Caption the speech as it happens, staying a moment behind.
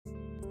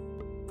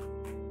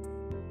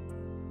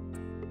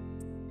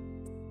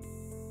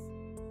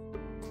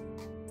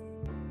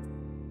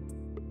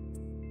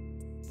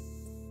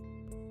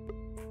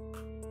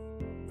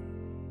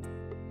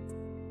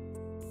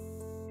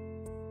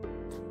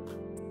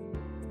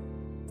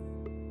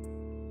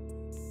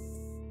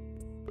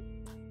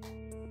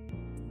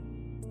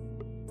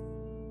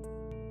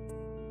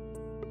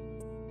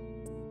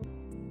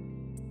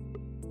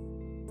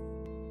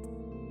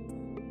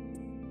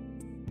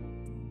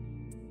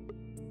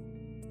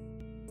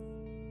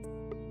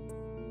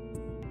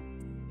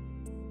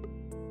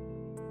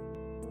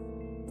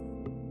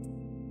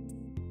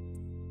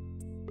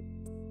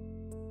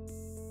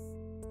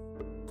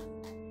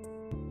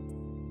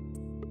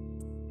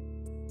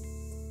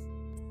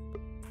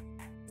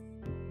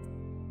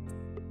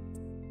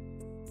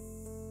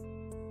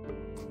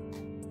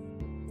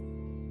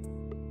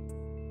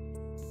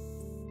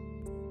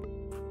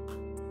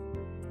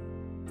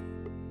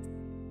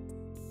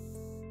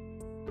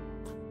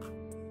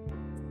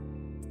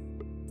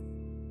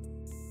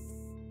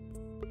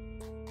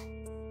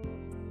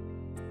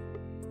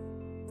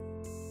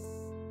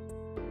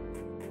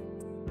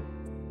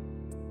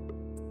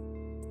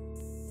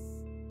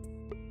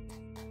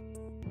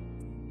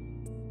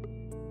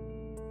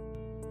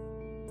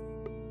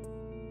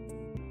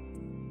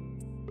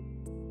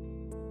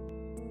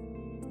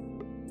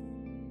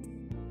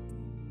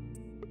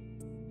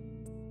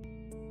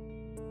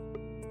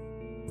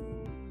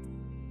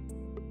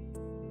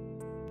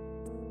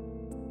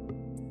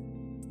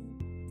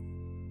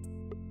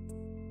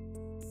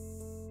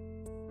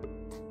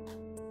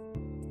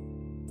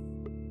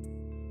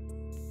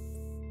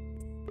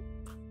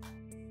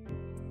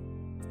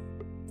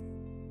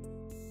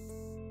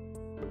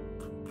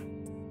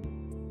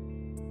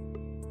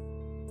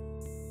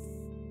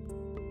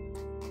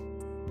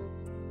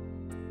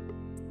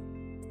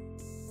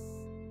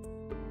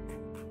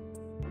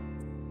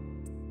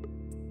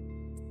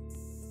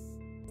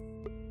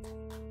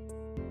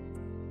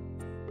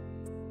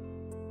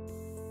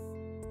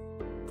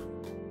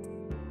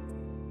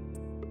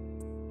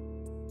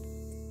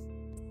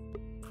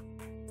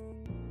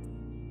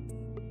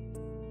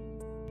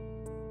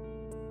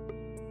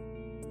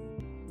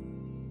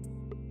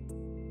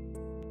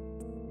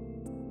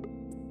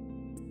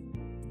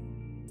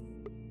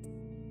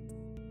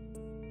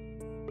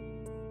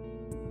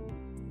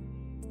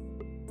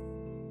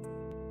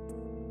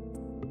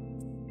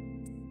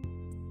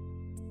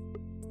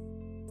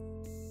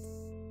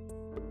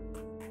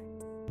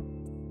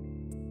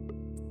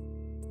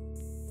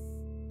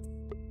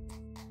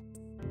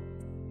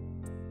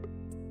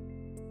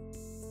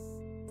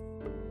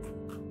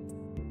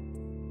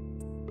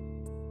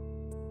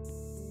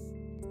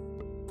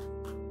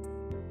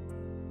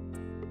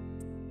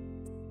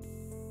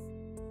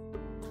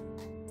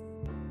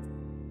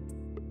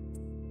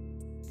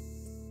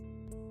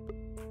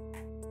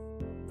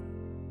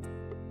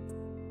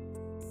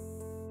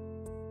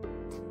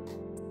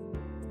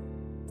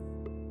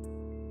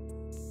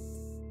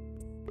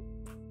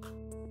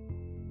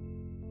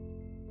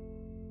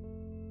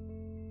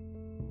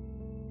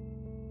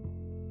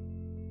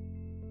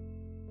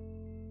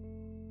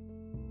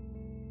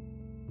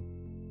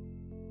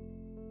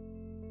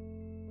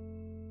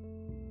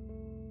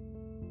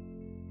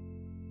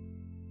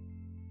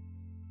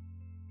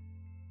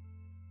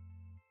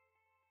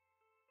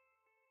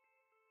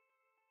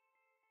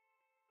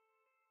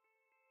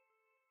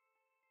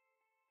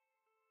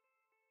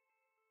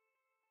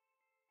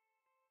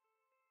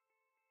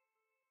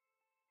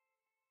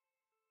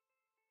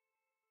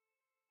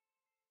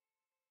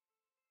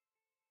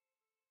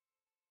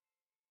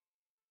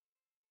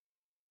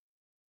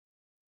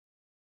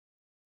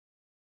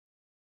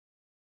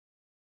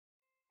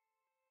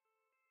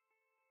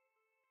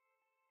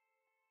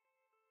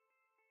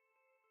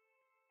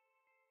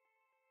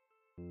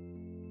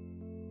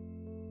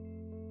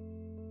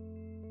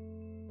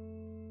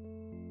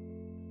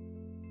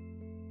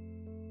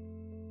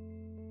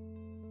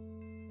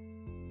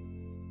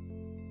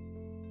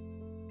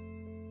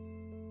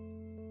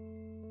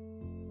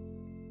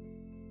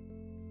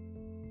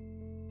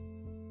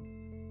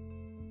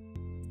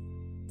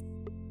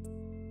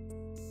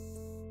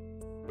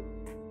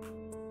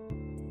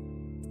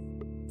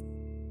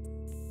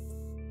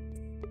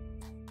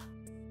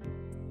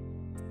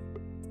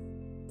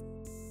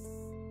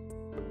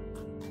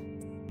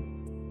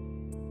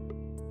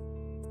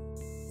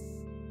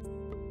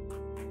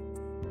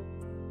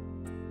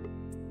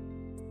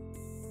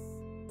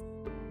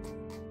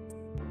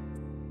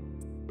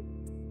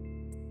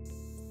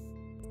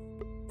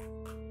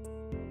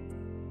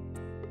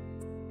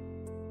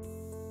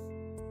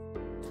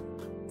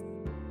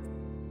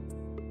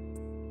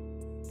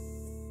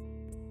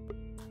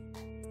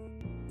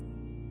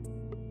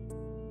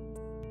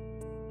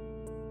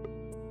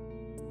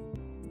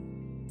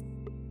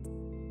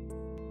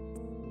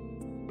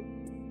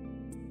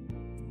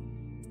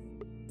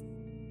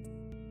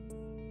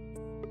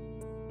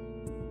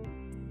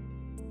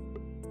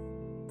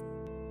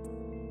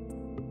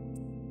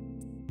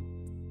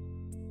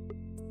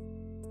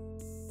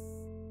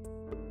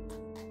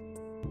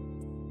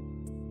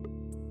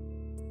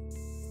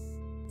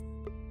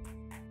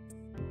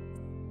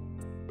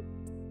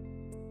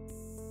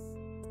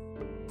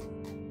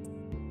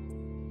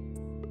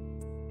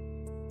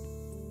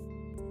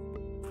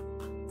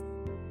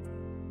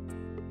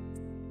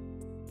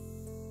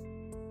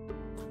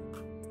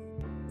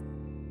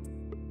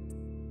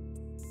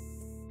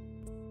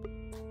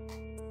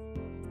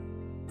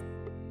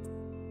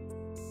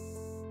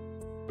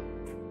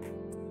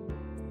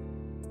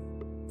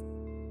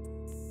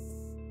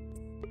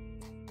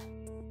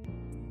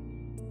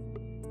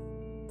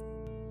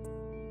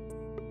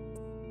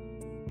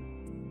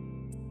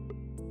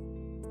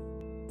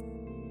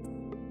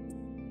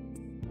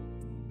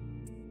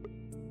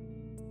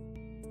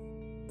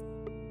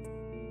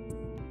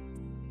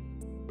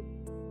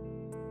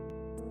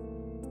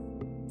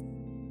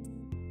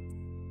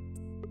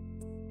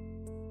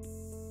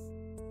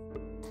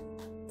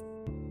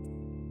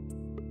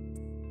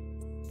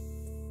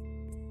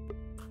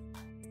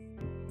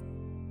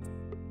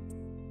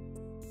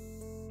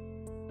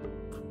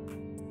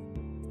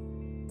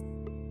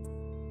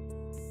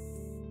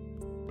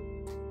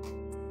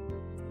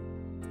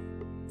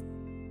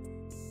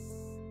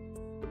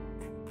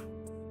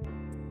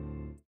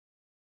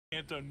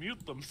can't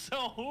unmute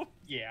themselves.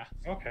 Yeah.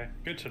 Okay,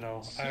 good to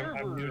know. I'm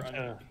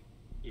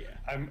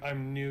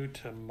new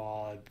to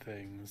mod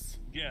things.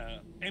 Yeah.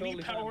 Any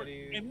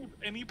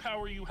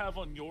power you have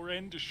on your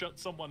end to shut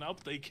someone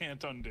up, they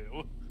can't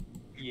undo.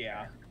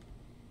 Yeah.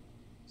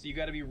 So you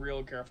got to be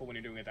real careful when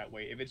you're doing it that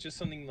way. If it's just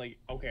something like,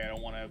 okay, I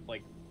don't want to,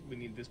 like, we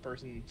need this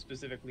person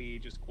specifically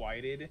just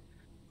quieted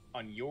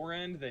on your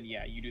end, then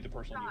yeah, you do the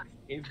personal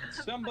mute.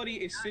 If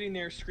somebody is sitting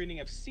there screaming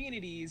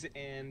obscenities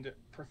and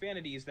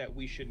profanities that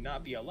we should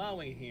not be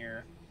allowing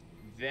here,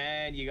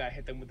 then you gotta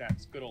hit them with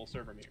that good old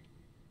server mute.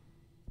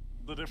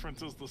 The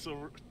difference is the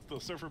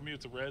server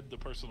mute's red, the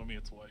personal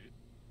mute's white.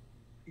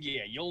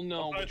 Yeah, you'll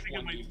know which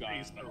one you got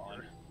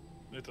on.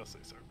 It does say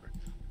server.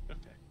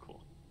 Okay,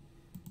 cool.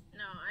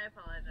 No, I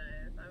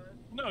apologize.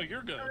 No,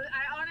 you're good.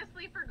 I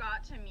honestly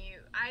forgot to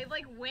mute. I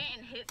like went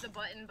and hit the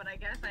button, but I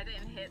guess I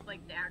didn't hit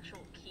like the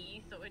actual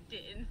key, so it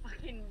didn't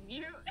fucking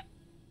mute.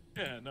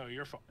 Yeah, no,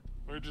 you're fine.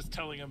 We're just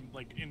telling him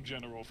like in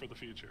general for the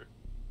future.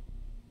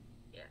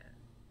 Yeah.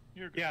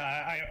 You're good. Yeah,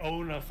 I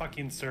own a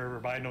fucking server,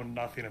 but I know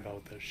nothing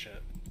about this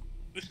shit.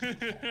 Get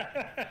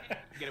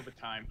it with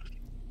time.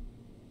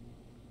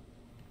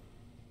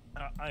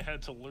 I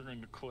had to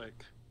learn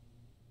quick.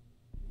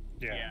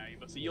 Yeah.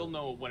 So you'll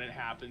know when it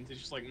happens. It's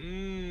just like,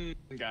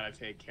 gotta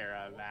take care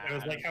of that. It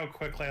was like how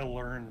quickly I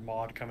learned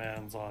mod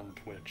commands on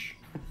Twitch.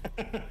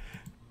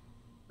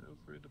 Feel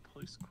free to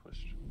place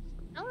questions.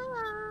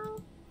 Hello.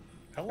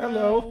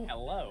 Hello.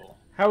 Hello.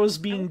 How is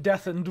being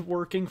deafened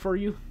working for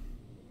you?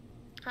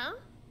 Huh?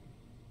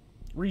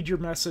 Read your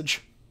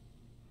message.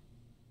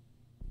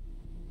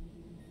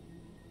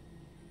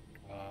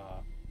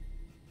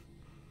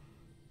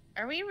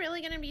 Are we really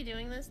going to be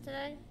doing this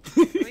today?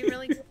 Are we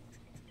really...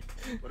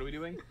 What are we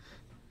doing?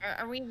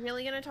 Are we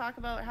really going to talk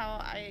about how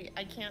I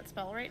can't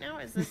spell right now?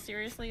 Is this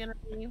seriously going to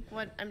be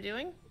what I'm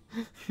doing?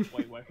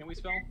 Wait, what can we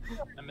spell?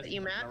 I missed You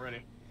mad?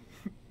 already.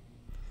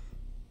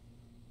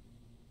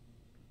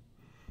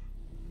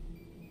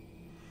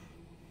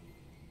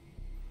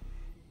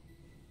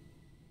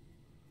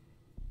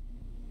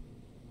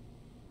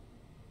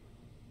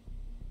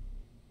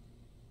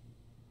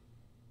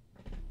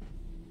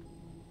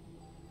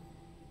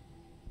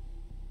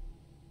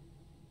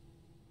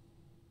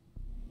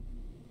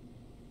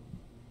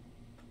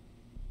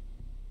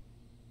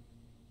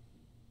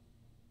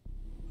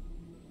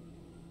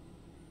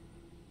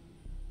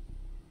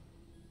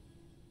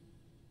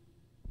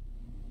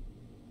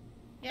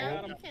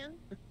 Yeah, you can.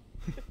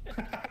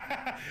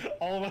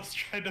 All of us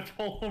tried to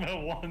pull him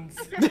at once.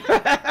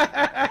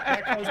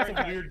 That caused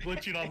some weird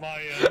glitching on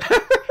my end.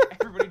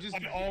 Everybody just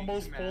I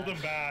almost pulled him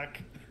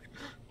back.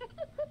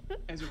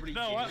 As everybody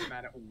gets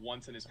mad at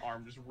once and his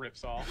arm just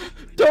rips off.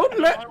 Don't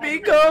let me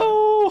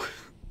go!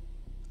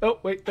 Oh,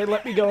 wait, they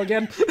let me go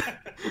again.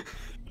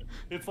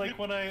 It's like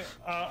when I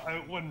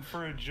went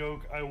for a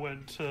joke, I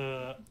went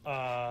to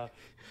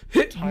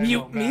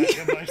mute me.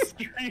 in my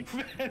stream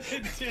and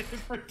it did it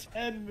for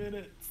 10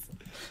 minutes.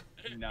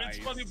 Nice.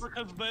 It's funny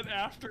because then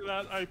after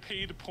that I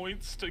paid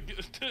points to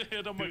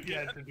hit him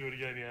again. Yeah, to do it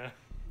again, yeah.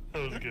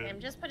 That was good. I'm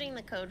just putting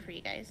the code for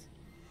you guys.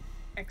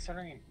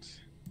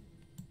 Excellent.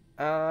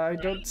 I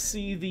don't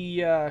see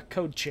the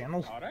code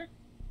channel. Got it?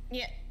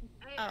 Yeah.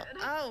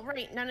 Oh,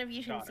 right. None of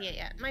you can see it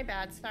yet. My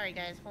bad. Sorry,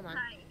 guys. Hold on.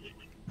 Hi.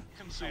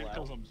 I can see it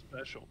because I'm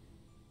special.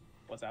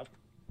 What's up?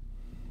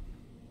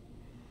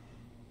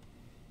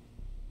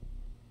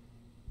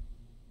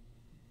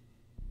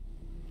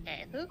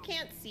 Okay, who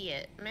can't see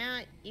it?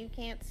 Matt, you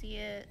can't see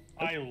it.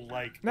 I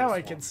like Now this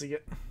I can one. see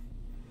it.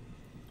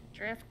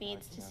 Drift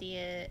needs to see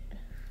it.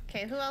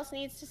 Okay, who else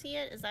needs to see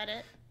it? Is that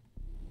it?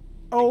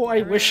 Oh,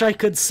 I wish I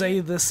could say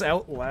this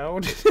out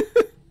loud.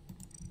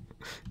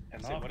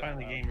 And I'll find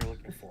the game you're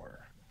looking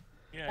for.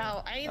 Yeah.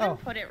 Oh, I even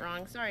put it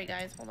wrong. Sorry,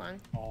 guys. Hold on.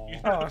 Oh.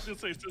 Yeah, I was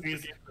just saying, since the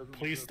Please, game doesn't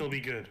please show still be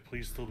good.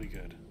 Please still be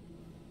good.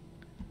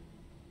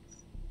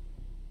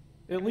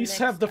 At least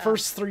have the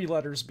first 3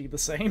 letters be the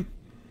same.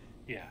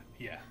 Yeah,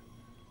 yeah.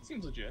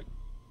 Seems legit.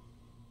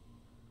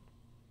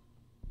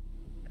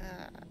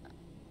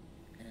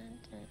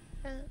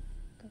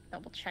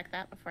 Double check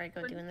that before I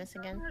go doing this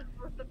again.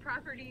 Both the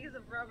properties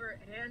of rubber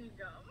and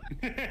gum.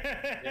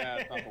 Yeah,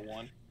 it's not the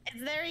one.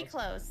 It's very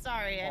close.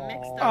 Sorry, I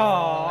mixed up.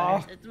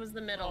 Aww. It was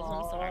the middles.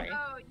 I'm sorry.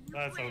 Oh, you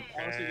That's win.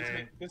 okay.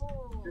 Honestly,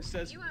 this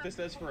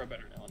says for a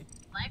better one.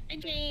 Hi,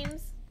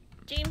 James.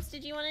 James,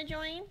 did you want to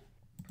join?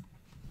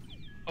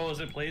 Oh,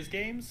 is it Plays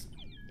Games?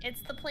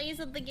 It's the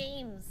plays of the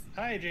games.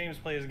 Hi, James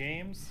Plays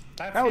Games.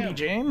 That's Howdy, him.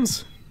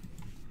 James.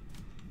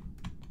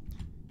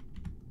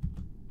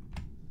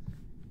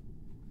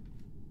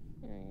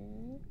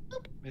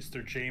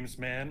 Mr. James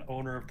Mann,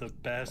 owner of the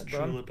best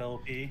Well done. Julep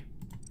LP.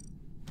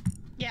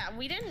 Yeah,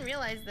 we didn't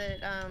realize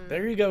that.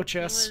 There you go, He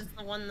Chess. was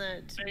the one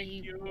that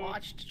we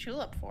watched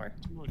Tulip for.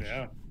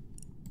 Yeah.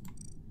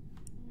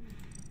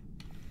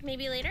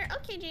 Maybe later.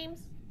 Okay,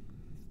 James.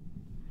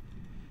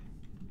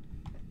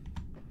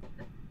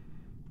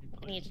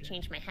 I need to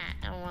change my hat.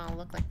 I don't want to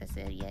look like this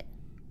idiot.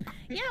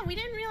 Yeah, we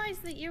didn't realize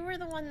that you were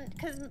the one,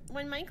 because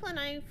when Michael and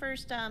I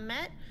first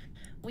met,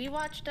 we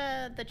watched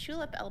the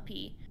Tulip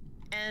LP,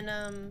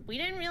 And we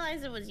didn't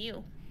realize it was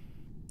you.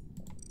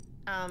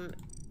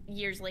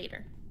 Years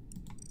later.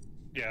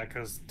 Yeah,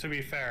 because to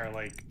be fair,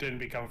 like, didn't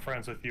become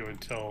friends with you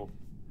until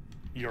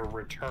your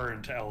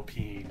return to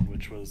LP,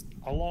 which was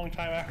a long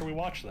time after we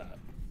watched that.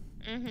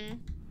 Mm-hmm.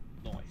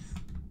 Nice.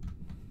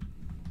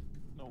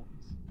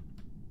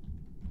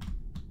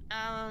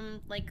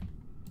 Like,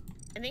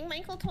 I think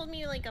Michael told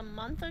me like a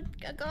month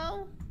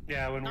ago.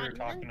 Yeah, when we Not were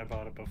talking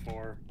about it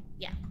before.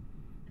 Yeah.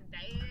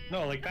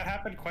 No, like, that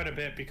happened quite a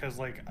bit because,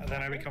 like,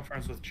 then I become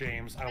friends with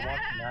James. I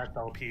watched Matt's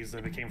LPs,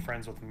 I became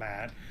friends with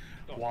Matt.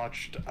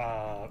 Watched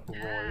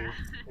Roy,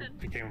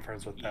 became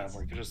friends with them.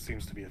 Like, it just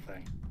seems to be a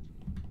thing.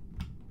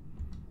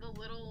 The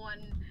little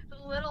one,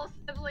 the little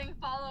sibling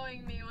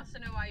following me wants to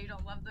know why you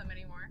don't love them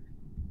anymore.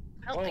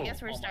 Oh, I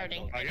guess we're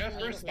starting. I guess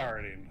we're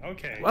starting.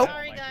 Okay. Well,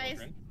 sorry,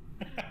 guys.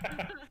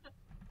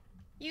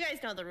 You guys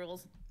know the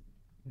rules.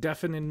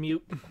 Deafen and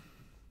mute.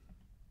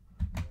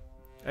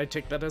 I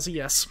take that as a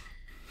yes.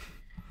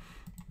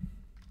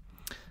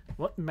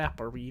 What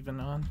map are we even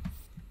on?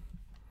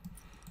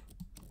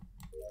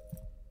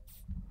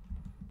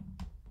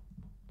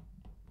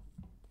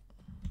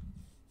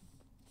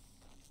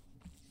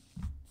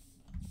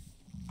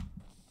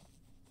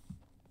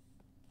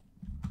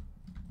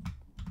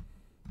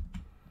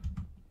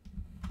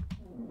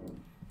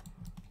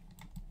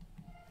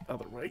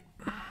 Other way.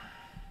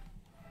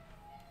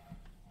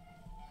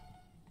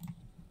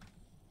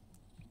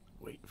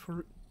 Wait for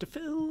it to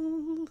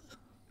fill.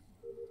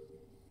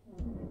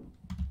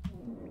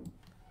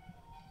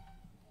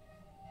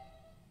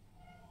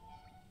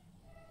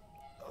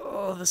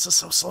 Oh, this is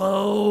so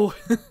slow.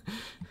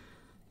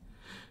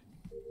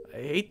 I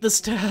hate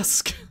this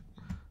task.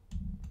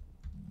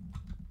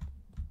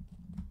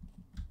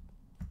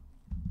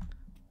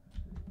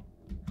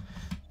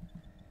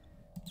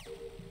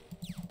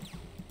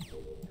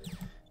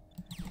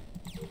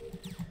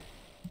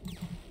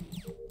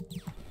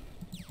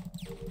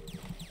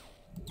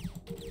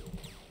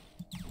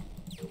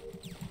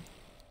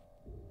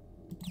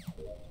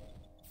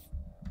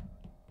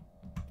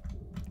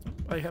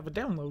 I have a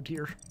download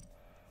here.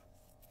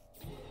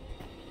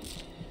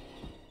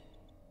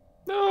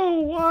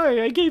 No,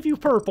 why? I gave you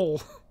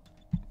purple.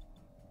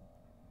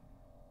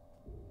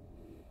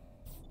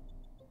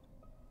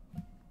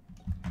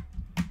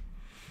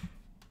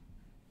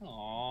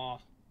 Aww.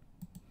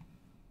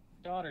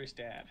 Daughter's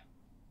dad.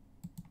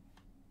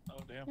 Oh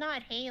damn.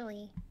 Not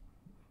Haley.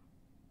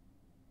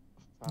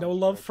 No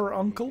love for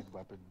uncle?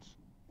 Weapons.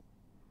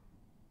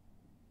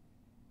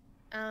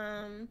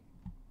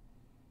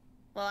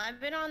 Well,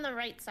 I've been on the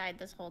right side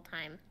this whole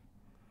time.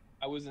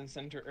 I was in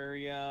center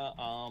area.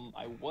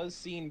 I was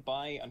seen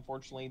by,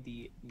 unfortunately,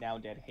 the now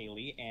dead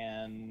Haley,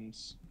 and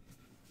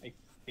I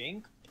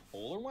think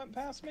Polar went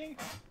past me.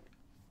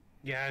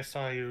 Yeah, I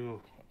saw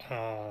you.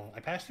 I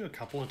passed you a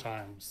couple of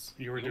times.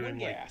 You were Fuel doing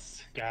and like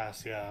gas.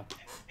 gas, yeah.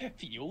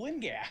 Fuel and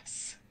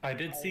gas. I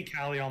did see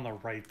Callie on the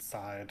right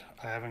side.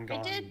 I haven't gone.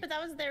 I did, but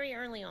that was very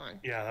early on.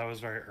 Yeah, that was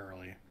very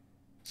early.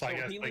 So I So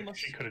guess Haley like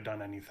she could have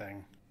done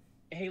anything.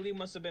 Haley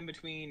must have been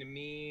between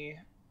me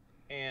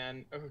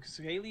and... Okay,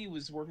 so Haley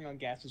was working on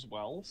gas as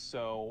well,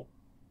 so...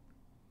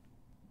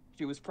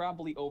 She was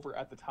probably over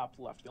at the top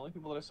left. The only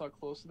people that I saw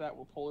close to that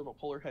were Polar, but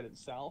Polar headed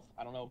south.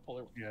 I don't know if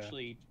Polar Yeah.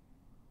 actually...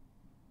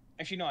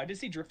 Actually, no, I did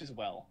see Drift as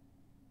well.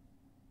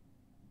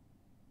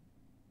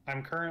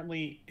 I'm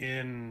currently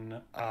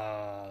in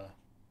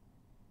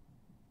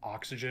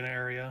oxygen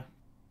area.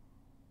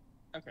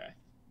 Okay.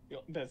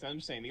 That's, I'm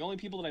just saying, the only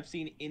people that I've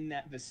seen in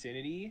that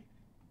vicinity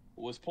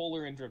was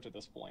Polar and Drift at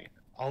this point.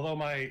 Although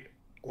my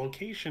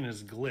location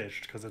is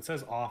glitched because it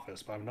says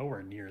office, but I'm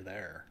nowhere near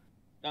there.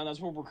 No, that's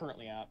where we're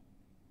currently at.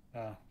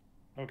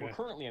 Okay. We're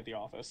currently at the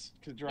office,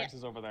 because Drax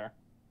is over there.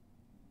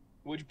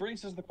 Which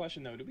brings us to the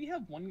question, though. Do we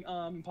have one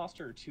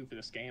imposter or two for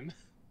this game?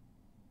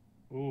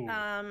 Ooh.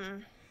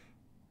 I'm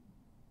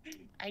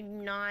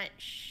not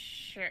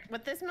sure.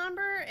 With this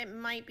number, it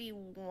might be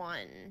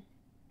one.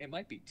 It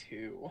might be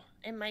two.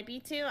 It might be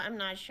two. I'm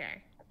not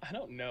sure. I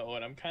don't know,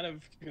 and I'm kind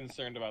of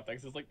concerned about that,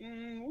 because it's like, we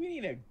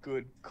need a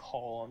good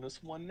call on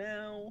this one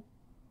now.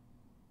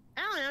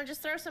 I don't know.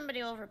 Just throw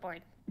somebody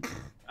overboard. A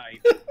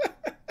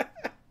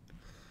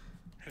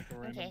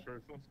random Okay.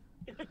 person.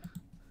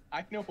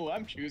 I know who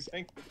I'm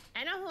choosing.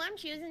 I know who I'm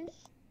choosing.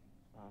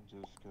 I'm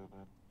just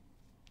gonna...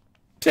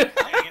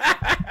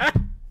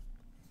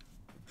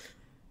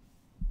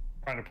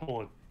 Trying to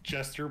pull a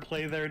gesture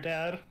play there,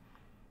 Dad.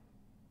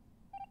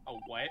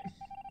 Oh, what?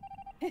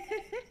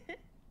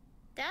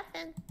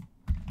 Deafen.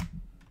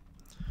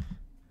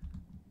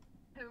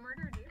 Who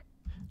murdered you?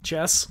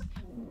 Chess.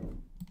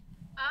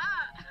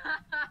 Ah!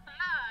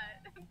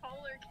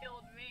 Polar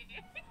killed me.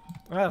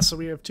 Ah, so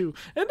we have two.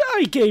 And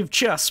I gave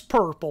Chess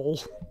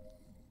purple.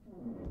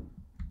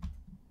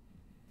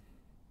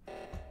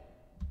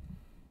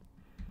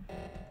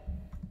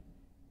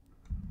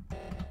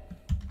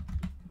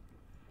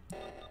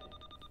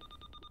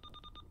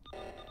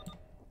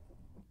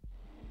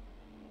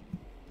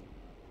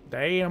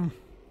 Damn.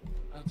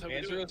 That's how The we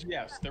answer do is it.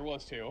 yes, there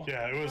was 2.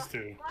 Yeah, it was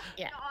 2.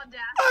 Yeah.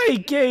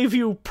 I gave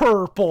you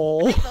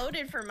purple. I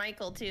voted for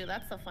Michael too.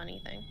 That's the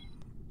funny thing.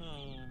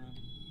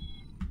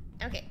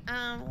 Okay,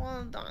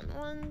 hold on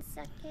 1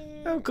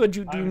 second. How could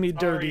you do I'm me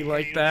dirty sorry,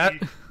 like that?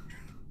 Haley.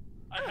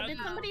 Oh, did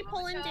somebody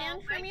pull in Dan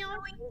for me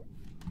already?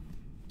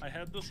 I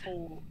had this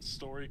whole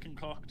story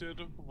concocted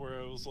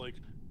where I was like,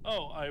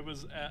 oh,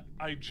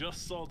 I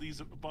just saw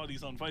these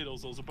bodies on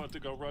vitals. I was about to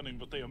go running,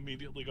 but they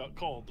immediately got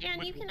called. Dan,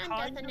 which you can was undeath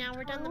kind and of now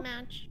we're done the true,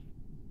 match.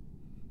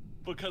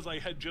 because I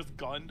had just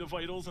gone to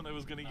vitals and I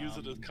was going to use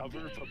it as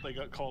cover, but they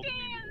got called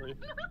immediately.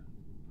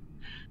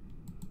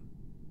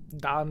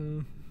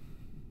 Done.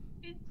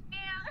 It's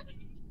Dan.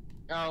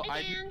 Oh,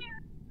 Hey,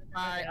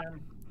 Dan.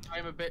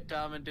 I'm a bit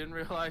dumb and didn't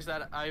realize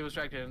that I was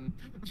dragged in.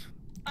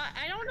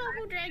 I don't know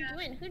who dragged you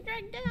in. Who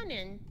dragged Dan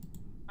in?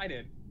 I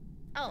did.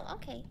 Oh,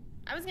 okay.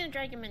 I was gonna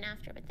drag him in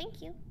after, but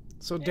thank you.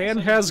 So Yeah, Dan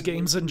so has you can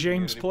games and move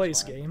James community, plays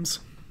it's fine. games.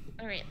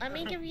 Alright, let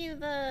me give you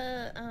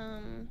the,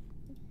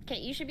 Okay,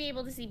 you should be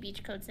able to see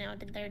beach codes now,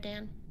 there,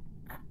 Dan.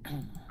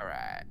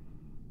 Alright.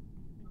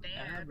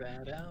 Dan,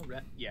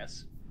 Alright.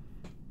 Yes.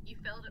 you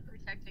failed at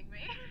protecting me.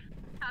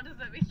 How does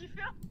that make you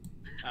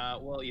feel?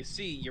 Well, you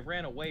see, you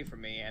ran away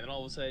from me, and then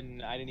all of a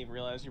sudden, I didn't even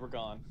realize you were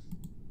gone.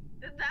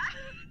 Is that?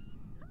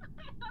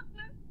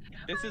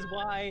 This is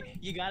why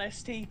you gotta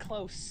stay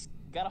close.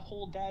 You gotta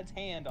hold Dad's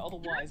hand,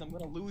 otherwise I'm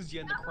gonna lose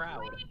you in the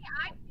crowd. Wait,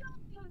 I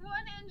killed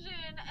one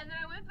engine, and then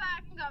I went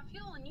back and got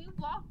fuel, and you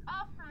walked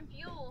off from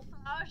fuel, so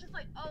I was just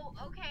like, oh,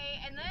 okay,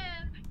 and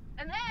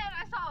then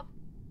I saw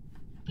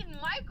fucking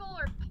Michael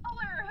or Paul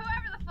or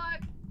whoever the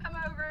fuck come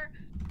over,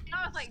 and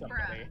I was like,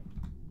 Somebody. bruh.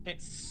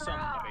 It's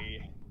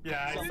somebody.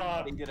 Yeah, I saw.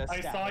 Somebody did a I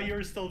stab saw it. you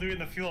were still doing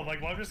the fuel. I'm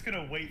like, well, I'm just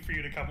gonna wait for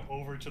you to come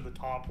over to the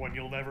top when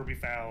you'll never be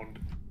found.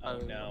 Oh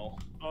no.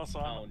 Also,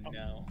 Oh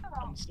no.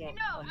 I'm so,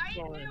 No, I'm I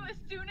sorry. knew as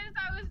soon as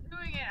I was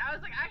doing it, I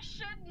was like, I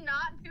should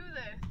not do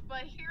this, but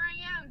here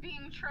I am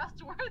being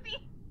trustworthy.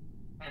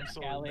 I'm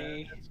sorry. Ellie.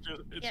 man.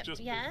 It's Yep,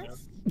 just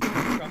yes?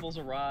 business. Trouble's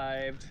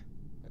arrived.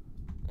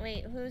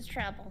 Wait, who's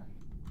Trouble?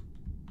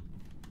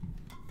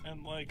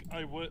 And like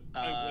I would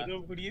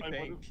Who do you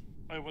think?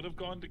 I would have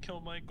gone to kill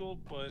Michael,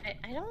 but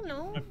I don't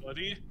know. my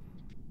buddy,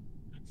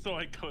 so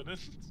I couldn't.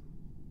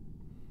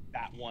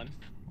 That one.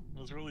 It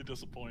was really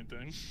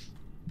disappointing.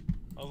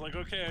 I was like,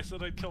 okay, I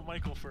said I'd kill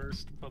Michael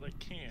first, but I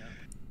can't.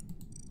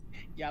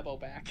 Yabo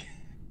back.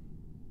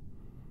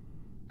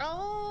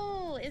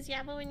 Oh, is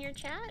Yabo in your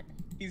chat?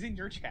 He's in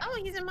your chat. Oh,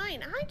 he's in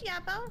mine. Hi,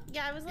 Yabo.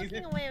 Yeah, I was He's looking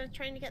in- away. I was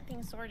trying to get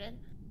things sorted.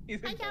 He's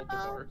in Hi, both of Yabo.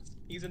 ours.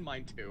 He's in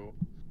mine too.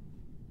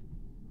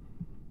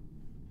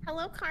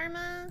 Hello,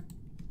 Karma.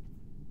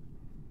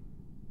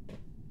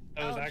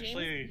 That was Oh,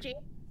 actually James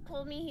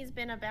told me he's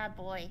been a bad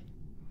boy.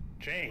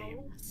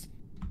 James.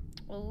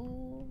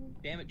 Oh.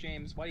 Damn it,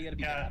 James. Why do you gotta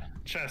be Yeah, bad?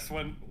 Chess.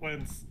 When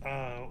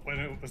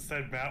it was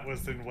said Matt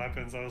was in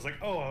weapons, I was like,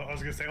 oh, I was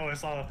gonna say, oh, I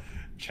saw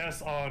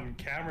Chess on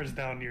cameras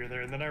down near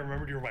there, and then I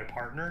remembered you were my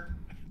partner.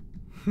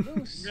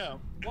 Moose. Yeah,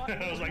 What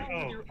I was like, wrong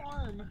with oh. your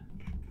arm?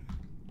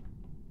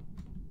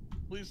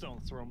 please don't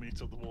throw me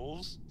to the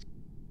wolves.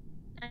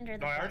 Under the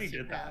No, I bus, already you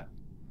did bro. that.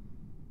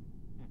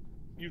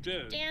 You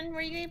did. Dan,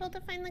 were you able to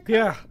find the code?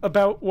 Yeah,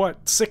 about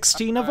what,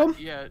 16 of them?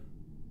 Yeah.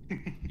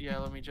 Yeah,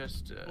 let me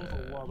just.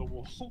 There's a lot of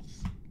wolves.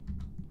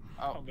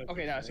 Oh,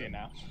 Okay, now I see it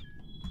now.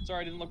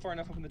 Sorry, I didn't look far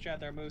enough up in the chat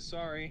there, Moose.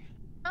 Sorry.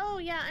 Oh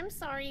yeah, I'm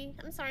sorry.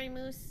 I'm sorry,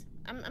 Moose.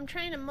 I'm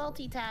trying to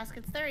multitask.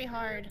 It's very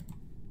hard.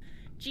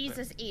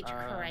 Jesus H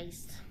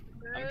Christ.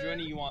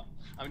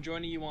 I'm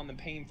joining you on the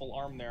painful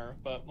arm there,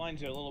 but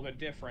mine's a little bit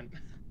different.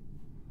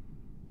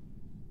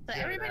 So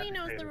Yeah, everybody that's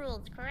knows the fair.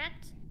 rules,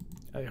 correct?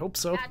 I hope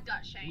so. Dad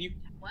got shanked. Mute,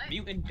 What?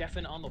 mute and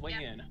deafen on the way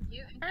Yeah, in.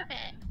 mute and Perfect.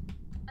 deafen.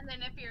 And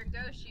then if you're a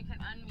ghost, you can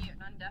unmute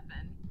and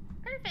undeafen.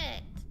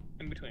 Perfect.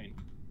 In between.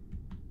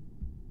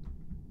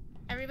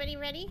 Everybody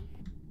ready?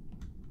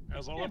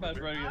 As all Yeah, of about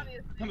as ready as,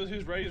 Obviously, I'm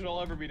as ready as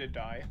I'll ever be to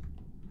die.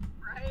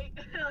 right?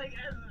 Like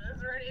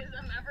as ready as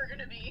I'm ever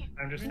gonna be.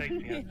 I'm just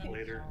taking it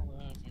later.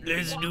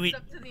 Let's do it.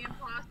 Walks up to the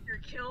imposter,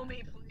 kill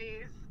me,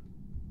 please.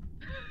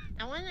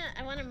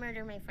 I wanna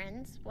murder my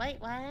friends. Wait,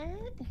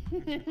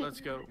 what? let's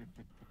go.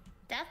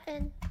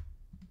 Deathin.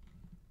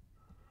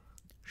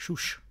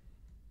 Shush.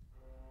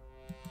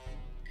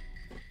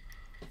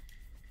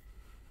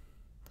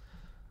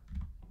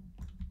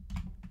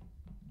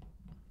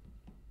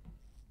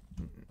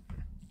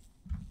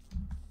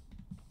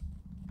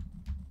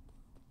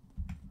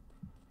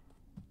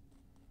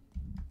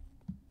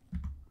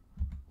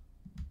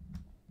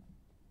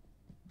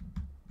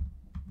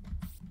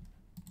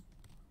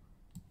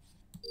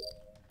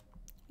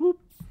 Whoop.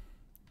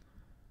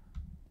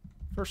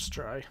 First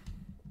try.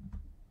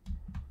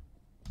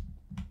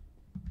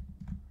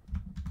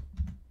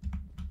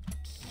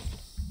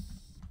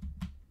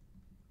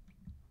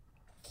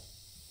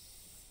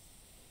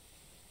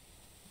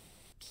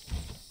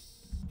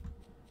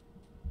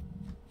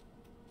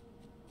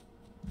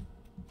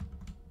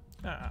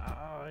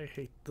 Ah, I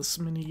hate this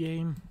mini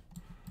game.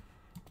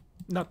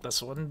 Not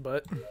this one,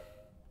 but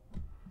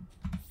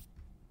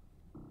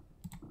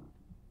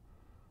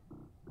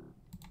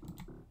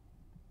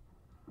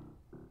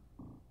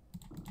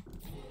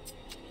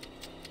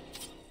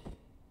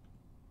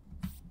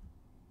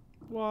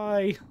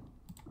Why?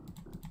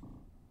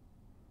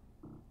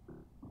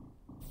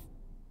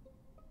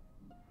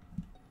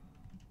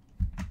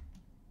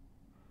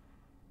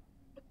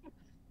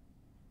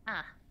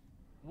 Ah.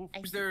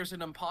 There's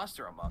an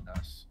imposter among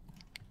us.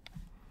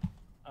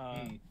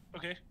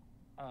 Okay.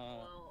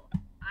 Well,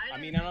 I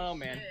mean, didn't I don't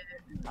know, do man.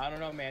 shit. I don't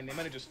know, man. They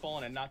might have just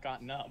fallen and not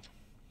gotten up.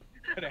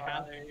 Could have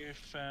happened. I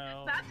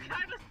found. That's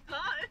kind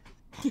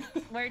of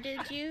sus. Where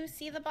did you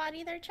see the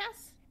body there,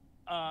 Chess?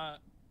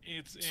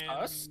 It's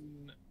Us?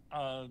 in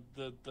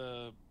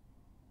the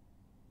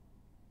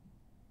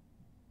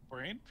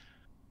brain.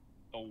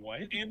 The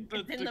what? In the,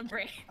 It's in the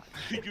brain.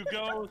 you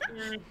go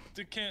through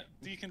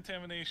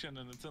decontamination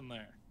and it's in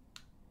there.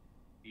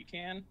 You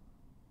can?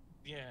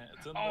 Yeah,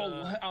 it's in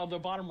The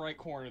bottom right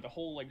corner, the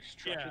whole like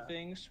stretch Yeah. of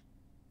things.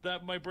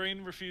 that my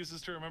brain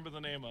refuses to remember the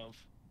name of.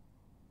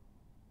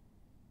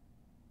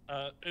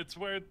 It's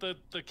where the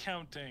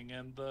counting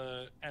and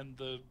the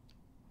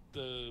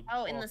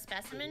Oh, in the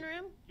specimen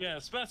room? Yeah,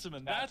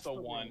 specimen. That's the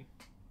one. one.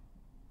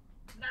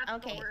 That's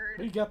Okay. the word.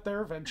 We got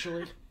there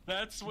eventually.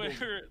 That's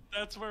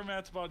where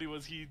Matt's body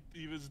was. He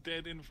was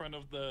dead in front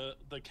of the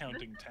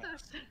counting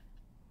task.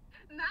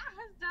 Matt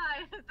has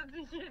died at the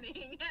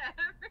beginning.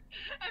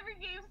 Every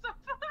game so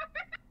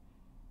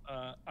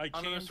far. I came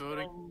Anonymous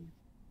voting. from.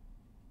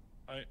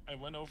 I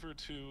went over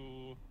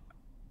to.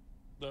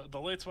 The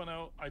lights went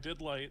out. I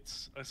did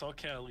lights. I saw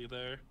Callie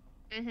there.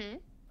 Mm-hmm.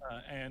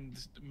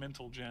 And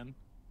mental gen.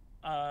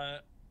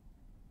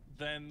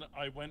 Then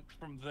I went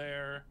from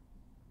there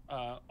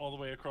all the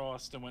way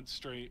across and went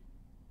straight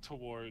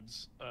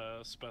towards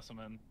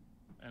specimen.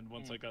 And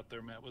once I got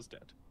there, Matt was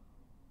dead.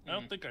 I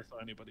don't think I saw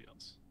anybody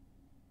else.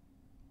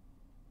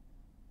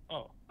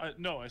 Oh,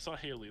 no, I saw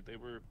Haley. They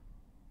were,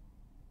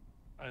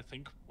 I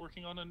think,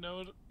 working on a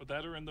node.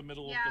 That or in the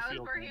middle Yeah, of the I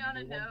field. was working on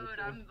a They were node.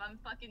 wonderful. I'm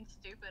fucking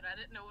stupid. I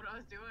didn't know what I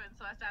was doing,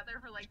 so I sat there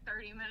for like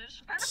 30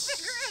 minutes trying to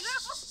figure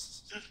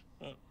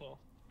it out. Well,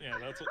 yeah,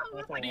 that's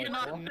Why Why do you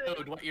not know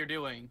what you're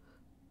doing?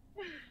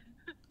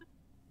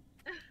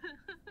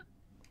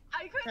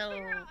 I couldn't So-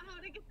 figure out how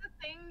to get the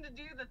thing to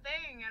do the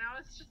thing, and I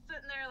was just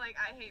sitting there like,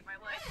 I hate my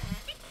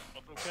life.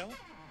 Okay.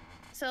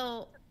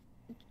 So,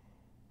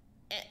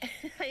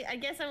 I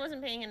guess I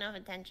wasn't paying enough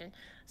attention.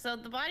 So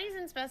the body's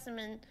in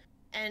specimen,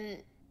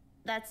 and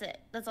that's it.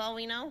 That's all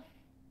we know.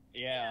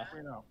 Yeah.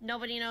 We know.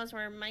 Nobody knows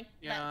where Mike.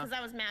 Yeah. Because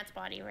that was Matt's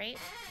body, right?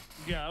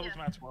 Yeah, that was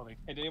Yeah. Matt's body.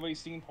 Hey, did anybody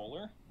seen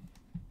Polar?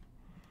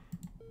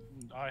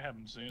 I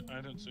haven't seen.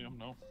 I didn't see him.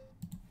 No.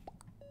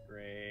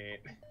 Great.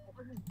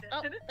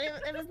 Oh,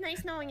 it was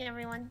nice knowing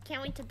everyone.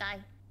 Can't wait to die.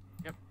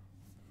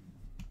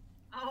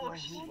 Oh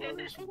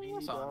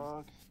shit.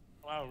 Song.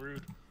 Wow,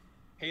 rude.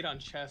 Hate on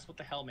chess. What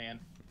the hell, man?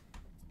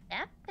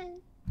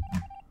 Happen.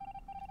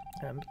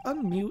 And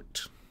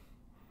unmute.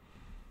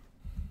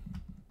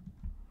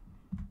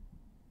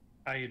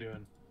 How you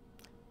doing?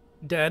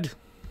 Dead.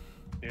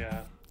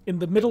 Yeah. In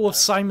the middle of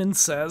Simon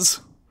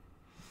Says.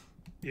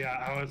 Yeah,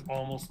 I was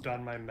almost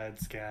done my med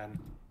scan.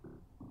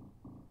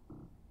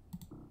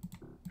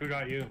 Who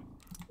got you?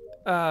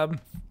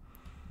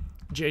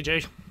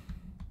 JJ.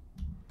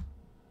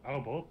 Oh,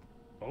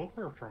 both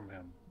were from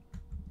him.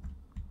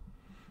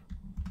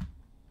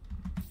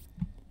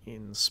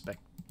 Inspect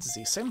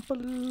the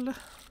sample.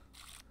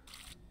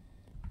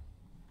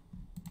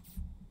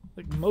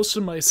 Like, most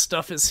of my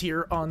stuff is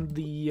here on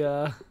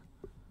the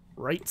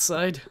right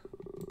side.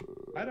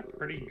 I had a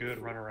pretty good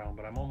run around,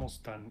 but I'm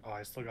almost done. Oh,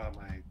 I still got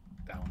my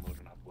download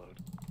and upload.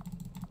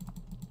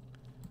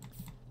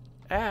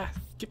 Ah,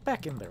 get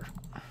back in there.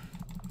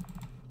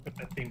 Put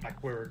that thing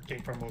back where it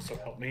came from also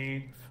help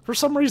me. For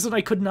some reason,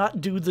 I could not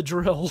do the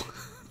drill.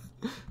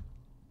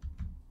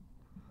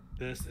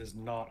 This is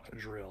not a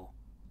drill.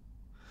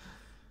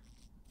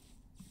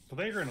 So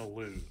they're gonna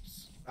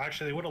lose.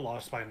 Actually, they would have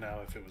lost by now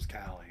if it was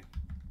Callie.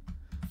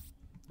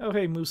 Oh,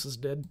 hey, Moose is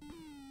dead.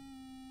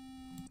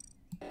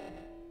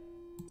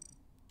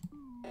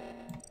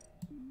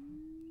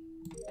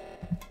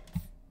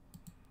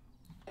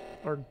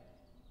 Or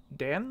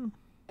Dan?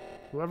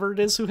 Whoever it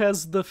is who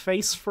has the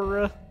face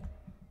for,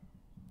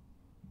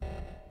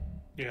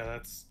 Yeah,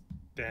 that's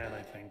Dan,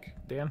 I think.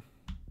 Dan.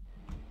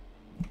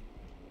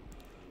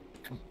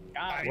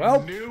 God,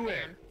 Well- knew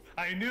it!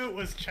 I knew it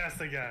was chess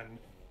again.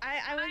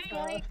 I was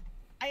going.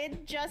 I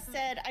had just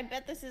said, I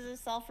bet this is a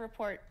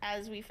self-report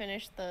as we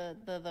finish the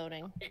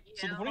voting.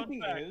 So the funny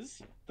thing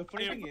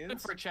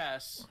is, For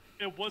chess.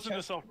 It wasn't a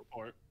Chess-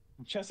 self-report.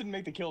 Chess didn't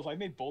make the kills. I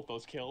made both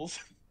those kills.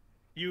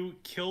 You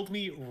killed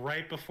me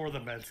right before the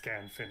med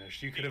scan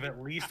finished. You could have at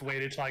least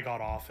waited till I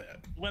got off it.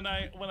 When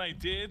I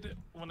did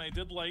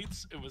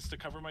lights, it was to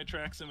cover my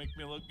tracks and make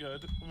me look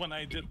good. When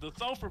I did the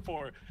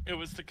self-report, it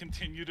was to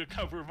continue to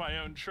cover my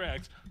own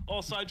tracks.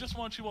 Also, I just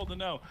want you all to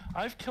know,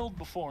 I've killed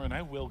before and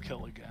I will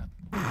kill again.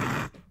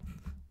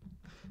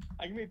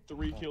 I made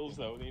 3 kills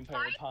though the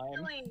entire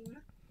time.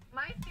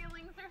 My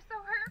feelings are so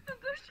hurt,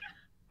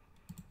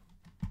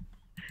 Babusha.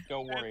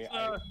 Don't worry.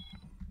 It's,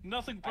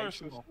 nothing I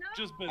personal,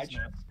 just I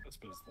business. That's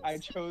business. I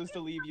chose to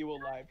leave you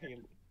alive,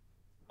 Haley.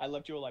 I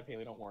left you alive,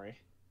 Haley. Don't worry.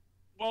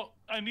 Well,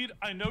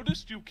 I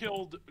noticed you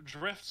killed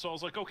Drift, so I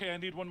was like, okay, I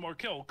need one more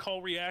kill.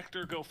 Call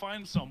Reactor, go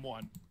find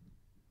someone.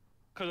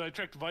 Because I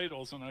checked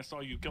vitals and I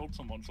saw you killed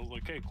someone, so I was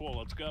like, hey, cool,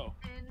 let's go.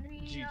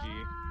 GG.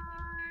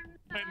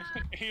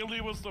 And Haley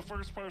was the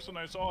first person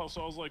I saw,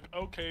 so I was like,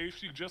 okay,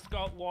 she just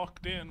got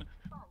locked in.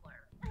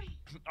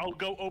 I'll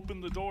go open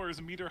the doors,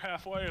 meet her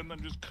halfway, and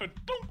then just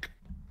ka-dunk!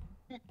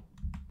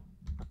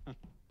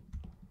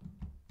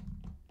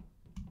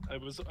 I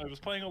was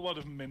playing a lot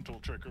of mental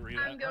trickery.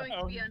 I'm going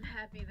to be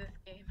unhappy this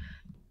game.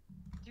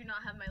 Do not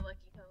have my lucky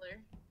color.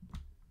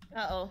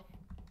 Uh-oh.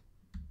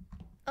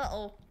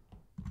 Uh-oh.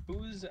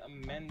 Who's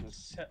Dan.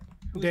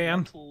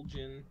 mental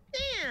Jin?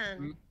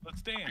 Dan!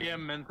 That's Dan. I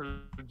am mental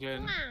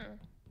Jin. Wow.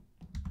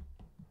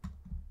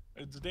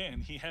 It's Dan.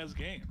 He has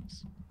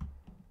games.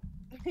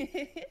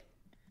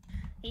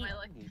 My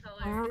lucky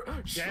color.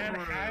 Dan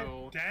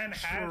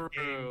has True.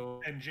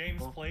 games, and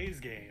James plays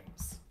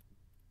games.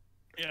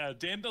 Yeah,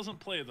 Dan doesn't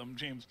play them.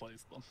 James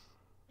plays them.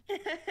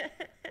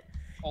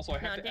 Also, I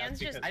have No, to Dan's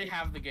ask just- because I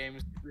have the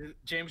games.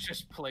 James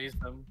just plays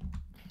them.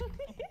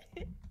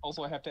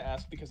 also I have to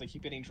ask because I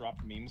keep getting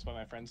dropped memes by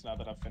my friends now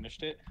that I've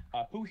finished it.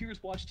 Who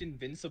here's watched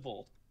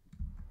Invincible?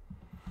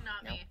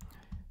 Not me.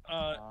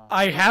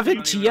 I haven't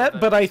don't even know yet,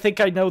 what but that I is. think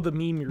I know the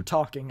meme you're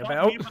talking Not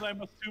about. me, but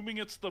I'm assuming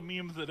it's the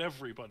meme that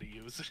everybody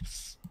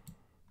uses.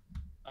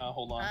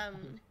 Hold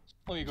on.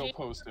 Let me go James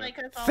post would it. like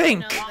us all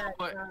Think. to know that,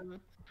 But-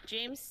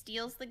 James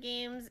steals the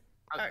games.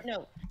 Okay. Or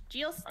no,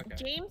 James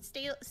Okay.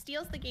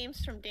 steals the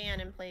games from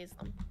Dan and plays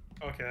them.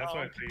 Okay, that's Oh,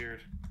 what I okay.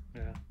 figured.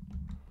 Yeah.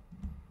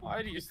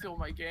 Why do you steal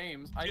my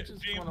games? I J-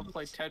 just James- want to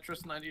play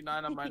Tetris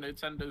 99 on my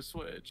Nintendo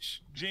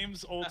Switch.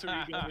 James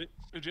alter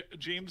ego.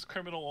 James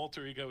criminal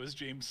alter ego is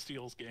James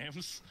steals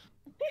games.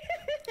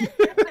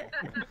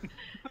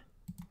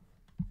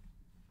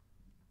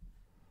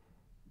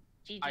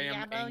 GG, I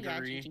am Yabo? Yeah,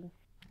 angry. GG.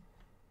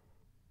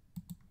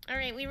 All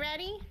right, we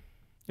ready?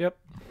 Yep.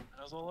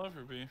 As I'll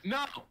ever be.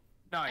 No!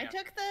 No, I I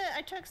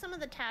am. took some of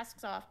the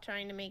tasks off,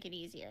 trying to make it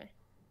easier.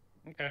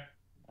 Okay.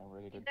 I'm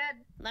ready to. Dead.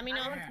 Let me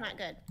know if it's not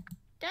good.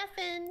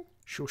 Deafen.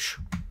 Shush.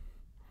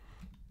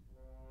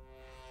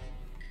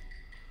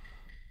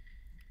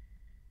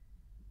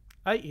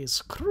 I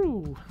is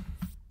crew.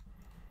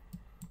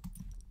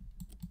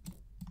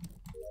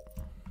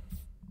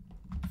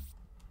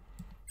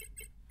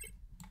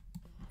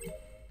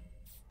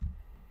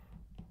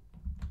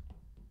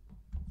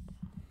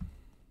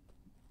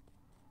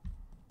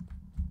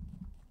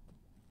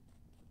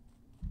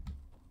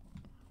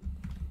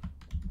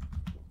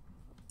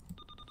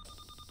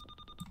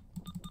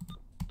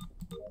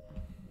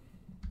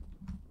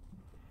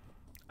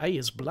 I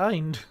is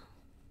blind.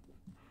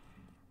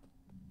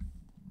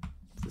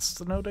 Is this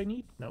the node I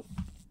need? Nope.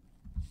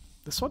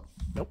 This one?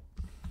 Nope.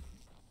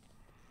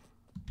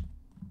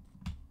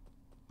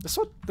 This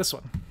one? This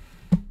one.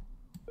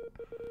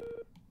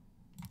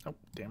 Oh,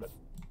 damn it.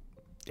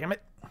 Damn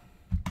it.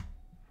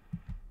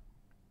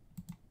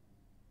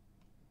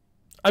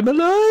 I'm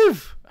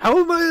alive! How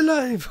am I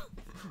alive?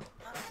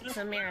 It's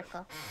a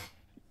miracle.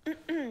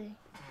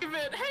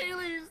 David,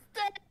 Haley's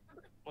dead!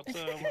 What's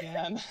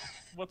Again.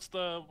 what's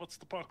the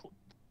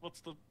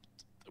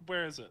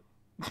where is it?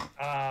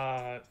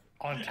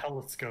 On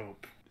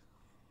telescope.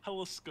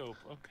 Telescope.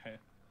 Okay.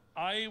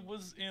 I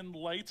was in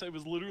lights. I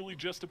was literally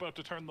just about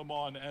to turn them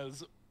on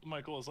as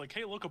Michael was like,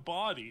 "Hey, look, a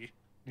body."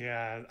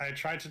 Yeah, I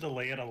tried to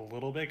delay it a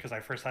little bit because I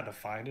first had to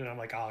find it. I'm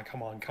like, oh,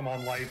 come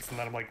on, lights. And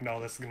then I'm like,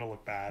 no, this is going to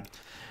look bad.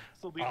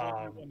 So the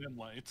only one in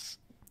lights.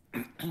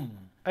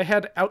 I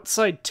had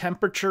outside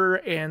temperature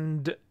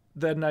and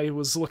then I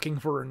was looking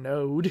for a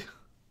node.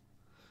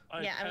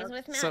 Yeah, I was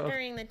with Matt So-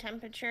 during the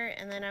temperature,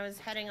 and then I was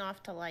heading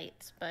off to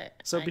lights, but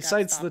So I got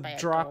besides stopped the by a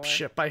drop door.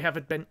 ship, I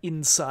haven't been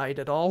inside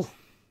at all.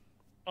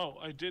 Oh,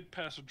 I did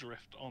pass a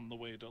drift on the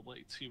way to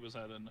lights. He was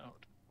at a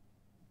node.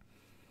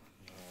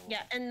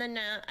 Yeah, and then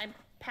I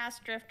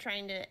passed Drift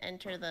trying to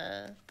enter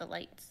the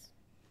lights.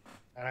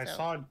 And I So-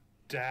 saw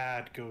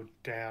Dad go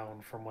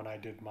down from when I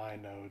did my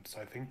node. So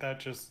I think that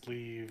just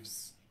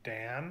leaves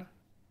Dan.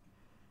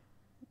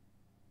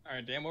 All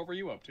right, Dan, what were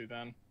you up to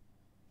then?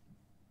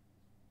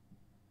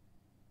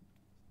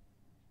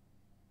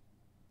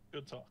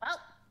 Good talk. Well,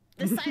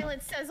 the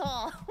silence says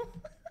all.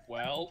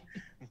 Well,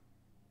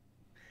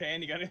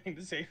 Dan, you got anything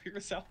to say for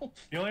yourself?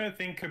 The only other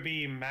thing could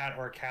be Matt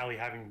or Callie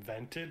having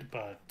vented,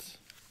 but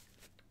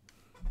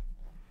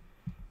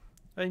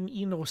I'm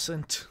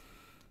innocent.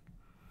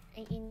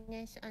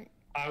 Innocent.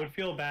 I would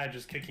feel bad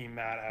just kicking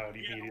Matt out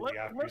immediately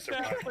after he let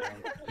survived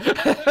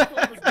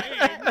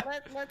that-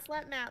 one. Let's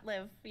let Matt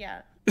live.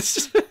 Yeah.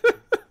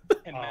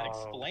 And Matt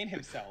Oh. explain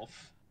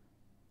himself.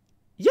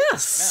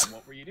 Yes! Matt,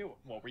 what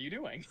were you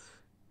doing?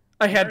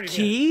 I had already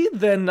key,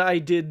 then I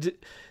did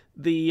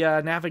the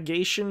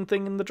navigation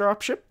thing in the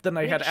dropship, then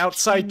I had Which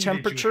outside key did you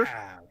temperature.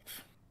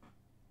 have?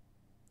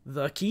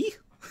 The key?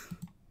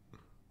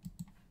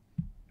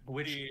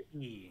 Which The-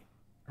 key?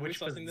 Are we Which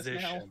sussing this now?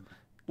 position?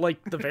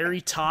 Like the very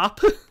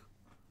top?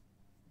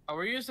 Are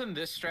we using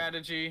this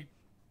strategy?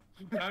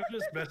 I'm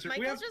just messing. We have,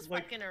 Michael's just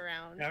like, fucking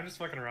around. yeah, I'm just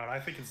fucking around. I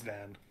think it's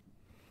Dan.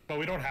 But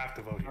we don't have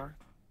to vote here.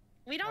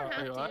 We don't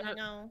have wait, to, what?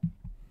 no.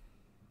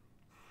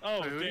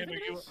 Oh, Who Dan,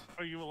 did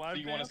are you alive? Do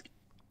you Dan? want to?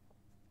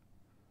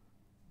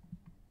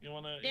 You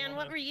wanna? Dan,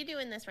 what were you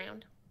doing this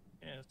round?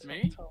 Yeah,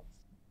 Me? tell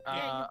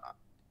us.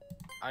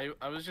 Yeah,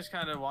 I was just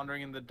kind of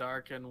wandering in the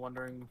dark and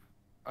wondering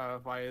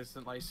why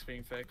isn't lights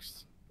being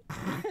fixed.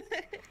 Well,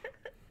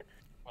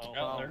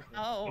 Oh, there.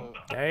 Oh,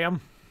 Damn.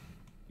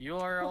 You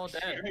are all There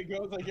dead. he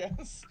goes, I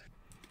guess.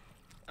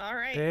 all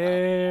right.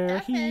 There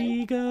Nothing. he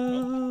Hi,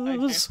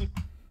 goes.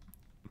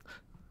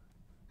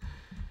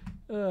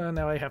 Dan.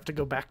 Now I have to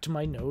go back to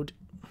my node.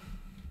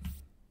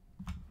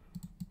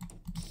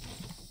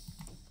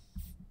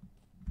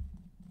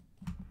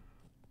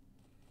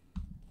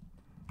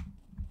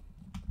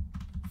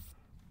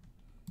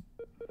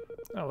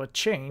 Oh, it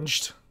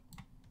changed.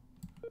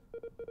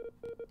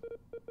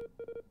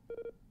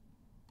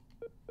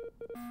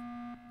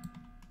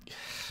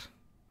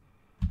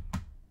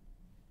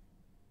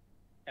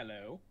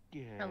 Hello.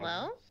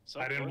 Hello?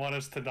 I didn't want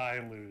us to die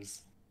and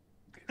lose.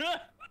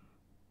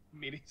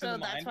 Meetings So of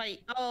the that's mind.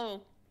 why.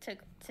 Oh, to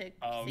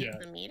Oh, save yeah.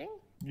 the meeting?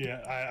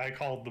 Yeah, I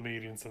called the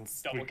meeting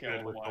since Double we kill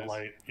could with the otherwise.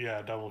 light.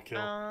 Yeah, double kill.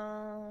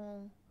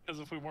 Oh, Because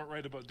if we weren't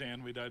right about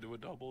Dan, we died to a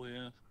double.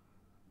 Yeah.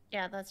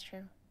 yeah, that's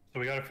true. So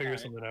we gotta figure Alright.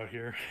 something out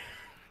here.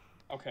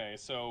 Okay,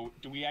 so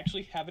do we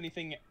actually have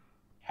anything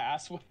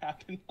past what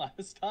happened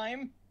last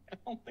time? I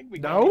don't think we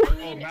No? do.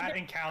 Oh, Matt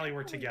and Callie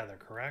were together,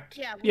 correct?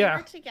 Yeah, we Yeah.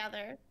 were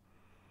together.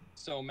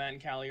 So Matt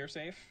and Callie are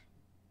safe.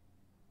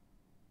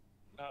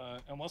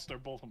 Unless they're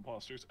both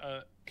imposters.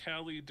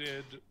 Callie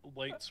did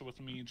lights with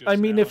me just I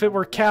mean, now, if it and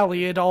were I'm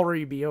Callie, it'd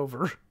already be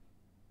over.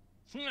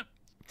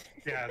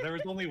 Yeah, there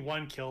was only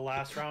one kill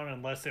last round.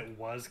 Unless it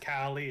was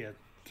Callie, it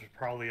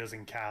probably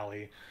isn't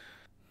Callie.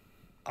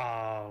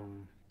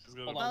 She's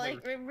got a Hold on,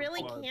 Well, blue it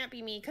really blood. can't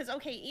be me, because,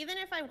 okay, even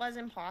if I was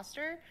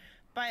imposter,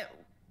 but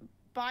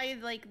by,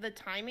 like, the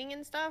timing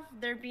and stuff,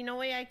 there'd be no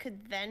way I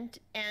could vent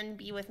and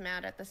be with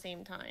Matt at the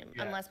same time,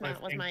 Yeah, unless I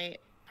Matt was think- my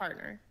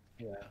partner.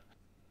 Yeah.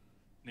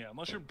 Yeah,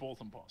 unless you're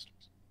both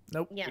imposters.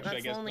 Nope. Yeah, Which I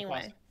that's guess the only is a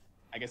way.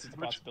 I guess it's a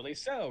Which- possibility.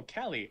 So,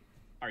 Callie,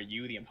 are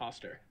you the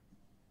imposter?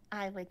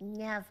 I would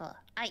never.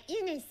 I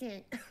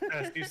innocent.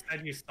 Yes, you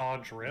said you saw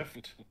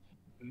Drift.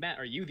 Matt,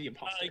 are you the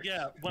imposter?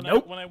 Yeah. When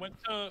Nope. I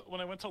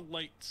went to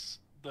lights,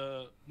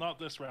 not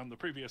this round, the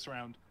previous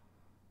round,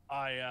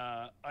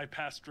 I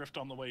passed Drift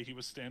on the way. He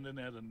was standing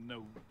at a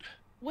node.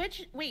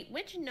 Which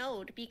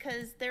node?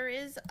 Because there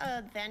is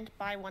a vent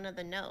by one of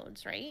the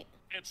nodes, right?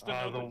 It's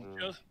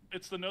the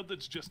it's the node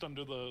that's just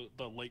under the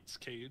lights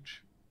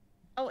cage.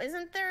 Oh,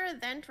 isn't there a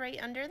vent right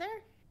under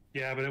there?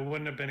 Yeah, but it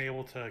wouldn't have been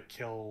able to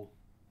kill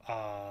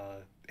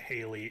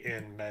Haley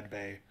in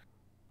Medbay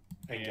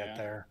and Yeah. get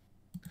there.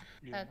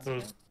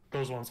 That's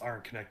Those ones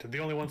aren't connected. The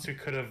only ones who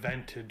could have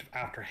vented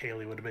after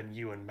Haley would have been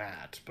you and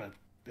Matt. But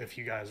if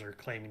you guys are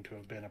claiming to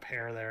have been a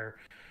pair there,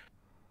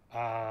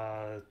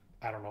 I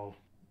don't know.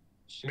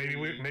 Maybe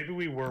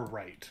we were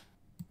right.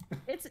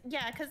 It's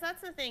yeah, because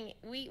that's the thing.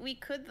 We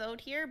could vote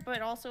here,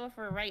 but also if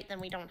we're right, then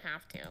we don't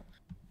have to.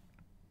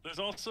 There's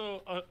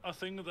also a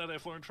thing that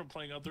I've learned from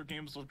playing other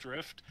games of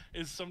Drift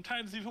is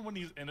sometimes even when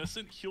he's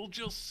innocent, he'll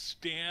just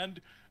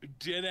stand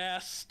dead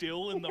ass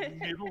still in the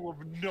middle of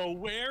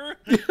nowhere.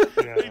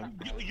 Yeah.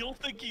 And you'll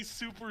think he's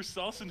super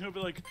sus, and he'll be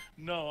like,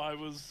 "No,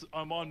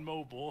 I'm on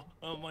mobile."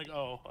 I'm like,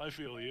 "Oh, I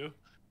feel you."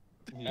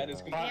 That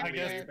is I completely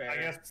guess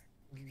fair.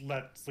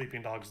 let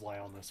sleeping dogs lie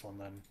on this one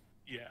then.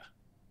 Yeah.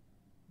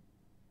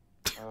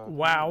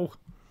 Wow.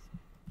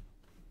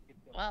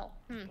 Well,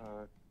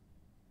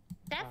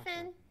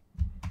 Stefan.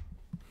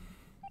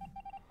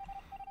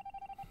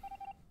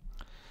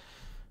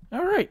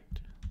 All right.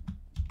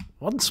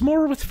 Once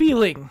more with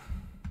feeling.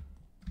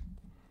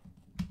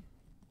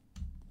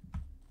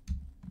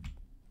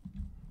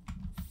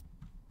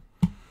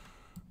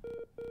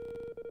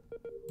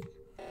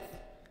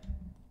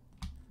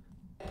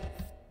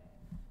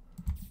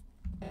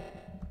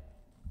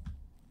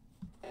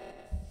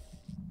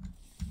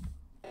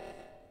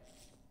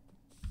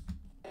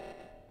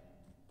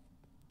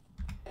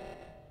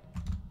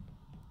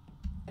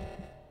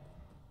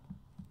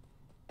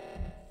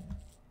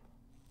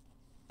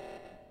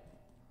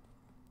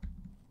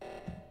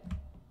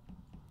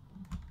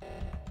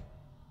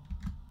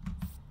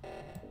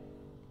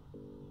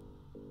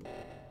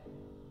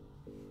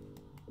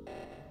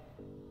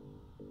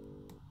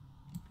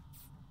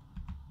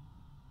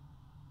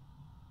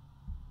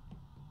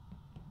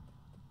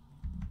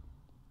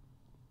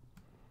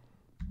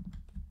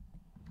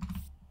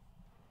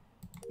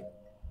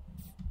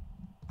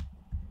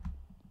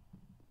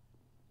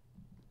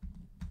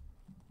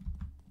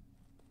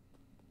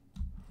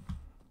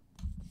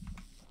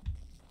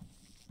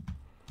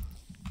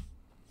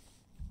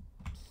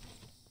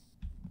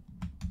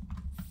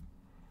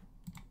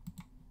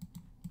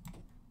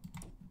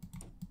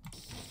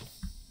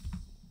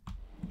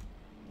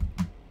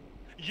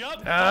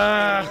 Yup.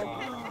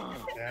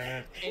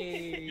 Damn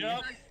it.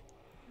 Yup.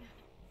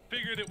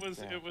 Figured it was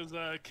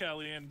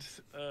Callie and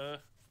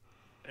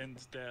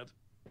Dad.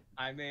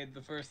 I made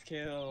the first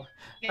kill.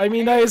 I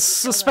mean, I was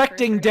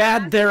suspecting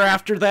Dad there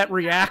after that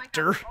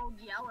reactor. Old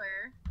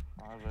Yeller.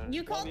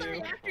 You called the you.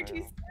 reactor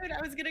too soon. I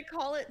was gonna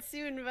call it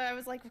soon, but I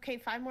was like, okay,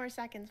 5 more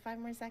seconds, 5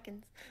 more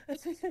seconds.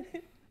 Straight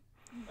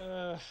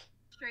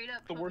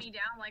up The put worst- me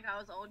down like I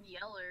was Old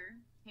Yeller.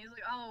 He's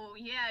like, oh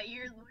yeah,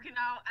 you're looking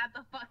out at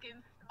the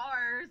fucking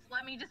stars.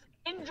 Let me just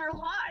end your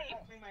life.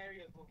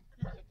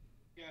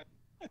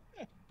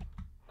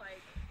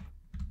 Like,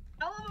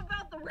 tell him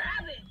about the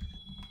rabbits.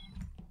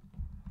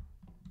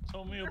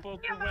 Tell me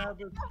about the Tell him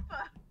rabbits.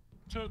 Alpha.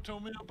 Tell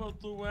me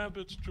about the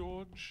rabbits,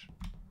 George.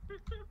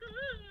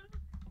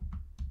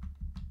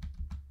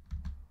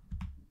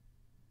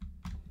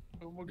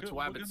 It's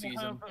rabbit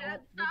season.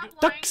 Dad, stop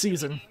Duck lying to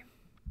season. me.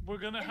 We're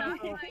gonna You're have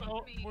not lying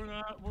to me. we're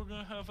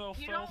gonna have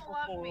You don't alfalfa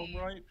love for 'em, me.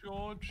 right,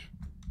 George?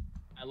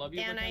 I love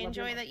you. And but I love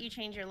enjoy you. that you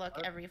change your look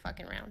every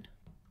fucking round.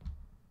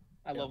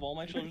 I love all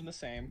my children the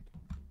same.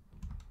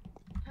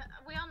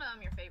 We all know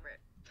I'm your favorite.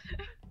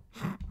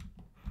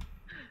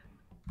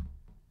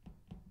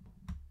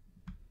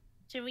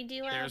 Should we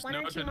do There's 1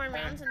 or no 2 more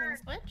denying- rounds and then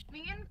switch?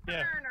 Me and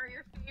Yeah. Fern are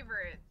your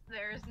favorites.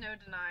 There's no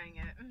denying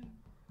it.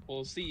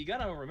 Well, see, you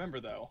gotta remember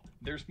though,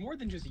 there's more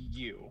than just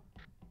you.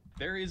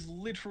 There is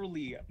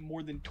literally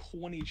more than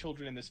 20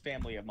 children in this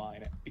family of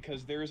mine,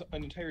 because there's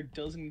an entire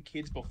dozen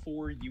kids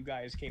before you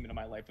guys came into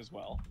my life as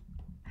well.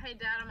 Hey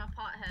Dad, I'm a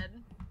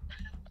pothead.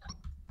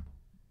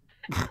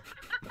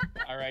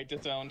 Alright,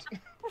 disowned.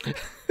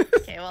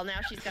 Okay, well now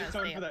she's gotta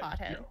Disowned stay for a that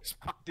pothead. joke.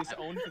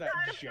 Disowned for that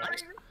I'm joke. sorry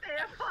to say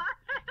a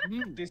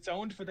pothead.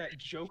 Disowned for that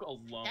joke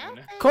alone.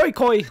 Okay. Koi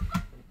koi.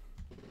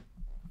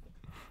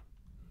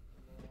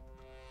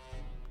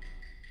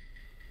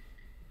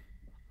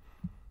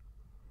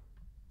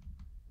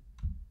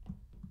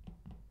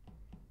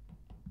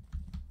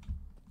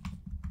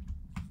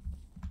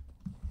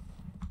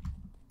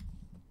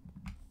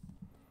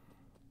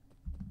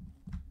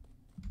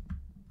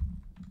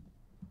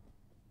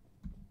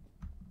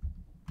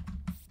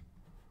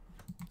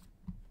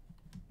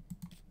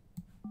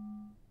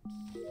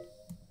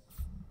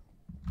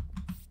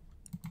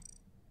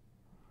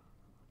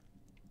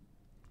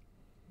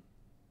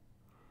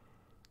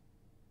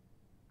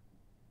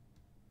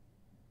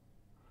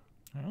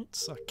 Alright,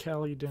 saw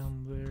Callie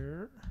down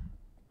there.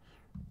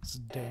 It's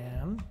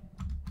Dan.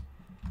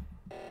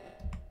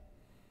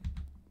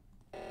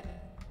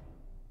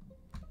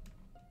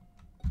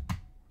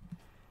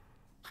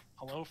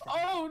 Hello, friend.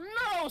 Oh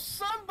no!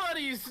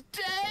 Somebody's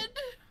dead!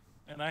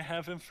 And I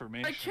have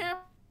information. I can't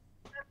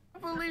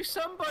believe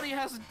somebody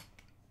has.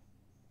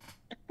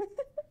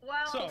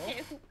 Well, So-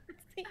 Okay,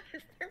 what's the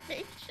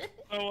information?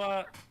 So,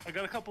 I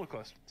got a couple of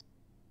questions.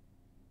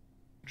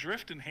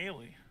 Drift and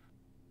Haley,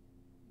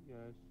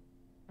 Yes,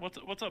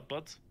 what's up,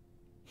 buds?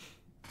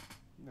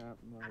 not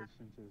much. I'm just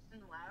in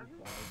the lab.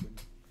 vibing.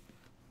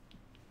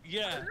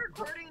 Yeah. We're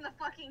recording the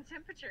fucking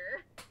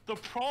temperature. The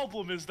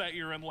problem is that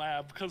you're in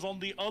lab, because on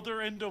the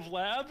other end of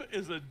lab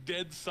is a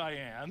dead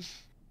cyan.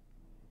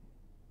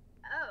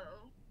 Oh.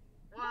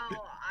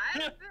 Well, I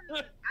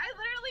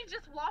literally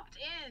just walked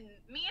in.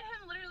 Me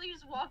and him literally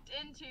just walked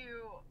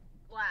into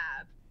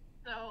lab.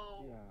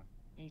 So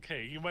Yeah.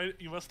 Okay, you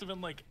must have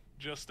been like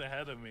just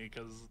ahead of me,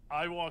 because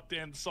I walked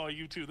in, saw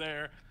you two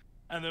there,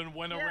 and then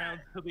went Yeah.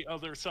 around to the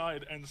other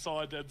side and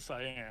saw a dead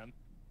cyan.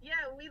 yeah,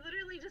 we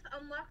literally just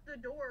unlocked the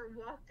door,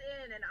 walked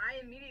in, and I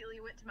immediately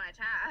went to my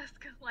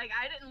task. Like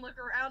I didn't look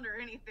around or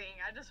anything.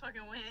 I just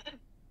fucking went.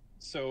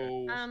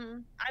 So,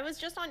 I was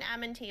just on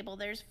admin table.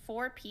 There's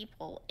 4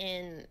 people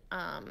in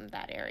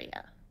that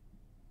area.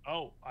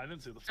 Oh, I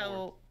didn't see the floor.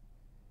 So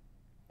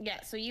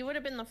yeah, so you would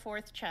have been the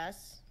 4th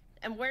chest.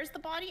 And where's the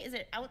body? Is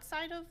it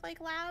outside of like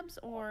labs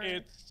or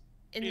It's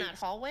in that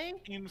it's hallway?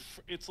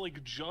 it's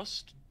like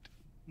just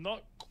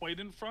not quite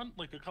in front,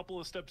 like a couple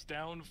of steps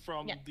down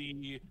from Yeah.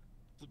 the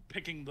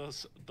picking the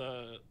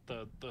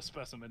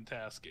specimen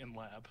task in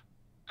lab.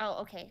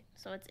 Oh, okay.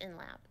 So it's in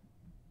lab.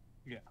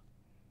 Yeah.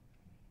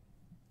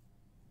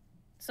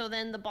 So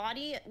then the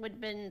body would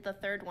have been the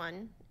 3rd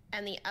one,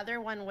 and the other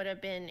one would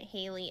have been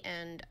Haley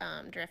and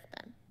Drift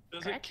then.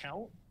 Does Correct? it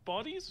count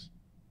bodies?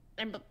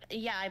 And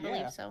yeah, I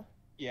believe Yeah. so.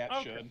 yeah, it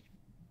Okay. should.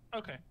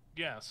 Okay.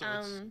 Yeah, so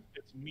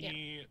it's yeah.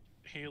 me,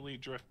 Haley,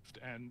 Drift,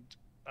 and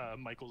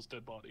Michael's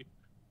dead body.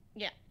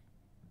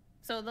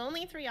 So the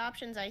only 3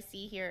 options I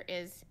see here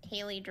is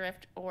Haley,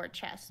 Drift, or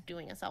Chess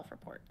doing a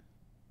self-report.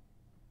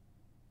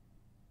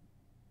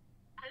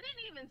 I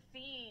didn't even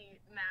see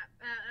Matt,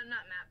 not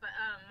Matt, but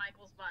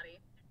Michael's body.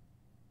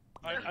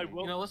 I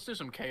will You know, let's do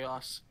some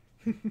chaos.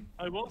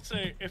 I will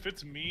say, if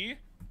it's me,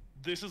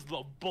 this is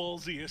the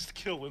ballsiest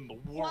kill in the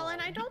world. Well,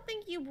 and I don't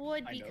think you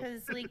would I know.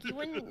 because like you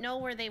wouldn't know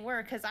where they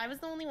were because I was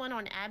the only one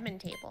on admin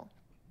table.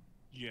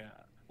 Yeah.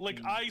 Like,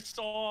 Hmm.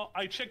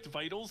 I checked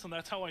vitals, and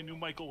that's how I knew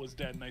Michael was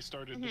dead, and I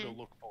started to go Mhm.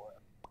 look for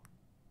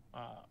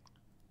him.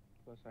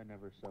 Plus, I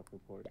never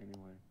self-report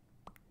anyway.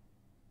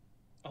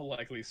 A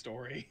likely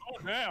story. Oh,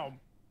 damn!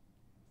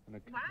 When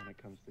it Wow.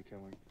 comes to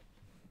killing,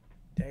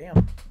 Damn.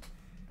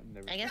 I'm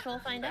never. I guess we'll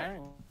find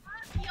out.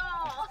 Dang.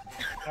 Y'all.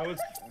 I was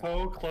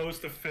so close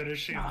to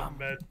finishing the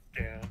med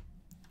scan.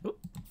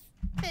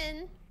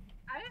 happen.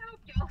 I hope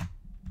y'all.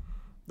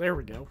 There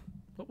we go.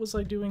 What was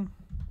I doing?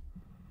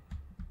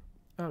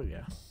 Oh,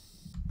 yeah.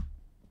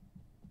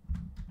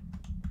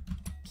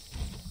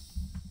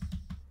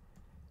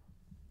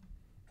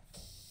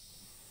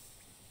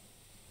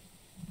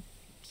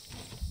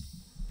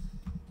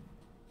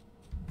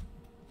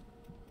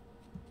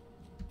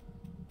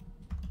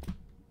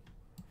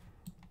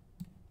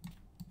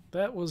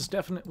 That was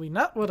definitely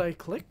not what I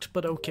clicked,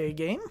 but okay,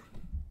 game.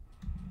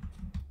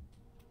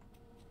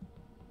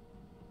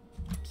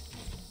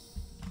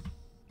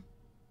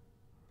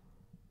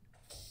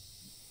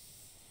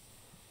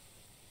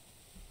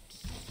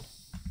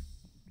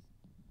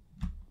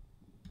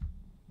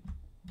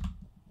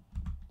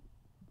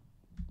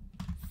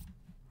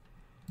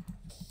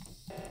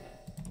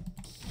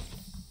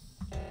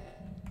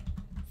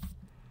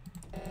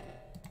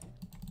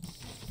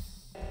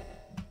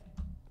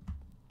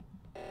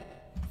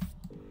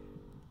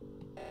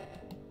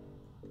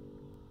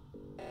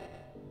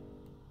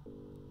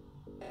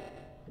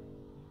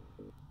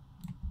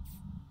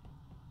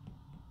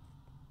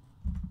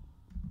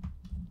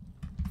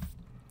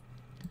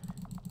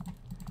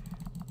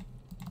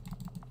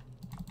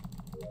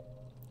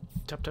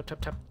 Tap, tap,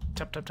 tap, tap,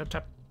 tap, tap, tap,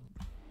 tap.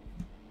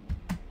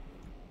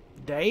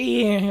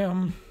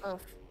 Damn.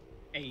 Oof.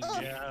 Hey,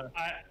 Yeah,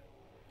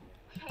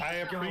 I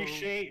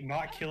appreciate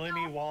not killing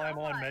me while I'm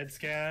on med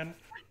scan,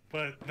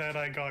 but then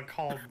I got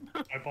called.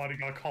 My body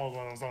got called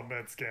while I was on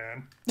med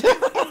scan. Is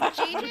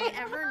JJ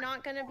ever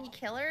not gonna be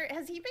killer?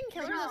 Has he been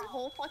killer this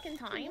whole fucking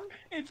time?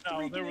 it's No,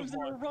 3 there was games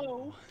in a one.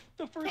 row.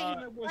 The first Hey, one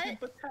I wasn't, what?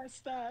 but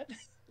past that.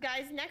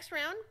 Guys, next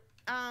round,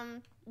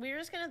 we're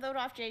just gonna vote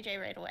off JJ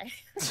right away.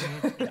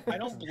 I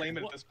don't blame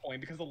it at this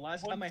point because the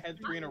last time I had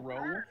 3 in a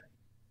row,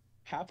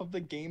 half of the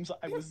games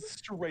I was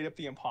straight up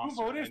the Who imposter.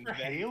 voted and for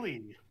then-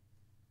 Haley?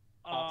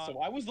 So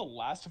I was the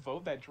last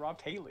vote that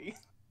dropped Haley.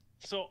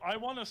 So I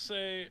want to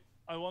say,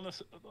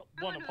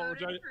 one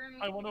apologize.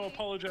 I want to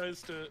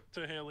apologize to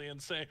Haley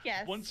and say,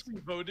 Yes. once we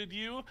voted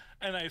you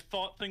and I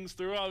thought things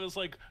through, I was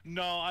like,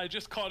 no, I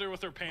just caught her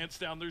with her pants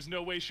down. There's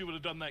no way she would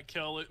have done that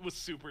kill. It was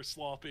super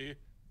sloppy.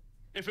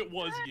 If it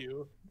was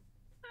you.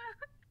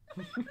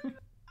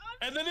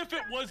 And then if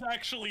it was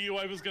actually you,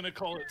 I was gonna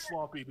call it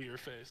sloppy to your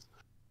face.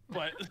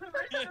 But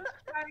Damn.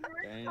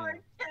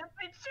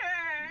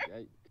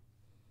 Temperature.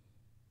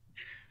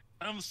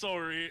 I'm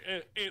sorry.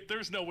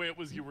 There's no way it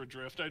was you or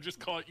Drift. I just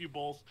caught you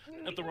both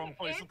at the wrong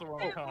place at the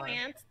wrong time.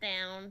 Pants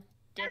down, As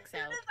dicks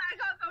soon out. as I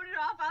got voted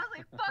off, I was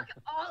like, fuck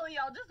all of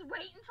y'all. Just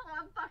wait until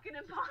I'm fucking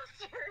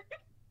imposter.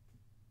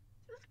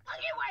 Just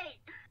fucking wait.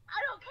 I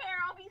don't care.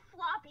 I'll be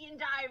sloppy and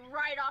die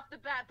right off the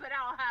bat, but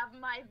I'll have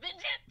my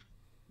vengeance.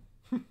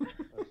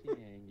 Oh, she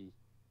angry.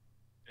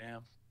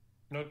 Damn.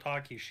 No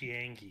talkie, she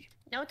angry.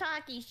 No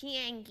talkie, she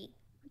angry.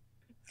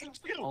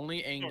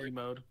 Only angry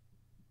mode.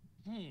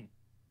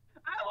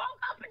 I woke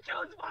up and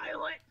chose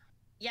violent.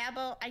 Yeah,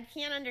 but I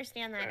can't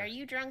understand that. Are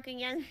you drunk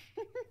again?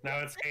 Now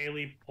it's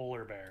Haley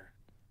Polar Bear.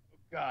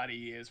 God,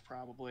 he is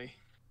probably.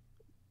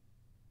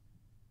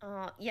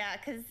 Yeah,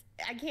 because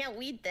I can't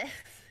read this.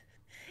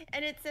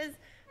 And it says,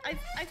 I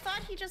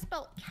thought he just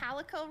spelled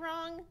calico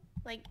wrong.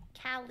 Like,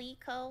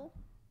 calico.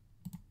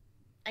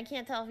 I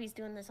can't tell if he's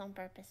doing this on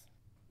purpose.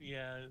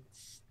 Yeah,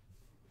 it's...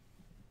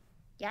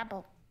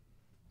 Yabo.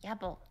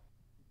 Yabo.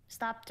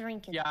 Stop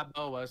drinking.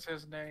 Yabo was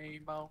his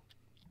name. Oh.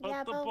 Put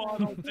the Yabo.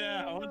 bottle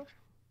down.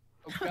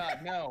 Oh God,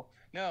 no,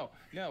 no,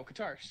 no,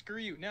 Qatar, screw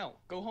you. No,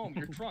 go home.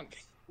 You're drunk.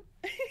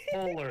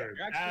 Polar,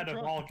 You're actually out of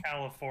drunk. all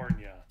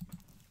California.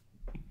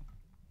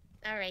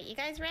 All right, you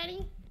guys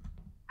ready?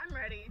 I'm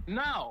ready.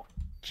 No.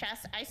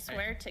 Chess, I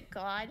swear to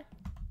God,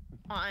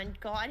 on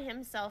God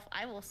himself,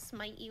 I will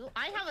smite you.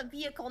 I have a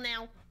vehicle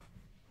now.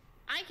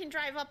 I can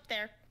drive up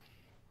there.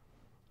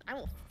 I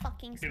will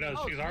fucking She smite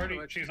does.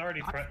 you. She's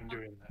already threatened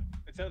doing that.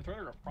 It's a threat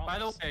or a promise. By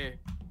the way,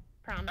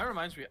 Promise. that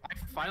reminds me, I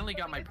finally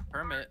got my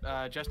permit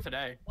just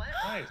today. What?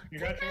 Nice,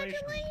 congratulations.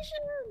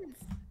 Congratulations!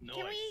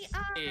 Can we,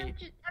 Hey.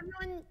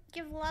 everyone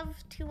give love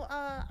to,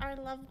 our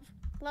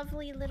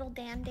lovely little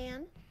Dan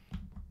Dan?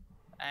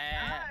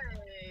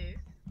 Nice.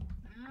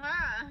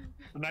 Mwah.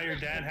 So now your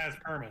dad has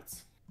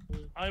permits.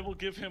 I will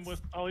give him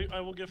I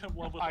will give him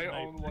love with I a knife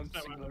own one next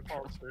time I'm single in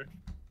Foster.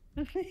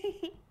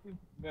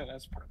 Yeah,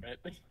 that's permit.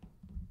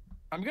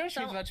 I'm gonna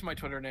change So- that to my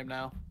Twitter name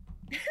now.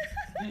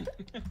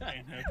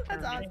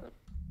 That's awesome.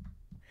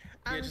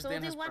 just So we'll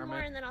Dan do has one more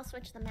permit. and then I'll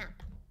switch the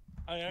map.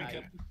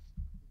 I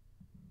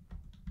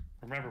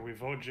Remember, we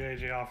vote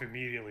JJ off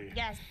immediately.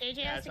 Yes, AJ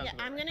Yeah, has to that get.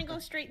 sounds I'm about gonna go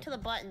straight to the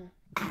button.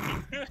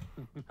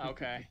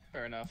 Okay,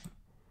 fair enough.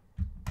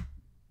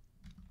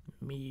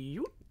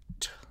 Mute.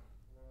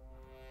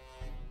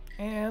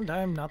 And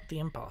I'm not the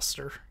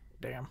imposter.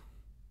 Damn.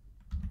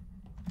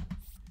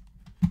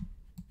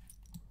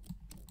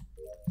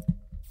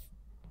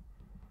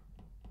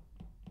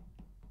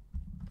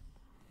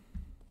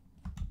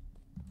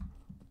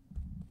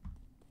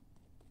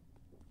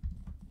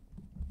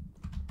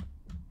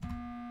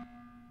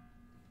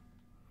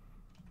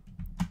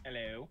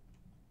 Hello.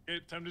 Okay,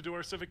 time to do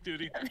our civic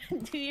duty.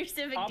 Do your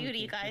civic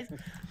duty, guys.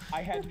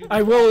 I had to do I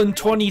the will top in right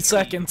 20 key.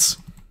 seconds.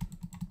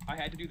 I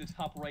had to do the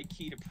top right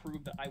key to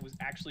prove that I was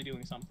actually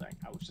doing something.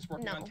 I was just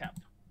working on No. temp.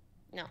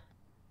 No.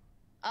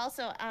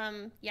 Also,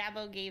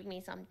 Yabo gave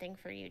me something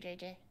for you,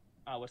 JJ.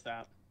 What's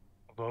that?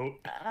 Vote.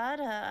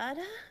 Ada.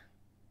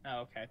 Oh,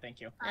 okay,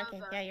 thank you.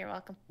 Okay, yeah, you're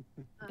welcome.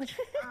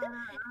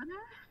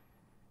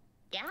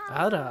 Yeah.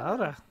 Ada.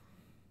 Ada.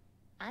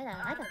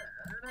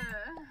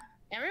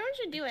 Everyone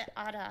should do it.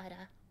 Ada.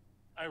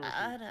 I refuse.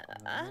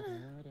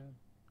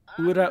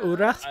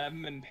 Ura. I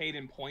haven't been paid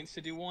in points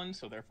to do one,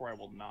 so therefore I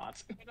will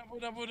not.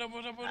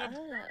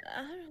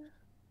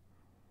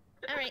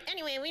 Alright,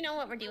 anyway, we know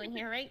what we're doing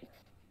here, right?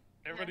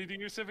 Everybody do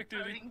your civic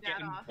duty. Voting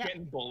Dad off.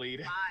 Getting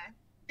bullied. Bye.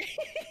 Bye,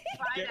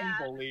 Getting Dad.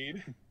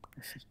 bullied.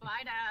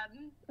 Bye, Dad.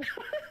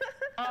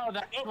 Oh,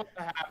 that's what's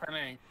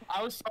happening.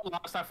 I was so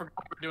lost, I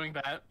forgot we're doing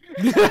that.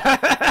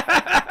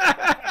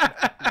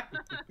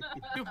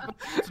 You're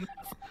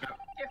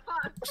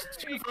fucked.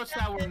 Two votes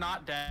now we're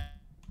not dead.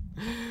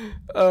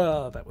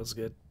 Oh, that was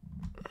good.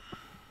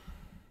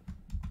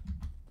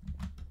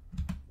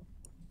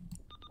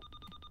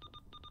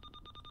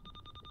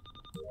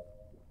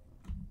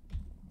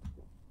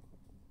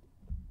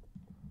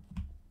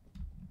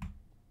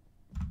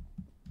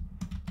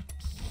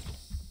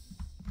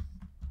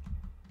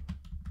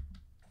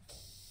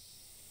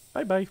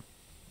 Bye-bye.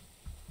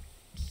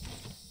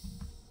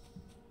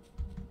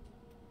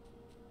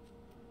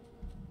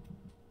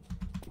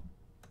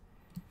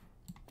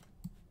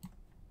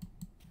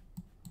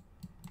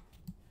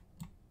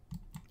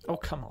 Oh,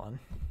 come on.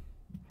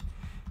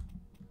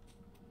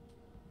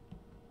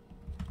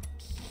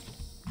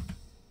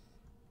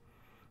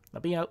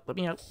 Let me out, let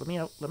me out, let me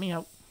out, let me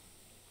out.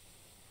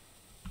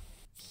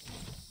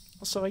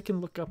 Also, I can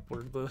look up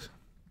where the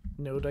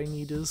node I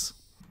need is.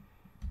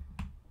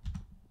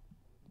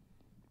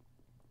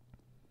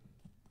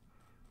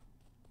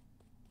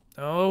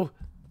 Oh,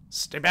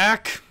 stay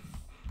back!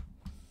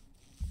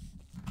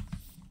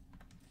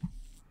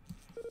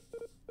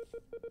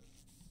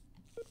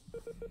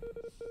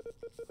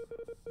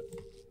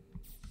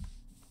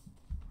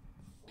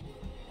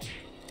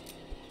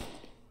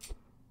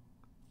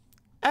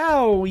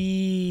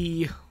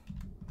 Owie!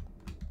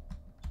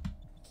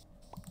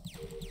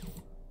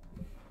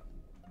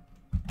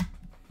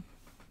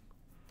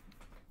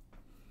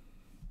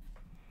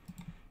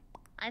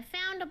 I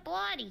found a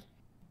body.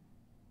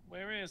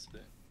 Where is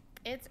it?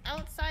 It's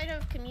outside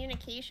of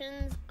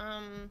communications,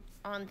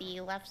 on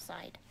the left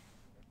side.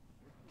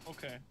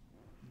 Okay.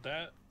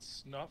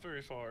 That's not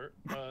very far.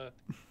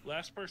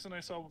 Last person I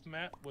saw with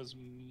Matt was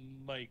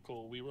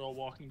Michael. We were all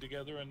walking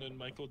together, and then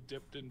Michael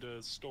dipped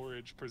into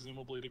storage,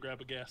 presumably to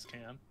grab a gas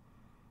can.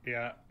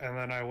 Yeah, and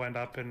then I went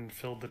up and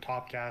filled the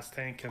top gas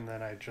tank, and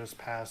then I just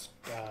passed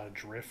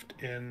Drift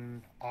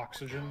in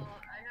oxygen. Oh,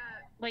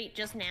 I Wait,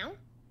 just now?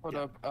 Hold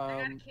up,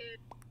 got a kid.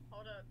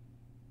 Hold up.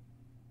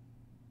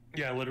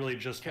 Yeah, literally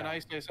just can now. I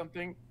say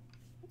something?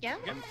 Yeah?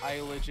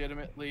 I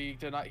legitimately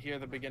did not hear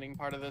the beginning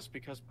part of this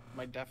because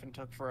my deafen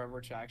took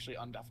forever to actually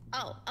undeafen.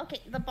 Oh,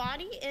 okay. The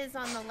body is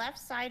on the left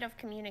side of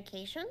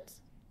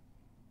communications.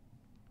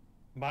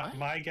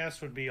 My guess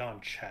would be on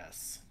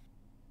chess.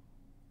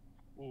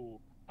 Ooh.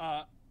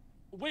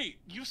 Wait,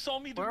 you saw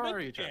me do Where med are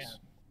you, scan. Jess?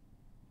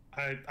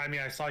 I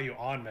mean, I saw you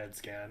on med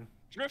scan.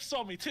 Drift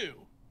saw me too.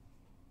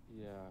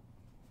 Yeah.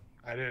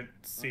 I didn't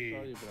I'm see,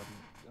 sorry,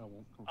 but I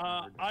won't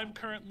confirm your I'm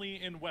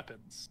currently in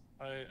weapons.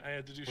 I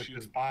had to do which shoot.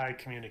 is by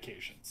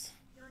communications.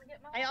 You wanna get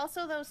my I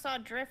also, though, saw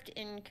Drift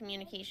in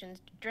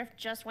communications. Drift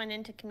just went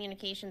into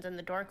communications and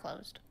the door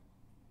closed.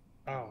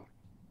 Oh,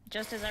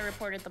 Just as I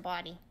reported the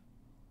body.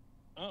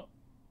 Oh,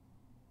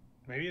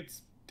 maybe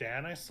it's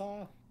Dan I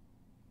saw?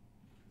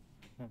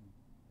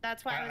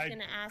 That's why I was I- going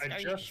to ask, I are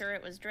you just- sure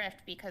it was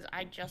Drift? Because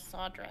I just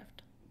saw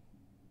Drift.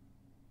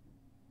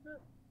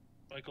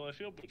 Michael, I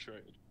feel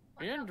betrayed.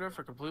 Me and Drift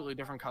are completely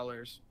different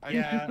colors. I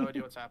Yeah. have no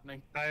idea what's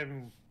happening. Say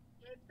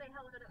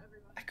hello to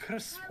everyone. I could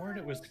have sworn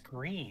it was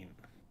green.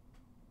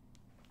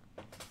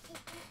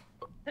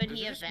 Could Did he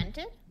you have just-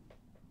 vented?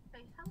 Say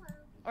hello.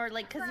 Or,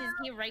 like, because is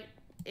he right...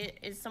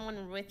 Is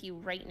someone with you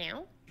right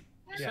now?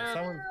 Yeah,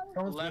 Said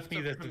someone's Left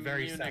with me of this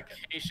very second.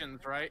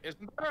 communications, right?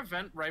 Isn't there a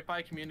vent right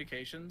by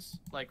communications?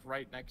 Like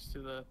right next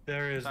to the...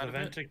 There is Side the of it?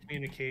 vent to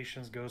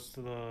communications goes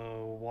to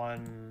the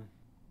one.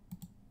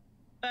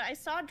 But I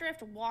saw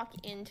Drift walk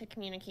into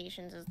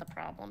communications is the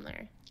problem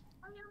there.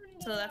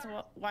 So that's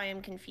why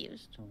I'm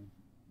confused.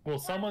 Well,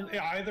 someone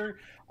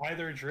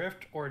either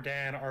Drift or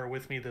Dan are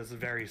with me this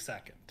very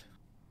second.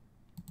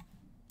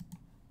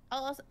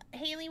 Also,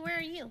 Haley, where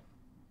are you?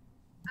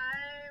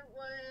 I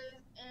was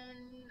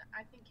in,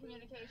 I think,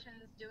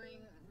 communications doing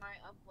my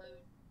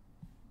upload.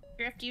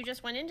 Drift, you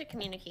just went into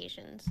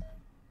communications.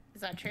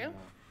 Is that true?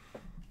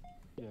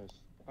 Yes.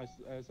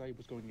 As I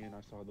was going in, I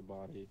saw the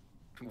body.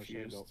 I was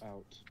trying to go Confused.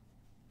 out.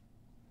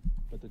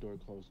 But the door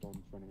closed on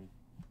in front of me.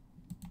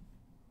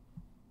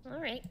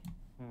 Alright.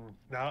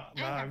 Now I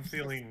have I'm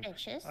feeling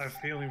suspicious. I'm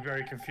feeling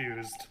very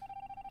confused.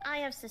 I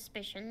have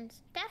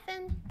suspicions.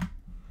 Stefan!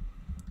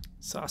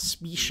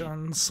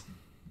 Suspicions.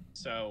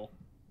 So,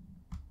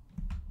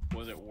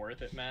 was it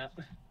worth it, Matt?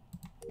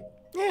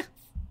 Yeah.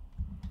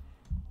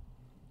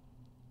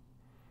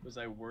 Was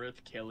I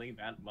worth killing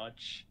that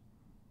much?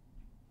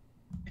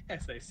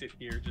 As I sit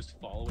here just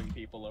following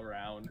people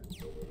around.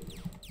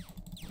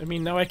 I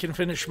mean, now I can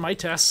finish my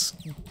tests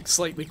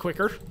slightly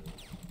quicker.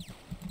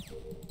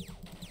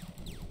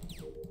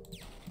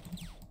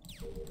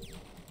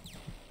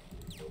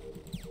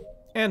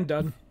 And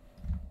done.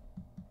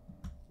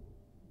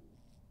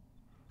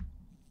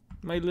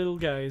 My little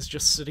guy is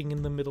just sitting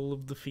in the middle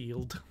of the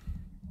field.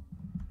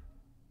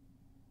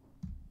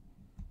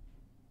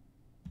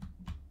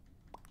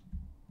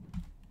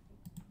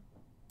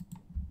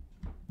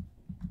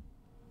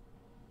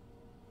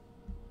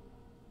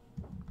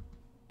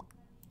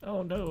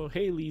 Oh no,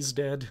 Haley's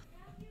dead.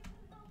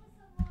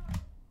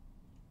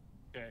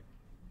 Okay.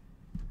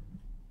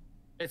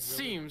 It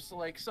seems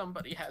like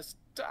somebody has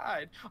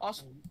died.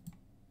 Also,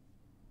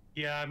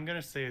 Yeah, I'm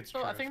gonna say it's so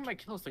Drift. I think my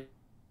kills.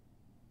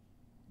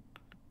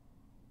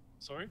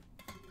 Sorry?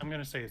 I'm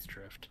gonna say it's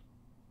Drift.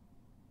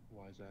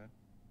 Why is that?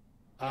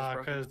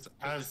 Because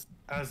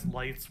as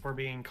lights were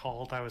being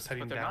called, I was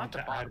heading they're down not to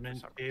at the bottom for admin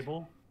some reason.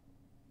 table.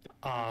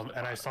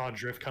 And I saw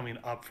Drift coming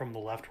up from the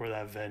left where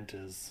that vent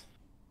is.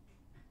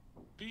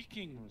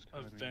 Speaking I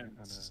was of kinda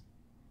vents,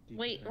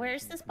 Wait,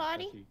 where's this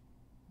body?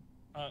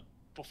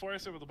 before I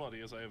say where the body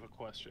is, I have a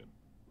question.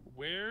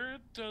 Where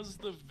does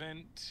the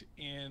vent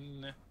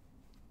in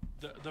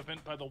the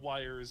vent by the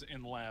wires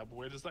in lab,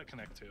 where does that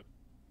connect to?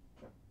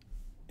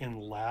 In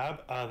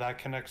lab, that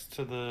connects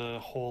to the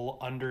hole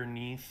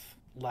underneath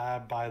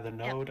lab by the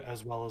node,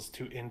 as well as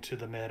into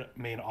the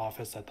main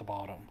office at the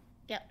bottom.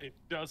 It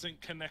doesn't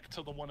connect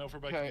to the one over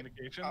by Okay,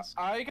 communications?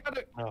 I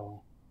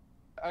No.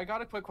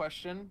 got a quick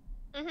question.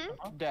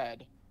 Mm-hmm.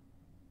 Dead.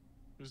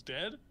 Who's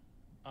dead?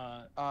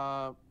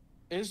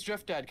 Is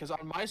Drift dead? Because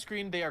on my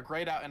screen they are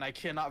grayed out and I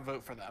cannot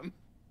vote for them.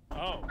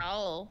 Oh.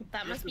 Oh,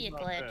 that must Drift be a is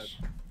not dead. glitch.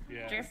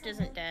 Yeah. Drift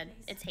isn't dead.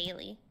 It's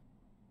Haley.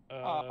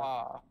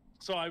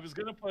 So I was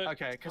gonna put...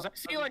 Okay, because I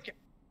see like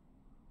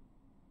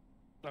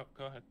Oh,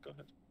 go ahead, go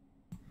ahead.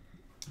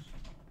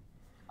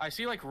 I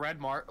see like a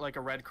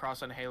red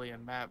cross on Haley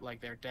and Matt,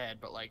 like they're dead,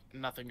 but like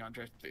nothing on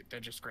Drift. They're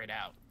just grayed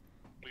out.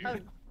 Oh,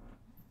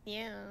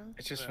 yeah.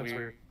 It's just That's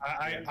weird.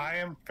 I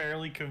am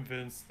fairly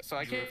convinced So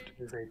I can't-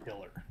 Drift is a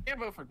killer. Can't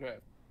vote for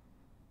Drift.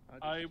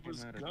 I just was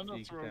came out of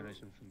gonna throw-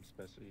 decontamination from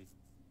Specie.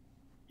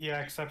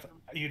 Yeah, except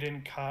you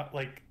didn't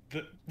like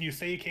you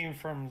say you came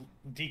from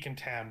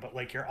decontam, but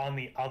like you're on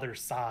the other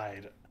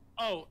side.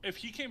 Oh, if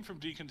he came from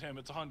Decontam,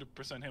 it's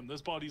 100% him.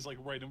 This body's like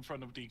right in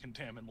front of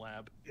Decontam in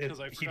lab. Because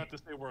I forgot to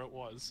say where it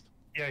was.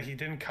 Yeah, he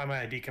didn't come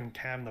out of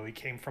decontam though. He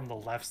came from the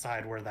left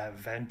side where that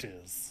vent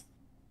is,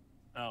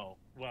 Oh,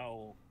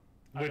 well...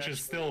 which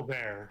is still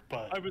there.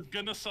 But I was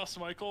gonna suss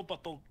Michael,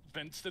 but the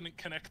vents didn't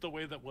connect the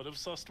way that would have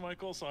sussed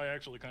Michael, so I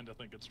actually kind of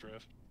think it's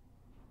Drift.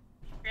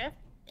 Drift?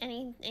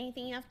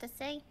 Anything you have to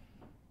say?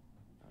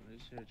 I'm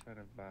just here trying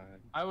to vibe.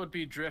 I would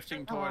be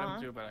drifting toward Aw.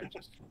 him too, but I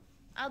just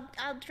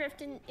I'll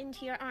drift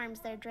into your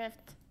arms there,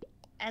 Drift,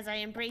 as I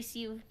embrace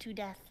you to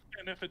death.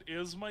 And if it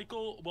is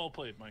Michael, well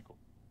played, Michael.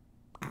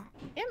 I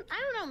don't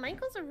know.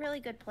 Michael's a really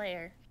good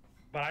player.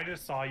 But I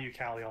just saw you,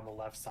 Callie, on the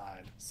left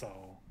side,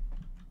 so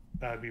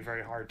that would be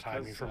very hard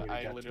timing for me to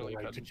I get to literally the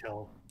right to couldn't.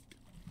 kill.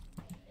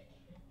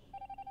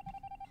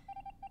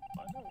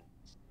 I know.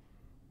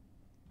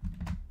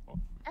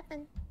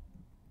 Nothing.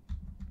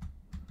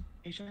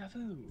 Deja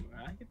vu.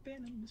 I have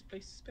been in this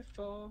place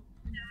before.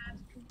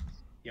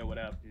 Yo, what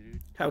up?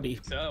 Howdy.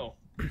 So,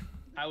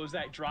 how was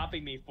that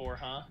dropping me for,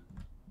 huh?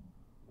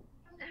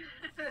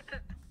 It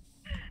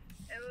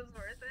was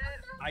worth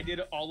it. I did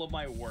all of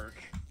my work.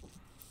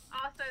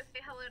 Also, say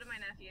hello to my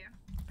nephew.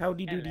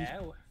 Howdy doody.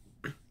 Hello.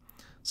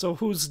 So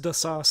who's the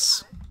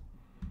sauce?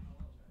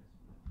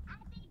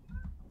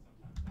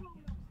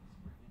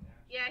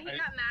 Yeah, he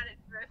got mad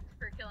at Drift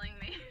for killing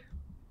me.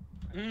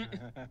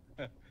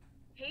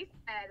 He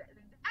said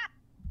that.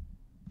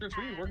 Drift,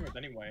 who are you working with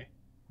anyway?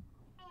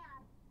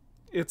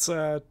 It's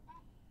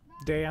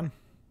Dan.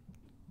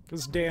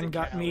 Because Dan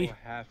got me.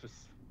 Half a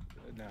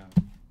no.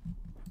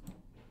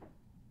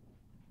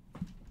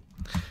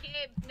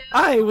 Gabe, no.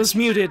 I was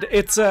muted.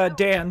 It's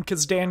Dan,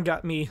 because Dan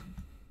got me.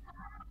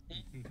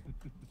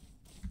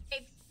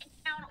 Gabe, sit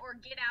down or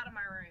get out of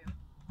my room.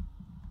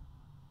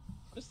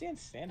 Just stand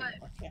standing.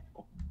 What? Yeah.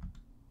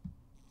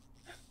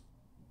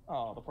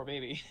 Oh, the poor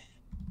baby.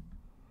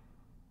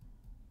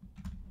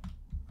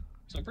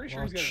 So I'm pretty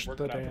sure he's Watch got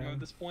the work cut out for him Dan. at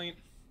this point.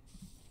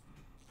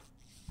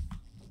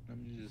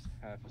 I'm just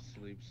half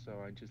asleep, so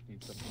I just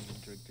need something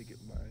to drink to get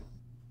my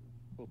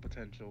full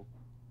potential.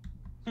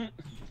 I'm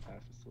just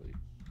half asleep.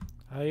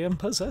 I am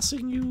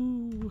possessing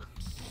you.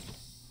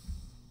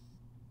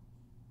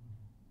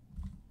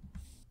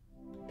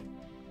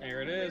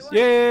 There it is.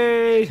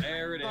 Yay!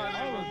 There it is.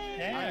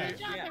 yeah. Good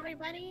job, Yeah.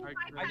 everybody.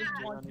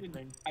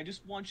 I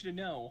just want you to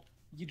know,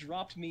 you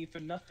dropped me for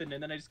nothing,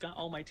 and then I just got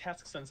all my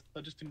tasks done. So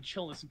I've just been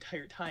chilling this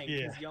entire time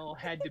because y'all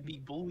had to be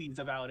bullies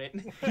about it.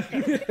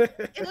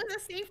 It was a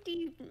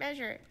safety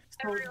measure.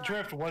 So,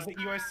 Drift, was it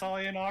you I saw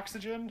in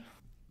oxygen?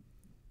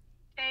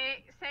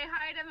 Say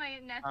hi to my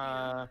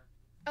nephew.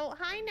 Oh,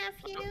 hi,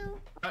 nephew.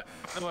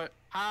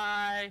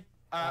 Hi.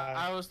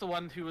 I was the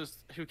one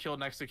who killed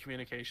next to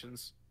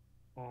communications.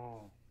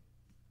 Oh.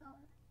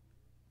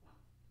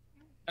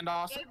 And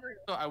also, Gabriel.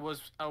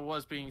 I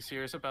was being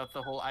serious about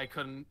the whole I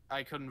couldn't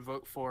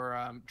vote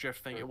for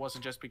Drift thing. It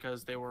wasn't just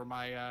because they were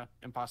my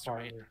imposter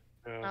mate.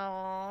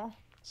 Oh.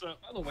 So,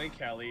 by the way,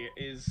 Callie,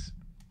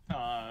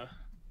 I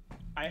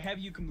have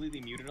you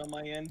completely muted on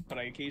my end, but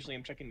I occasionally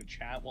am checking the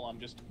chat while I'm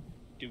just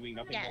doing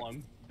nothing while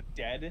I'm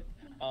dead.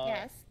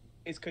 Yes.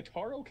 Is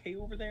Qatar okay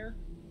over there?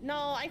 No,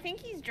 I think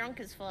he's drunk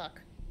as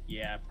fuck.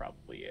 Yeah,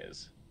 probably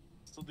is.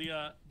 So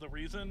the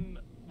reason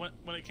when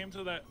it came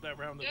to that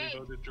round that we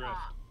voted Drift,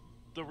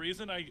 the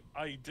reason I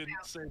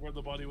didn't say where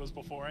the body was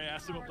before I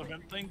asked him about the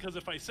vent thing, because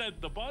if I said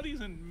the body's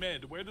in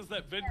mid, where does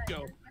that vent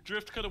go?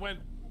 Drift could have went,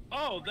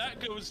 oh, that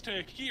goes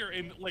to here,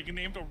 and like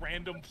named a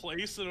random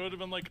place, and it would have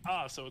been like,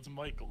 ah, so it's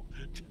Michael.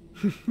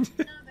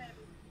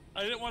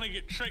 I didn't want to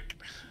get tricked.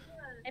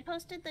 I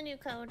posted the new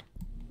code.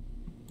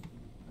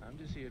 I'm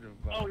just here to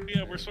vote. Oh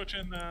yeah, we're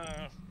switching.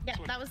 Yeah,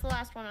 that was the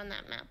last one on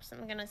that map, so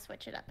I'm gonna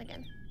switch it up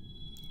again.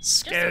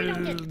 Scared. Just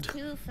so we don't get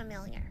too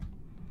familiar.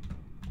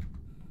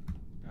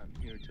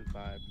 I'm here to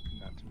vibe,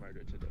 not to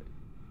murder today.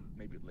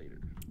 Maybe later.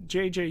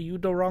 JJ, you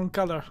the wrong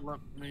color. Let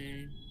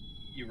me.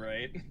 You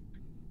right?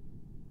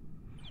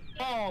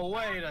 Oh,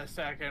 wait a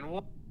second.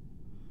 What?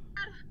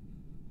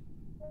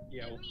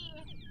 Yo. Give me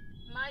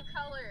my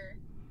color.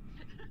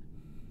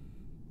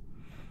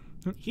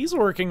 He's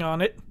working on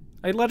it.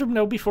 I let him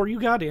know before you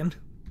got in.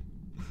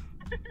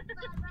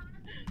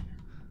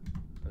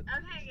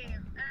 Okay,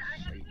 Gabe. I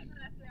gotta take the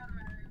nephew out of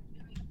my room.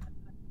 Give me a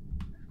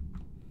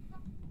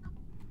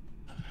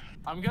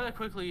second. I'm gonna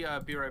quickly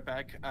be right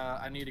back.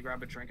 I need to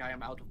grab a drink. I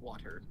am out of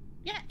water.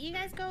 Yeah, you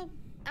guys go.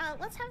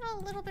 Let's have a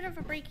little bit of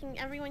a breaking.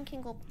 Everyone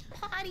can go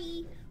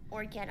potty,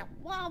 or get a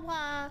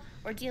Wawa,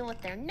 or deal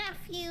with their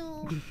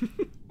nephew.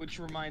 Which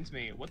reminds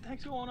me, what the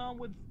heck's going on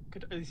with?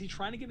 Is he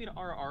trying to get me to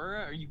Ara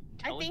Ara? Are you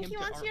telling I think him he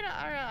to wants you to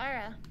Ara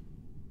Ara.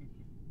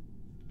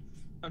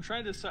 I'm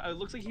trying to decide. It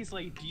looks like he's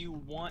like, do you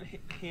want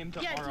him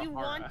to Yeah, Ara do you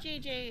Ara? want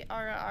JJ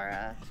Ara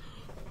Ara?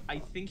 I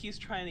think he's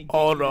trying to get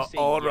Ara you to say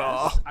Ara.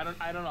 yes.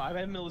 I don't know. I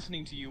haven't been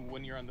listening to you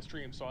when you're on the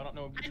stream, so I don't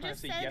know if you're trying to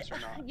say yes or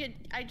not.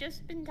 I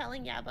just been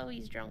telling Yabo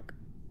he's drunk.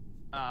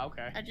 Ah,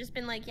 okay. I've just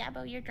been like,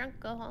 Yabo, you're drunk.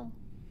 Go home.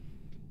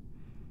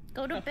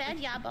 Go to bed,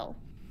 Yabo.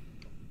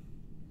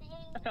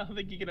 I don't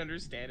think you can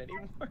understand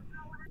anymore.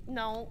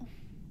 No.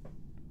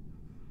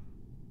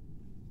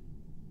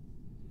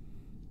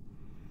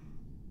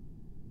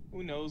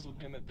 Who knows with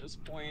him at this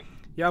point?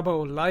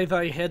 Yabo, lie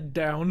thy head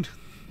down.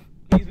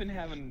 He's been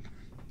having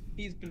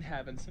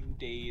some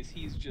days.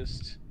 He's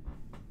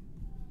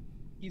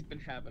been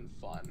having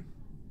fun.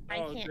 I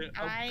can't.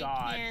 I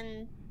God.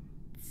 can.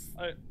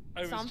 I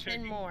was Something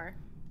checking, more.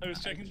 I was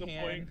checking the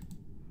point.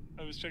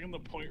 I was checking the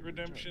point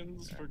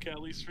redemptions for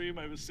Cali stream.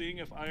 I was seeing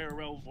if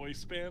IRL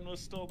voice ban was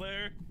still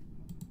there.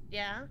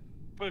 Yeah.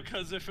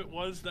 Because if it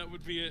was, that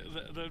would be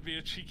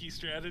a cheeky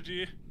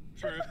strategy.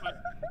 If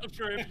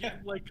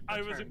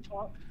I was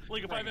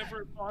if I'm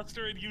ever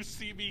imposter and you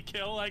see me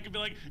kill, I could be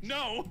like,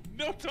 no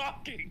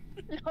talking.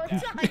 No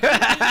talking.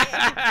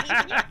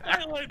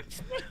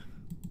 Silence.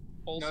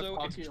 Also, No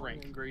it's talking,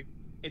 drink. I'm angry.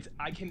 It's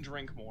I can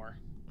drink more.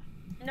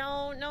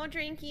 No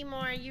drinky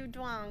more. You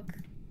drunk.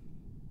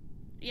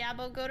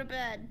 Yabo, go to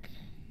bed.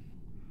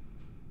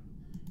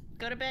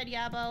 Go to bed,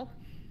 Yabo.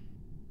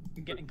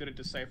 I'm getting good at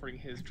deciphering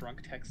his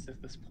drunk texts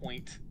at this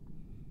point.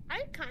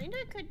 I kinda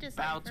could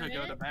decipher About to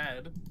go it. to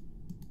bed.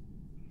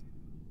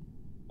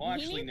 Well,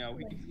 He actually, needs no.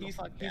 to go He's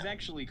fuck down.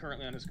 actually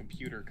currently on his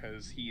computer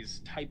because he's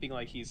typing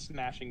like he's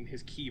smashing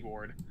his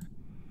keyboard.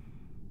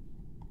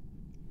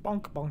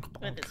 Bonk, bonk,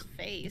 With bonk. his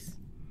face.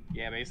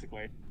 Yeah,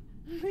 basically.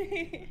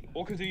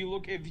 Well, because if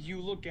you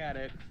look at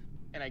it,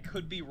 and I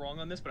could be wrong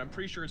on this, but I'm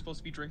pretty sure it's supposed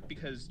to be drink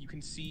because you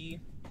can see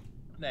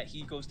that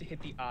he goes to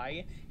hit the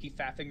I, he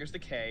fat fingers the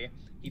K,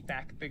 he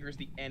fat fingers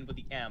the N with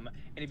the M,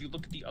 and if you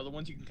look at the other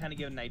ones, you can kind of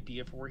get an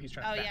idea for where he's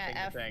trying Oh to fat yeah, finger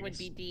F things. would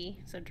be D,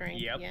 so drink.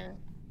 Yep. Yeah.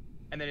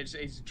 And then it's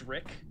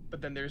Drick,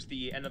 but then there's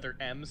another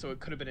M, so it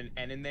could have been an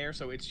N in there.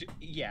 So it's just,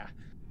 yeah,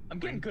 I'm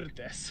getting good at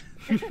this.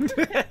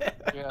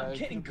 Yeah, I'm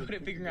getting good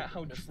at figuring out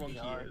how drunk he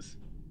is.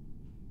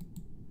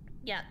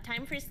 Yeah,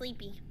 time for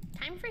sleepy.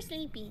 Time for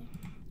sleepy.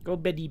 Go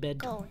beddy bed.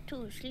 Go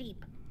to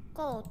sleep.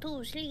 Go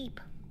to sleep.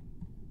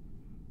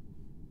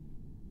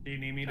 Do you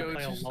need me to Go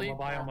play to a sleep,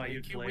 lullaby on my I'll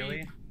make you ukulele?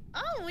 weep.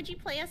 Oh, would you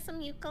play us some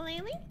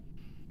ukulele?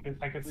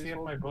 I could see if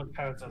my book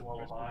has a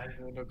lullaby.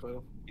 No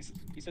clue.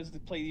 He says to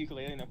play the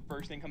ukulele, and the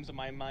first thing comes to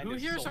my mind Who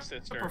is here's Soul a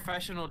Sister.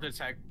 professional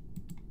detective?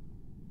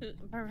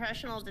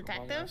 Professional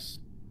detective?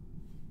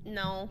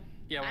 No.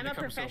 Yeah, when I'm it a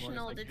comes to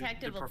professional like,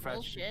 detective the of profession.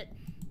 bullshit.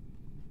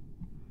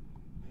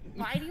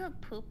 Why do you have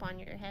poop on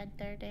your head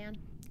there, Dan?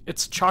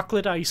 It's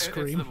chocolate ice It's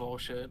the cream.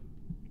 bullshit.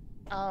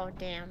 Oh,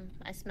 damn.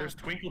 I smell. There's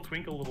Twinkle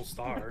Twinkle Little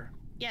Star.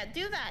 Yeah,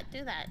 do that.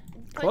 Do that.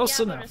 Put Close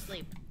Yabo enough. to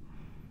sleep.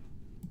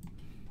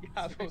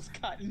 Yeah, it's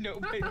got no,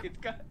 but it's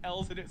got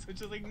L's in it, so it's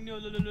just like no.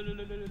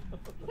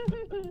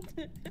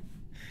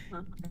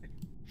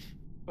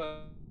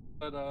 but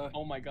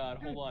Oh my god,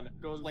 hold on.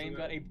 Goes Flame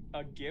there. got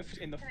a gift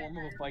in the form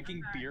of a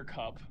Viking beer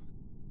cup.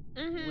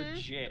 Mm-hmm.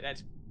 Legit.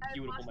 That's I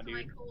beautiful, lost my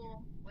my dude.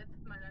 cool with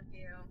my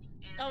nephew.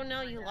 And Oh no,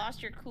 my you dad.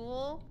 lost your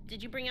cool?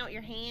 Did you bring out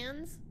your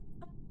hands?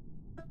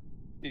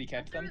 Did he I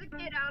catch threw them? the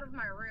kid out of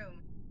my room.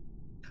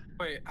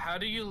 Wait, how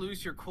do you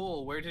lose your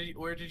cool? Where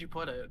did you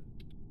put it?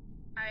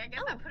 I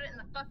guess I Oh. put it in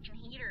the fucking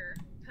heater.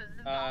 Cause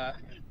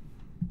it's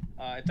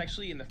It's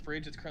actually in the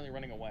fridge. It's currently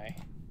running away.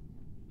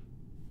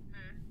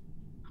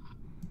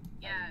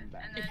 Yeah, I'm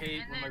back. and I then,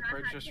 hate and when my then I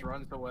bird had just to-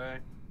 runs away.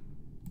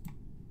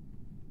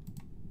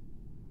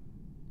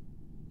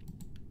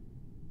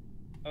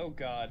 Oh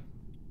god.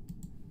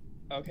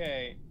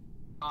 Okay,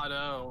 Oh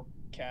no.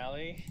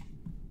 Callie.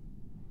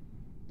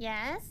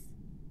 Yes?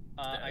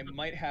 I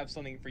might have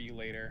something for you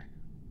later.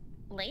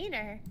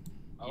 Later.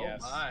 Oh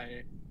Yes.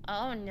 my.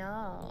 Oh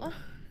no.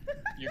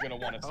 You're gonna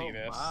want to see Oh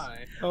this.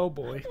 my. Oh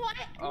boy. What?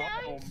 No,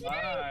 I'm Oh kidding.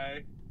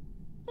 my.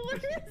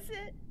 What is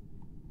it?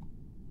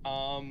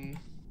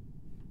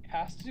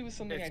 Has to do with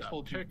something It's I a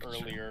told you picture.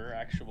 earlier,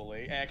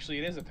 actually. Actually,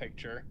 it is a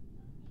picture.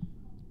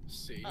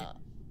 See.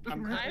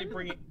 I'm currently I'm-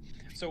 bringing.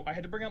 So I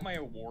had to bring out my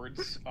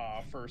awards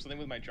for something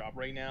with my job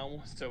right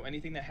now. So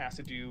anything that has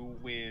to do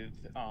with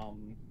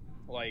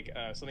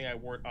something I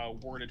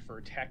awarded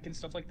for tech and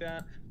stuff like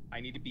that,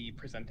 I need to be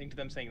presenting to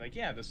them saying like,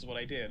 yeah, this is what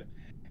I did.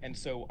 And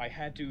so I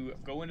had to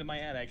go into my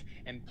attic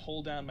and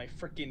pull down my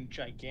freaking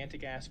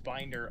gigantic ass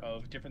binder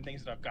of different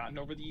things that I've gotten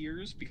over the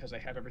years because I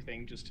have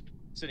everything just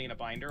sitting in a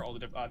binder, all the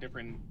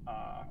different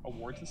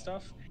awards and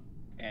stuff.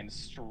 And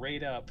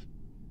straight up,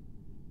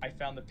 I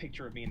found the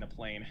picture of me in the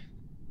plane.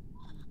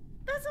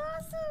 That's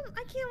awesome!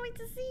 I can't wait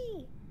to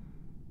see.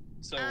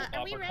 So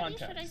Are we for ready?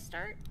 context, Should I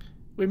start?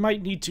 We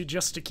might need to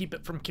just to keep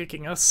it from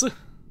kicking us.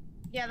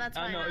 Yeah, that's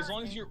fine. no, as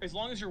long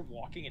as you're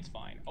walking, it's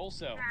fine.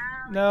 Also,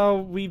 No,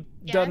 we've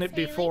done Yes, it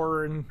Haley?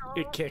 before and Soul-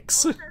 it kicks.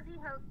 Soul says he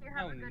hopes you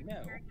have Oh, a good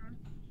no. stream.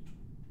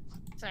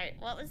 Sorry,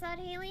 what was that,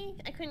 Haley?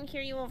 I couldn't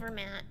hear you over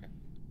Matt.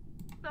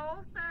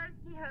 Soul says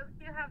he hopes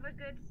you have a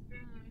good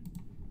stream.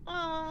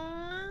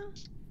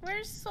 Aww.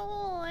 Where's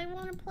Soul? I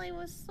want to play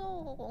with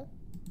Soul.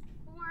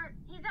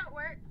 He's at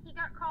work. He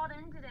got called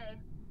in today.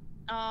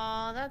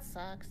 Aw, that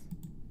sucks.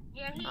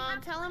 Yeah, he. Aw,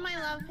 has tell him I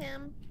love plans.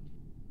 him.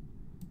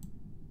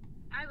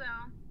 I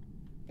will.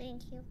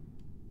 Thank you.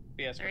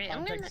 yes, for Alright,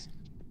 context,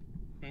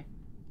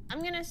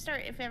 I'm gonna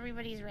start if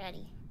everybody's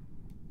ready.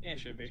 yeah, it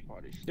should be.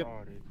 Party Yep.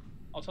 started.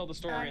 I'll tell the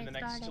story in the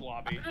next Started.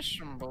 lobby. I'm just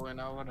rumbling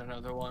out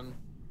another one.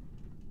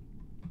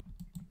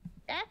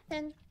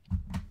 Captain.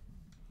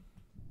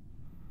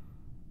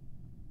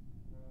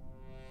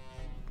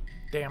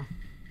 Damn.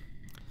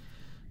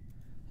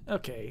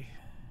 Okay.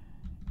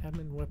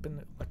 Admin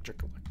weapon,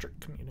 electric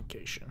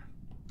communication.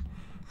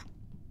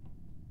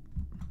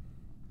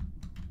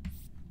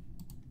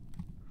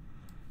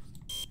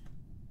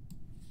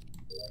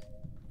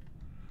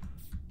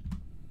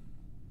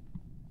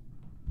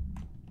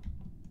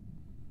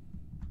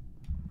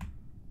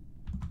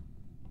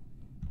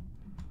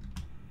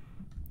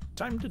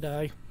 Time to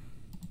die.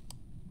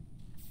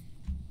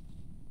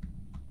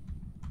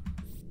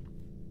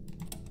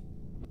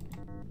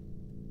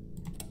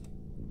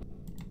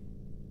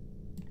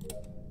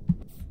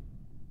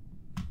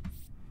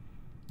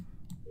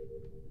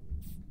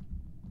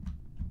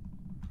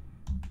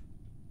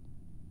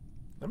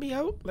 Let me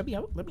out, let me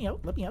out, let me out,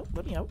 let me out,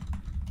 let me out.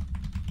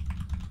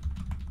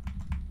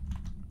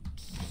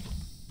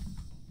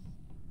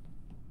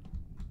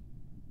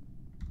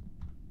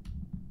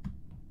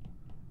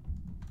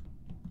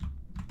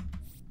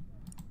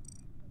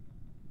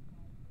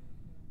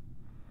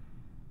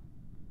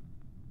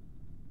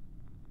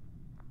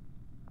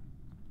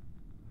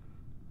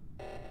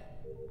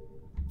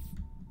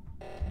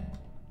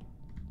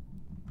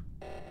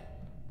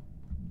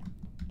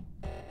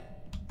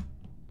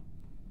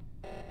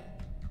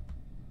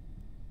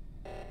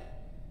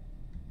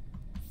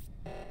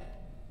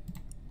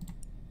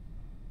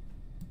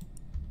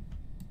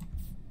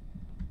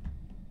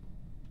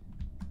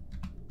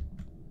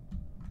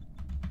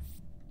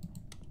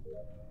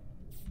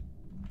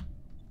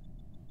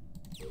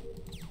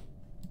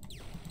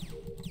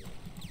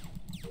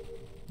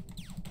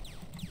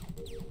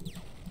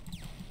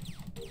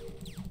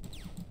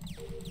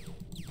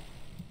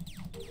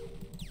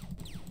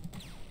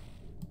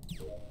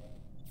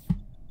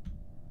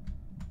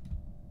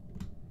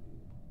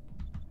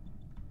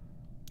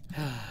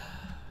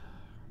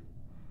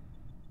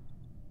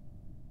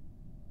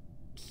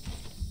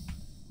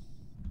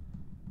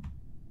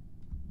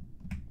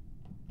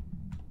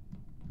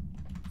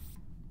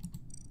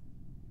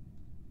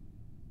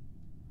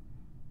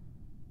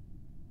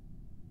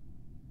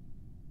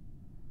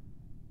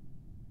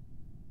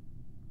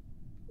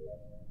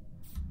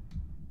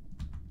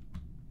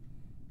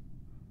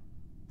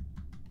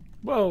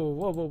 Whoa,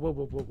 whoa, whoa, whoa,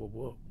 whoa, whoa, whoa,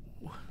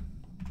 whoa.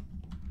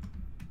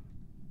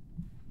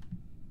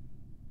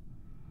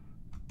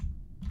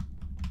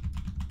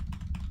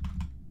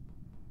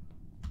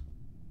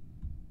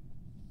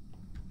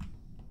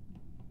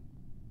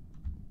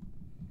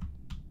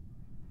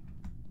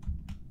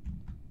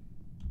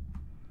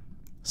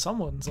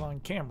 Someone's on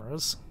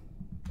cameras.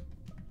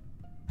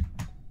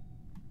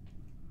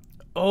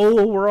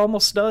 Oh, we're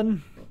almost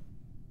done.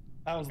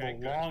 That was Okay, the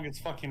good.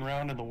 longest fucking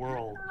round in the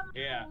world.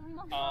 Yeah.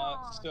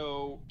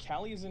 So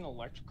Callie is in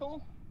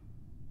electrical.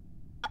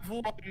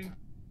 One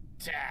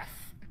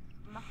death.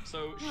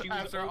 So she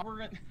was After all-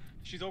 over.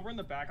 She's over in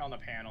the back on the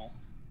panel.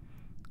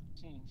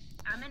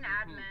 I'm an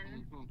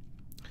admin.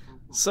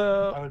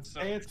 So, I would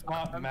say it's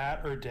not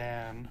Matt or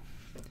Dan.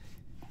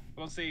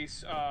 Let's see.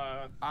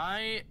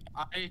 I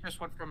just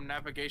went from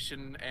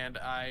navigation, and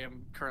I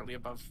am currently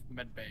above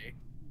medbay.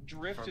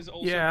 Drift From- has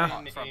also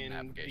Yeah. been From in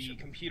the navigation.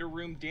 computer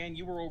room. Dan,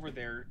 you were over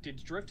there.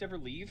 Did Drift ever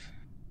leave?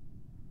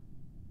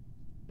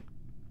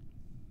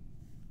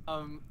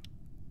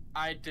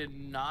 I did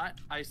not.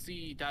 I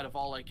see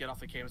Dadaval like get off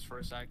the cams for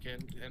a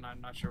second, and I'm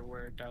not sure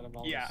where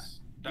Dadaval Yeah. is.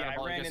 Yeah, I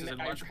Dadaval, ran guess, in is the-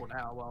 in electrical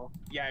now. Well,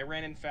 Yeah, I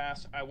ran in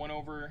fast. I went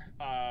over,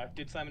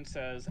 did Simon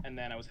Says, and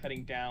then I was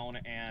heading down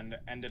and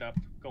ended up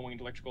going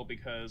to electrical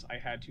because I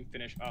had to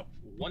finish up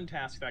one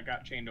task that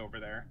got chained over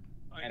there.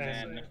 And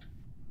then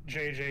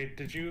JJ,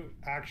 did you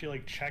actually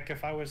like check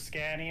if I was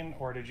scanning,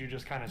 or did you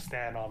just kind of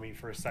stand on me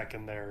for a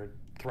second there,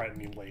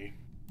 threateningly?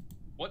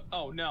 what?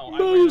 Oh no, I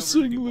went over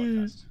to do blood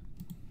Menacingly. test.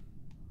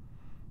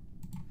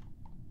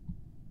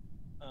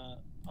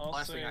 I'll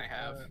Last say, thing I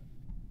have.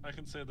 I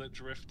can say that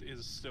Drift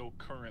is still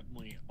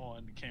currently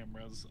on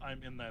cameras.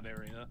 I'm in that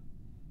area.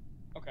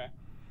 Okay.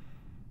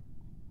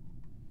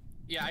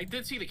 yeah, I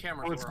did see the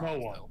cameras. Or it's were no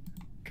off, one. though.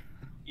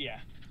 Yeah.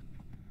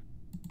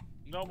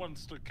 No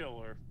one's the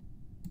killer.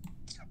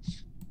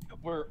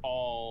 We're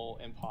all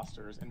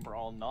imposters, and we're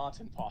all not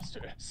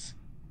imposters.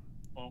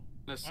 Well,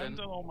 Listen, I've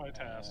done all my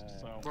tasks,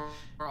 so.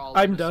 we're all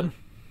I'm innocent. done.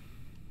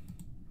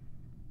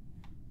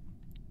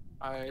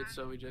 Alright,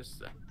 so we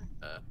just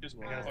Just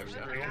Well, Yeah, I've there's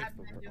been three. doing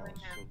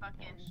a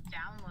fucking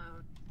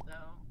download, though.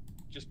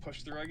 just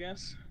push through, I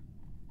guess.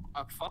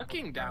 a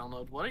fucking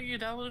download. What are you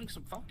downloading?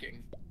 Some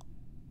fucking.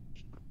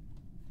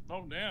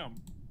 Oh, damn.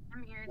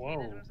 I'm irritated,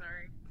 Whoa. I'm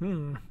sorry.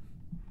 Hmm.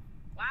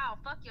 Wow,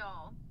 fuck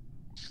y'all.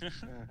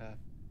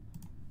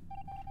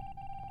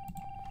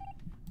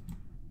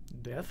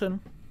 Deathin'.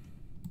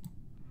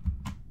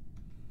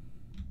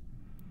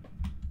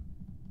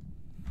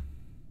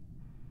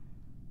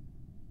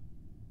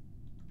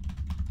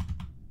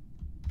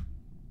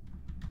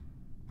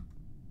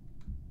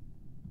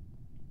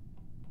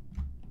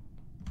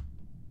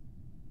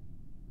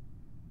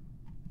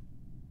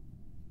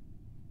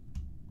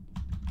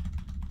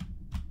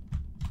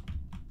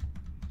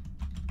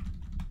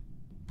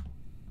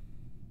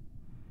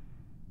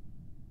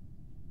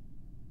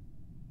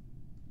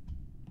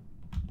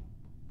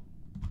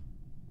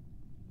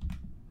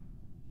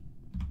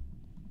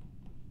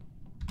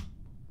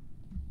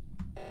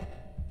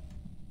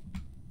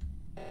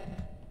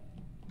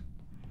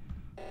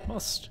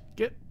 Must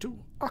get to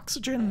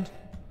oxygen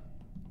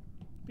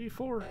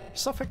before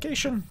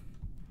suffocation.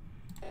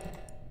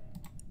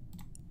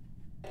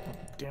 Oh,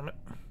 damn it.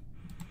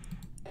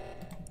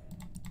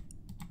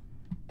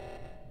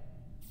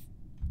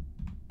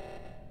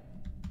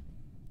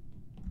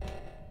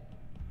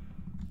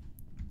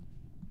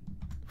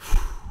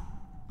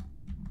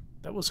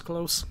 That was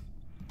close.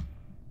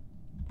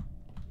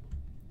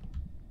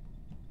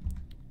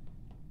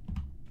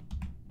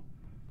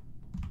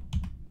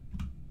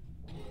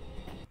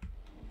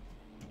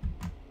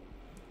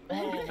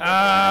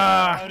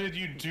 Ah! How did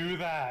you do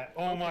that?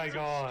 Oh my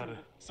god.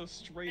 So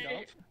straight up,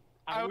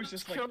 I I was was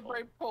just like, killed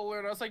by Polar,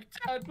 and I was like,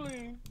 Dad,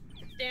 please.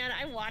 Dan,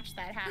 I watched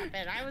that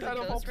happen. I was a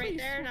Dadaval, ghost right please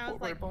there, and I was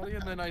support like, my body,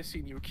 and then I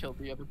seen you kill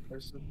the other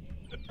person.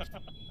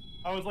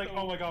 I was like,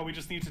 oh my god, we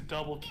just need to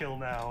double kill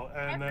now.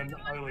 And then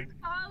I Everyone like, was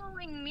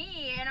following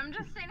me, and I'm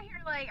just sitting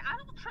here like, I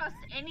don't trust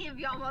any of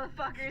y'all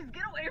motherfuckers.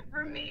 Get away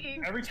from me.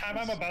 every time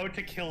I'm about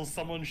to kill,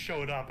 someone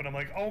showed up, and I'm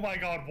like, oh my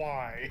god,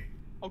 why?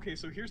 okay,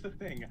 so here's the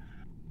thing.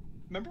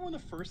 Remember when the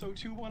first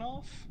O2 went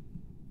off?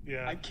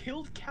 Yeah. I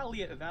killed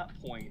Callie at that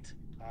point,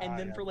 and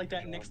then yeah, for like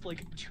that sure. next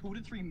like 2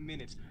 to 3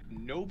 minutes,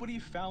 nobody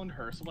found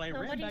her. So when I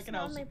ran nobody back in, I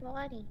saw was my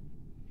body.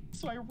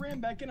 so I ran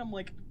back in. I'm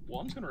like, well,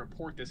 I'm just gonna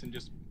report this and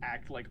just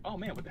act like, oh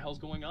man, what the hell's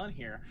going on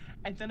here?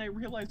 And then I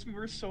realized we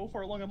were so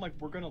far along. I'm like,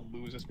 we're gonna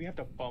lose this. We have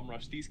to bum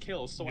rush these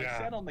kills. So Yeah. I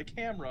sat on the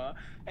camera,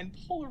 and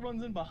Polar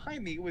runs in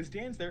behind me. It was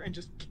Dan's there and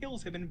just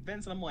kills him and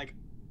vents. And I'm like,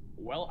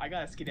 well, I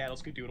gotta skedaddle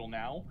skadoodle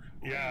now.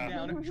 Yeah.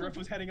 Down. Drift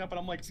was heading up, and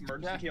I'm like,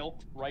 emergency kill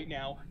right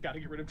now.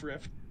 Gotta get rid of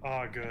Drift.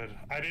 Oh, good.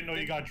 I didn't know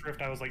you got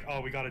drift. I was like, oh,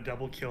 we got a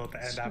double kill at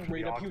the end after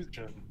Straight the up, he was-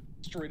 oxygen.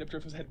 Straight up,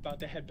 Drift was about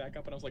to head back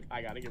up, and I was like,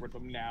 I gotta get rid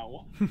of him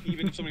now.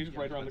 Even if somebody's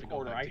right around the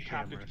corner, I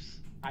have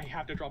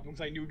to drop him because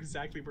I knew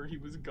exactly where he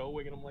was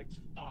going, and I'm like,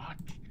 fuck.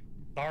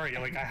 Sorry,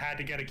 like I had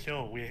to get a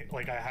kill. We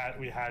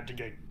had to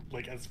get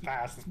like as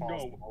fast as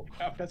possible.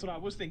 No, that's what I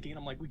was thinking.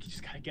 I'm like, we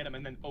just gotta get him,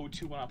 and then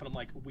O2 went off, and I'm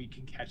like, we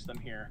can catch them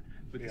here.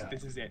 But Yeah.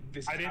 this is it.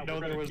 This I is didn't how know we're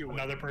there gonna was do it.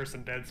 another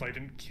person dead, so I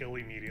didn't kill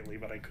immediately,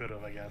 but I could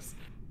have, I guess.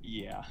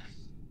 Yeah.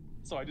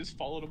 So I just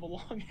followed him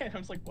along, and I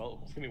was like, well,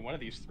 it's gonna be one of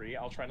these three.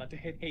 I'll try not to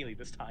hit Haley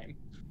this time.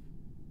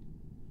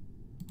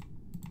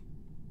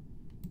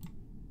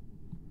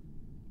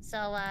 So,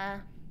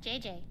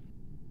 JJ,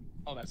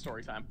 Oh, that's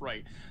story time.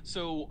 Right.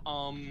 So,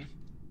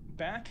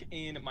 back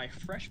in my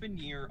freshman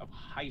year of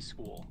high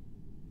school,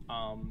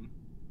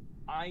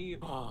 I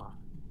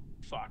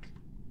fuck.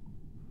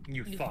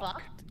 You You fuck.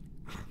 fucked?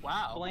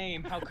 Wow.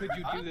 Flame, how could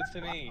you do this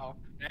to me? Wow.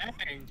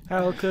 Dang.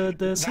 How could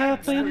this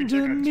That story happen took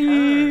to a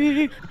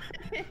me?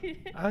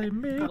 I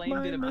made Flame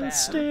my did a bad.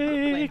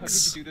 Flame, how could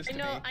mistakes. you do this to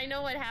me? I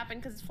know what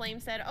happened because Flame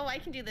said, "Oh, I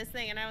can do this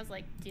thing," and I was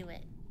like, "Do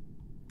it,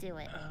 do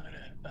it."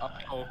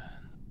 Uh-oh.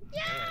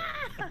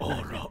 Yeah.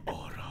 Aura,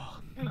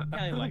 aura.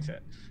 Kelly likes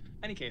it.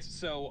 Any case,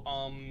 so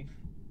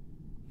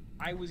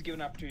I was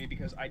given an opportunity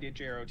because I did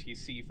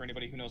JROTC. For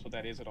anybody who knows what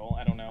that is at all,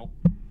 I don't know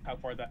how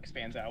far that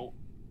expands out.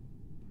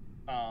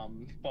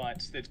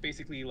 But it's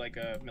basically like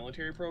a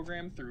military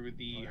program through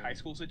the high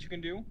schools that you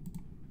can do.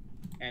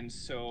 And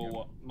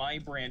so my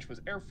branch was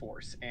Air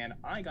Force, and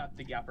I got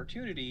the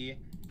opportunity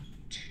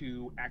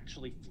to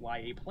actually fly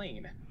a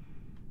plane.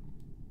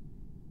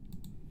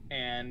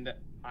 And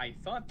I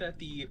thought that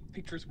the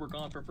pictures were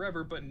gone for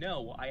forever, but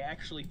no, I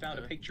actually found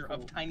a picture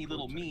of tiny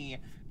little me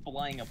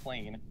flying a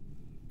plane.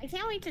 I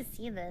can't wait to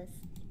see this.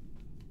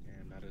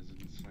 Man, that is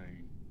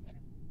insane.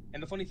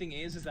 And the funny thing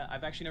is that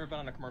I've actually never been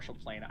on a commercial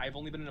plane. I've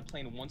only been in a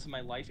plane once in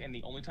my life, and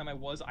the only time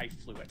I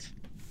flew it.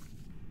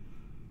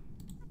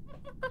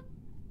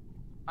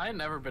 I had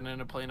never been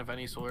in a plane of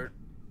any sort.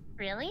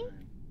 Really?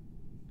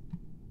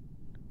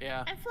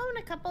 Yeah. I've flown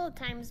a couple of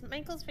times.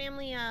 Michael's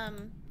family,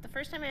 the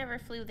first time I ever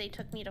flew, they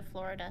took me to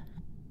Florida.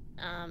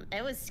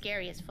 It was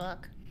scary as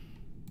fuck.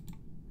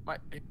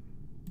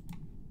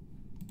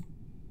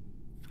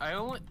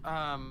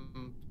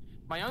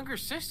 My younger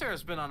sister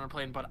has been on a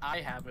plane, but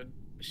I haven't.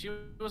 She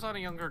was on a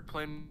younger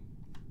plane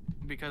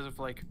because of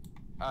like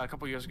a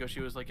couple years ago. She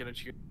was like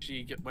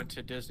went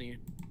to Disney.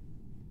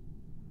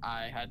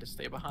 I had to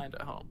stay behind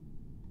at home.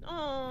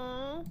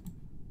 Aww.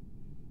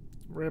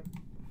 Rip.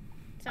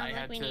 Sounds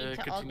like we need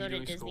to all go to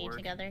Disney schoolwork.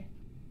 together.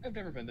 I've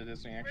never been to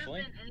Disney,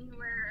 actually. I've been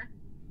anywhere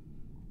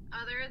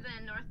other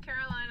than North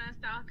Carolina,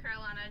 South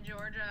Carolina,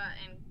 Georgia,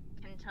 and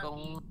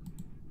Kentucky.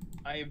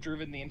 I have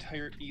driven the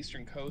entire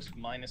eastern coast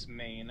minus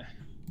Maine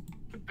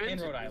I've been and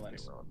to Rhode Disney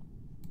Island. World.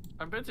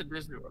 I've been to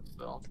Disney World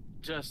still,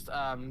 just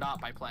not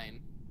by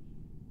plane.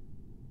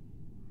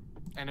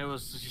 And it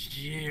was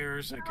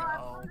years Oh, ago.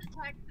 I'm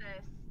from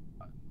Texas.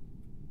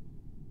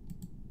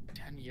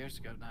 10 years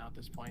ago now at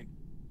this point.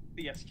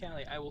 But yes,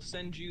 Callie, I will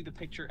send you the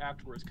picture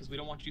afterwards because we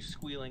don't want you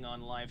squealing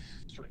on live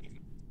stream.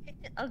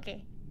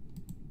 Okay.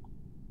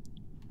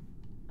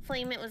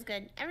 Flame, it was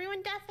good.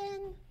 Everyone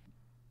deafen.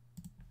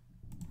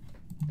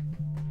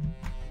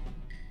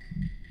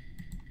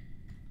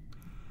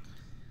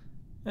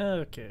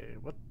 Okay,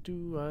 what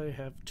do I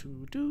have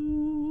to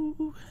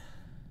do?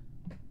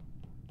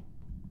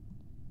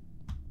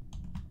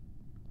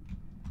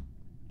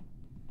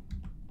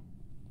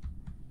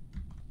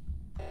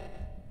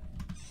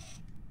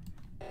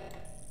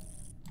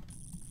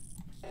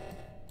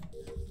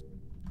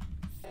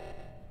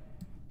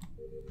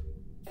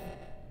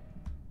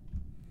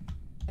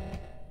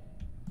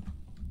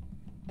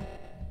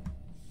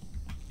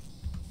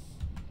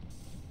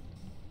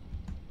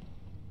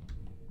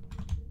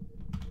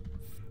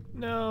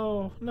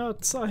 No,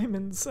 not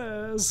Simon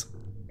Says.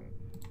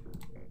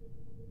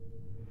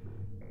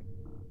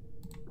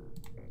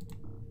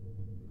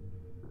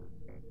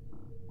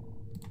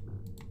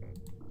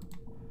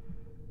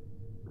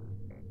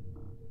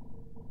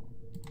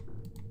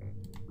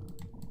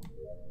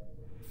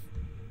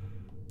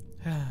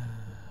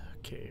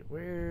 Okay,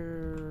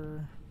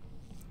 where...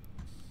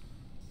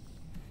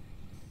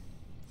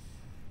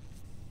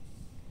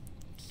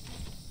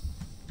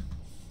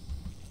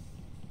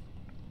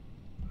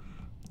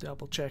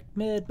 Double check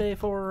mid bay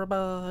for a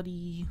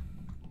body.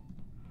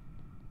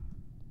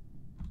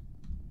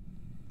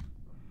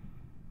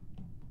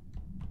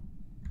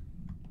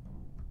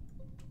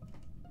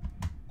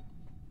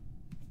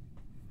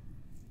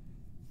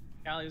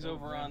 Callie's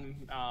over on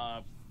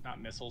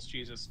not missiles,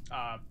 Jesus,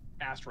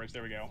 asteroids.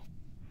 There we go.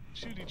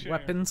 Shooty chair.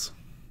 Weapons.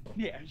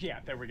 Yeah,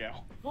 there we go.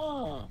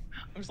 I'm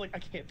just like, I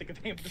can't think of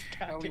the name of this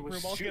Ellie goddamn was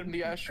room. All I shooting can the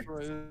remember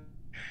asteroid. is-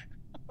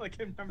 All I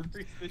can remember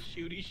is the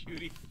shooty.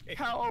 Thing.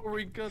 How are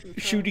we gonna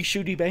Shooty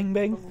shooty bang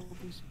bang.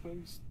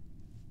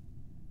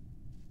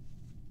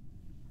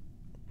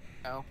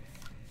 Oh.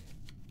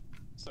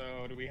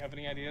 So, do we have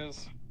any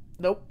ideas?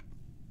 Nope.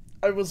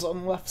 I was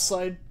on left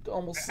side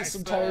almost this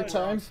entire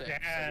time. So we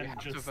Dan have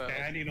to just vote.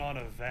 standing on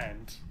a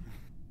vent.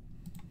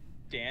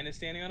 Dan is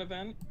standing on a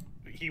vent.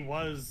 He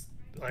was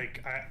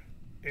like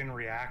in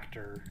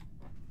reactor,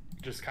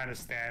 just kind of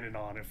standing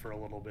on it for a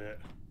little bit.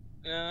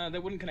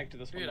 That wouldn't connect to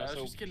this one, Dude, I though, was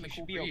so just getting he the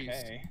should cool be breeze.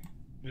 okay.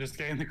 Just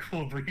getting the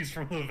cool breeze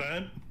from the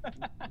vent.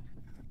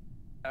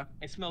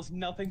 It smells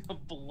nothing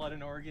but blood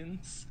and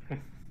organs.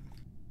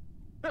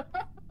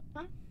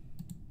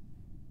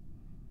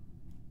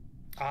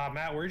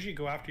 Matt, where'd you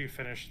go after you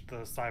finished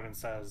the Simon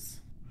Says?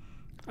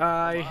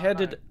 I Wow.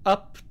 headed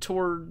up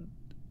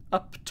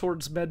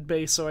towards med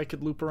bay so I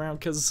could loop around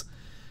because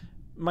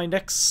my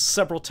next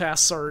several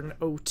tasks are in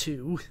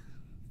O2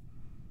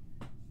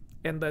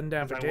 and then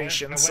 'Cause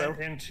navigation. I so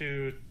went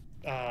into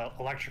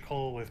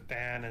electrical with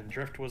Dan and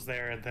Drift was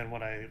there, and then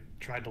when I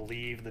tried to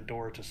leave, the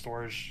door to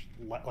storage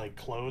like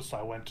closed, so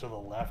I went to the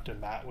left,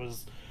 and Matt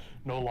was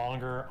no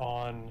longer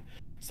on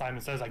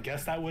Simon Says. I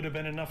guess that would have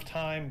been enough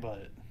time,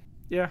 but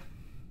Yeah.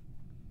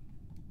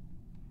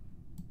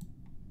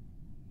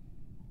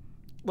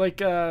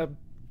 Like,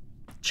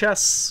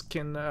 Chess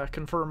can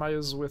confirm I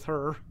was with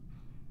her.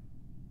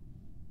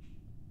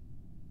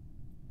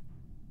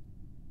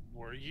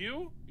 Were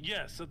you?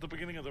 Yes, at the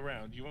beginning of the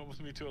round. You went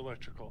with me to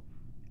electrical.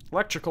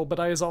 Electrical, but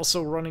I was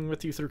also running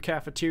with you through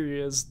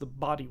cafeteria, as the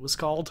body was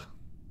called.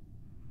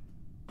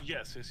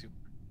 Yes, you.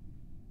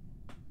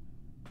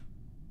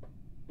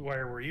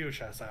 where were you,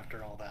 Chess,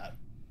 after all that?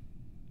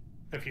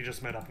 If you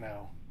just met up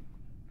now.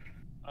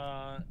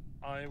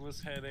 I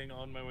was heading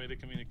on my way to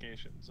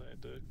communications. I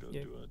had to go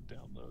do a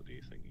downloady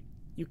thingy.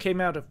 You came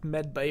out of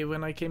medbay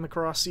when I came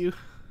across you.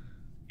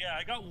 Yeah,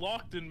 I got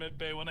locked in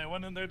medbay when I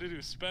went in there to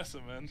do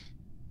specimen.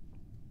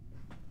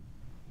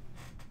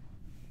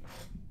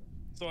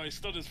 So I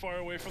stood as far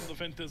away from the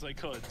vent as I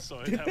could, so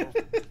I'd have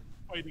a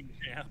fighting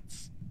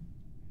chance.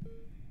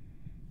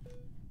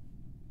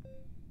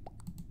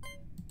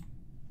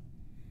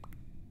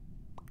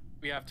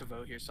 We have to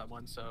vote here,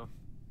 someone. So.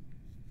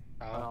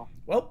 Oh.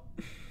 Well.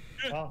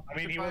 Well, I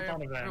mean, he was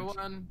on event.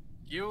 Everyone.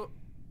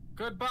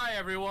 Goodbye,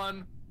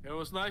 everyone. It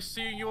was nice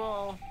seeing you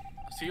all.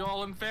 See you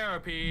all in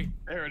therapy.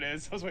 There it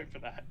is. I was waiting for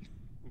that.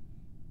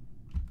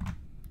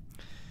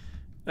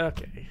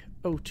 Okay.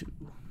 O2.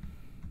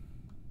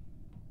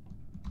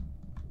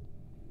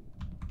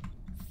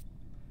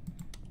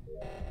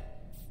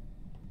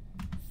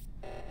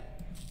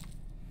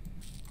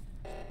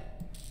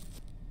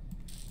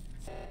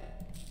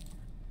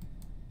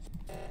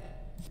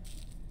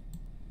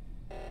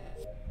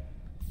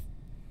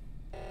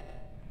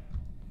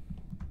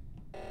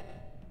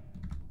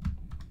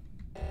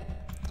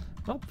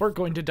 Well, we're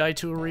going to die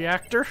to a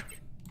reactor.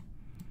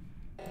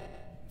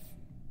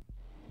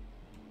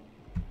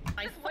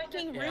 My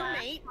fucking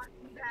roommate.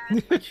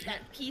 That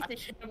piece of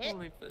shit.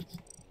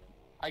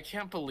 I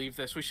can't believe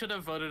this. We should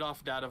have voted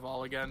off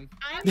Dataval again.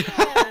 I've said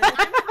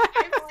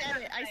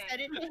it. I said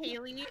it to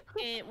Haley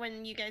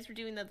when you guys were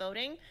doing the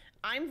voting.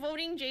 I'm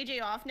voting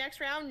JJ off next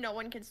round. No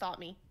one can stop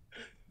me.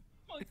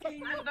 I'm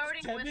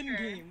voting with her.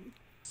 Games.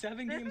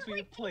 Seven This games is we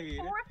like have played.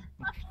 the fourth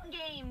fucking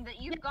game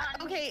that you've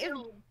gotten Okay,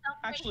 killed, some way,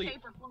 actually-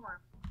 shape, or form.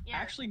 Yes.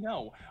 Actually,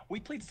 no. We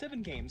played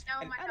 7 games,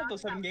 Oh and my out God, of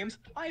those 7 stop. games,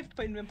 I've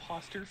played an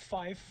imposter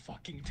 5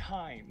 fucking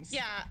times.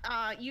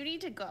 Yeah, you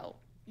need to go.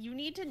 You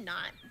need to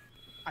not.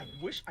 I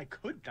wish I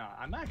could not.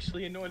 I'm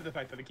actually annoyed at the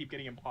fact that I keep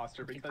getting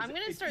imposter because I'm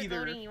gonna it's start either...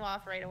 voting you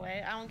off right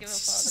away. I don't give a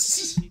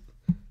fuck.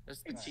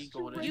 There's the It's T so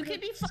golden. You could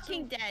be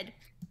fucking dead.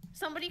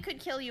 Somebody could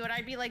kill you, and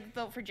I'd be like,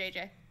 vote for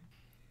JJ.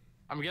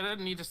 I'm gonna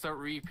need to start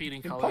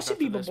repeating colors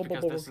Impossible. after this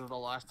because this is the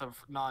last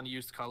of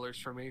non-used colors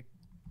for me.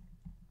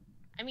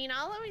 I mean,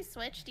 I'll always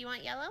switch. Do you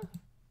want yellow?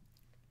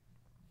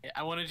 Yeah,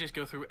 I want to just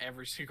go through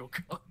every single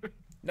color.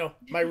 No,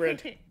 my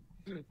red.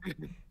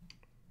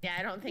 Yeah,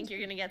 I don't think you're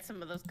gonna get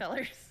some of those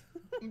colors.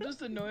 I'm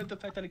just annoyed at the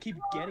fact that I keep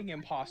getting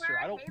imposter.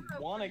 I don't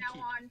want to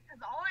keep...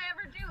 Because all I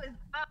ever do is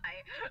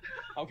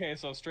die. Okay,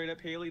 so straight up,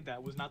 Haley,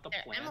 that was not the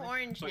plan. I'm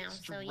orange but now, so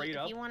straight if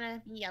up, you want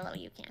to be yellow,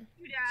 you can.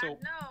 Dad, So-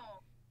 no.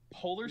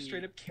 Polar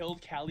straight up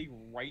killed Callie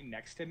right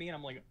next to me, and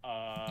I'm like,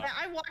 Yeah,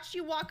 I watched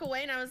you walk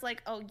away, and I was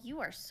like, oh, you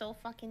are so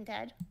fucking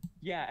dead.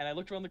 Yeah, and I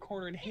looked around the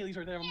corner, and Haley's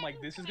right there. I'm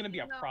like, this is gonna be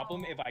a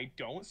problem if I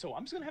don't, so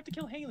I'm just gonna have to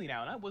kill Haley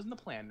now, and that wasn't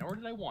the plan, nor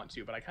did I want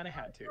to, but I kind of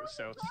had to,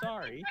 so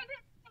sorry.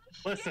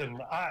 Listen,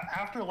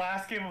 after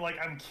last game, I'm like,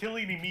 I'm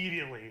killing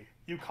immediately.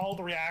 You called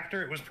the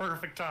reactor, it was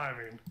perfect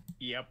timing.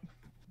 Yep.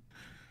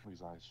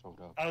 His eyes showed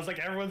up. I was like,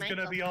 everyone's gonna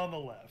Michael. be on the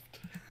left.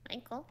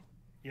 Michael,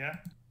 Yeah?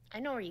 I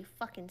know where you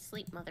fucking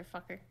sleep,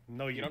 motherfucker.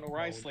 No, You don't know where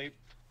I sleep.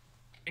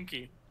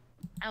 Pinky.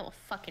 I will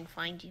fucking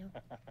find you.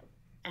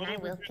 And I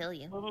will kill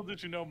you. Little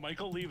did you know,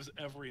 Michael leaves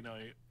every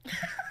night.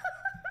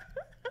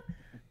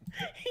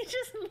 He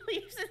just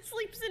leaves and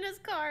sleeps in his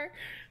car.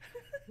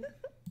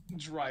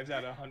 Drives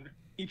out 100.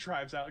 He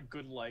drives out a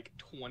good, like,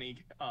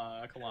 20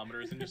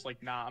 kilometers, and just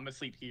like, nah, I'm gonna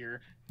sleep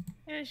here.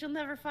 Yeah, she'll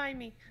never find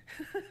me.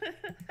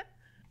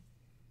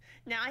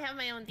 Now I have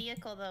my own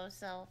vehicle, though,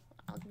 so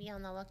I'll be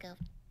on the lookout.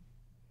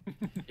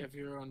 If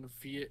you're on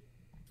the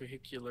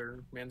vehicular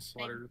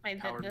manslaughter My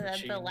powered the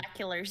machine.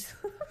 laculars.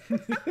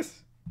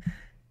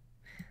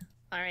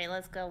 Alright,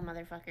 let's go,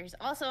 motherfuckers.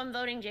 Also, I'm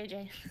voting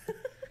JJ.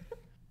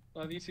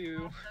 Love you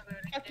too.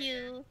 Fuck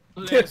you.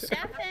 Let's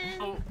Stefan.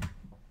 go.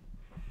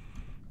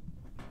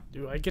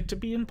 Do I get to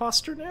be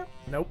imposter now?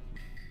 Nope.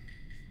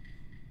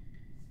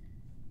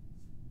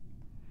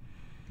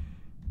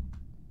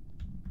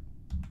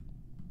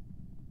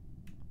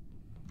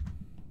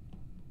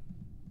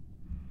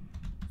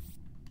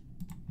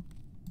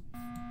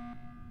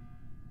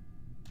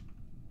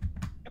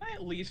 Can I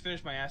at least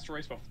finish my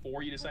asteroids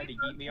before you decide to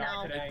eat me No.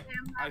 off today?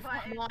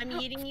 No, I'm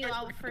eating you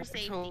out for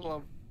safety.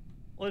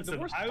 Listen,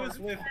 worst I was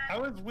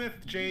part-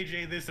 with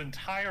JJ this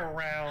entire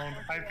round.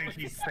 I think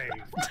he's safe.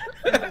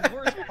 And the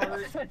worst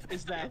part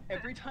is that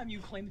every time you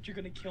claim that you're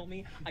gonna kill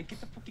me, I get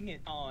the fucking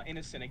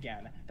innocent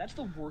again. That's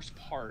the worst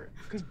part.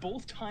 Because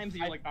both times that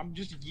you're like, I'm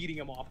just yeeting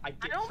him off, I I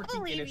get don't freaking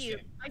believe innocent. you.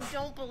 I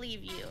don't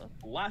believe you.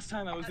 Last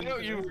time I was I know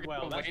you innocent were as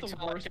well. gonna That's wait the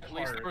till worst at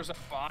least there part. was a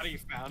body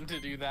found to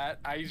do that.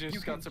 I just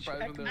You got can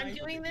surprised check when there my- I'm was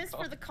doing this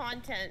for the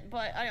content,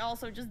 but I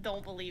also just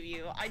don't believe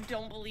you. I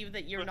don't believe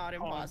that you're not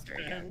imposter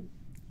again.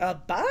 A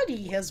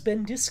body has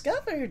been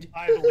discovered.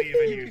 I believe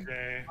in you,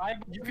 Jay.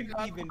 You can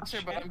even but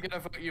I'm check- gonna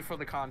vote you for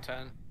the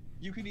content.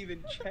 You can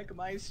even check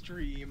my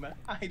stream.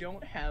 I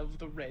don't have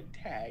the red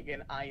tag,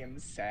 and I am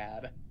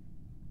sad.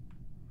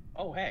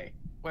 Oh, hey.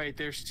 Wait,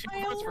 there's 2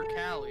 I votes for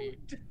Callie.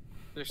 learned.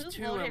 There's Who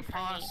 2 voted for me?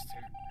 imposters.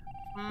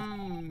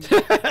 Hmm.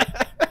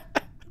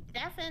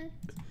 Stefan,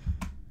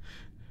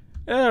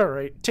 All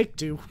right, take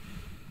 2.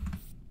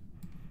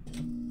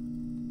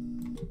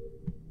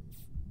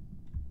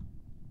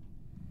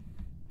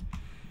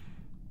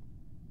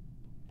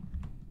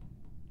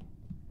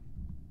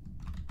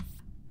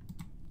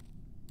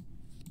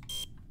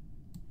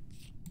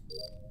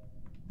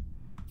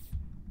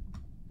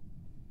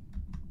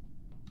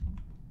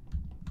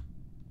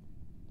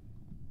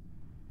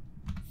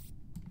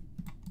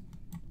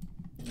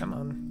 Come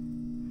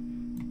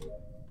on.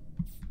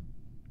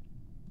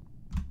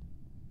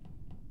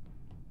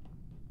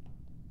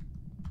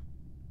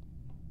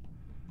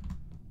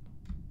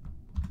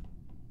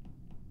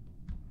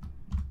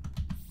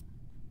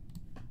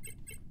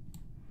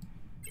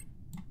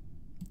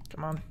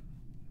 Come on.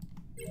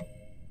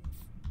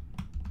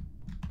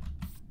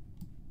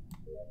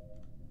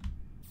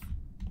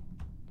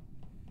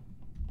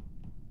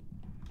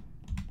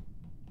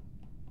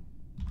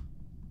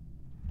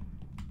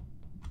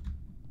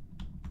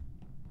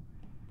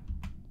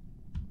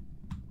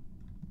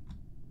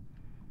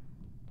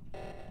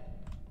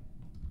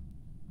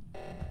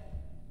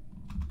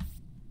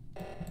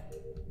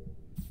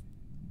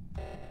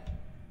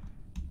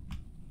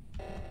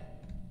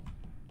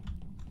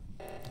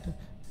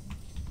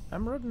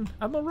 I'm running.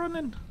 I'm a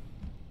running.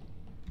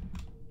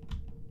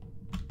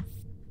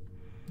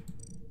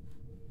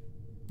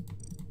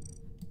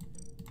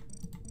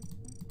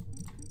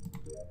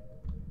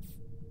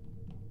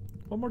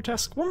 One more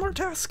task. One more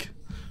task.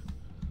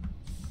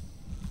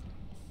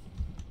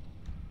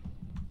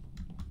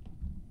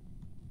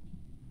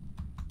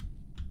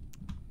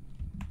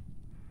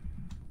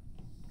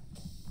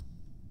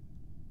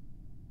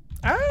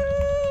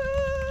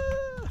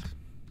 Ah!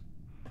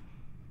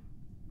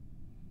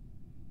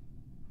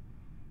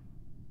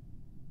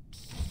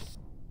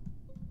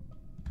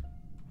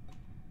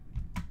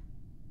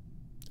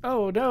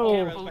 Oh I no.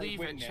 can't my believe it.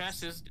 witness.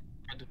 Chess is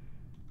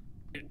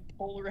dead.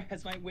 Polar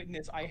as my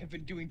witness, I have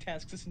been doing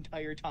tasks this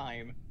entire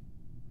time.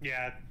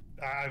 Yeah,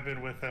 I've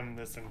been with him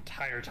this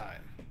entire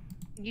time,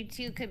 you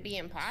two could be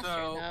imposter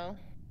So- though.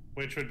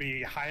 which would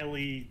be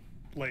highly,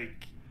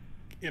 like,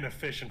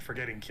 inefficient for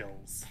getting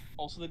kills.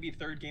 Also, that'd be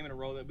 3rd game in a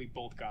row that we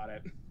both got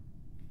it.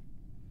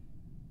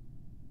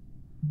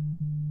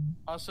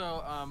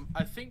 Also,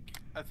 I think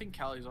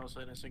Callie's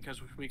also innocent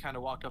because we kind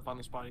of walked up on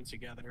this body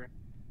together.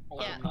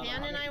 Yeah, I'm not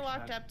Dan and I 100%.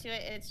 walked up to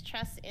it. It's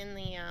Chess in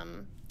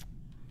the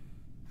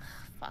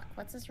fuck,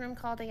 what's this room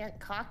called again?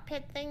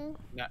 Cockpit thing?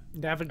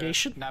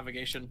 Navigation?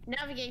 Navigation.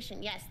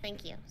 Navigation. Yes,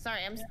 thank you.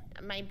 Sorry,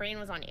 my brain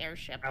was on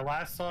airship. I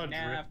last saw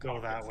Nav Drift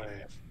go that cockpits,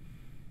 way.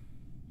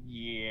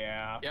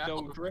 Yeah. Yeah,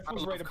 So Drift I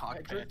was love right up.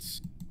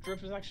 cockpits.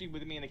 Drift was actually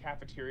with me in the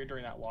cafeteria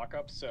during that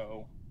lockup,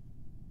 so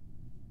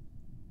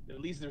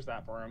at least there's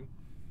that for him.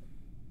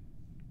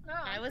 No,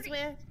 I was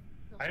with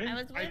I I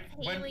was with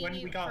Haley when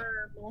we got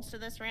for most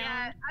of this round.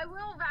 Yeah, I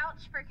will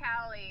vouch for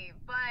Callie,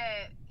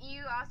 but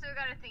you also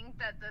gotta think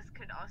that this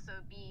could also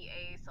be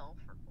a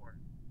self-report.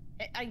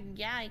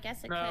 Yeah, I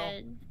guess it No.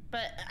 could,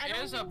 but I It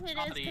don't is a think it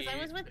is because I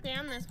body. was with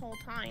Dan this whole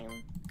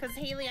time. Because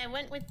Haley, I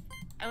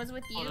was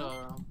with you,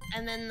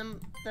 and then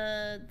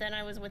then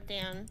I was with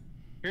Dan.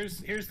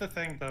 Here's the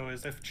thing though,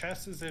 is if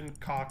Chess is in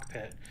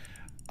cockpit,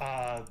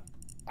 I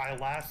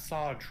last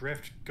saw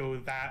Drift go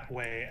that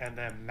way and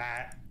then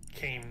Matt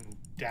came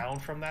down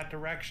from that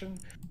direction.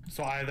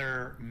 So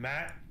either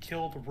Matt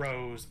killed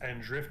Rose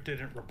and Drift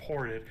didn't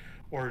report it,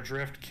 or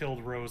Drift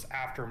killed Rose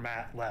after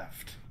Matt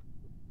left.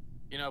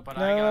 You know, but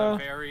I got No. a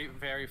very,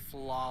 very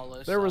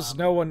flawless. There was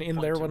no one in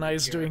point there to when I make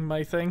was here. doing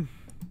my thing.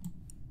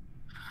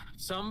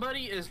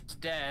 Somebody is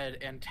dead,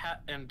 and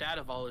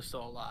Dadaval is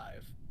still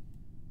alive.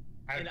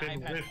 I've And been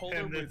I've had with Polar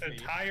him this with me.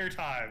 entire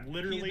time, He's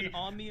literally been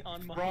on me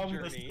on my from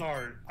journey. the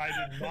start. I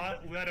did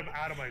not let him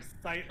out of my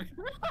sight.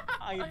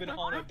 I have been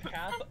on a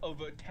path of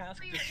a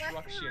task Wait, let's be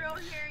destruction. real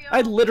here, y'all.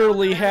 I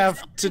literally Y'all have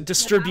know to that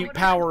distribute would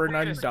power and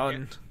Wait a I'm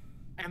done.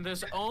 And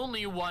there's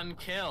only 1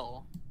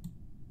 kill.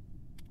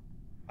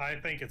 I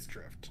think it's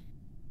Drift.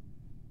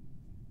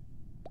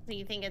 So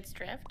you think it's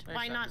Drift? Makes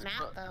Why not sense, Matt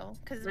but- though?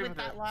 Because Agree with with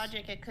that it.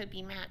 logic, it could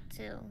be Matt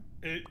too.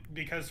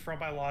 Because from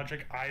my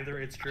logic, either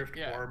it's Drift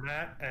Yeah. or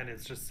Matt, and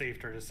it's just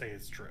safer to say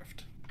it's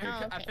Drift. Oh,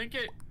 I okay. think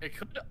it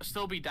could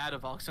still be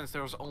Dadaval since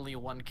there was only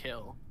 1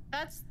 kill.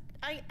 That's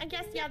I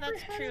guess yeah,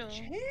 that's Never true. had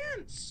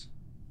a chance.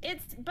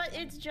 But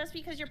it's just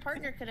because your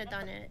partner could have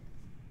done it.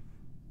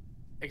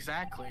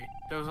 Exactly.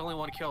 There was only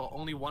one kill.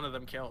 Only one of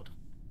them killed.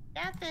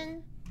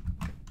 Ethan.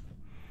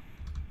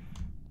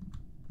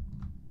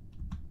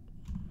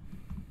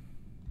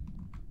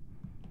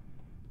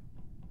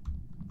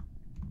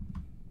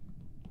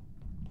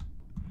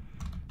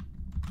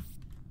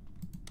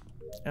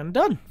 And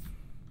done.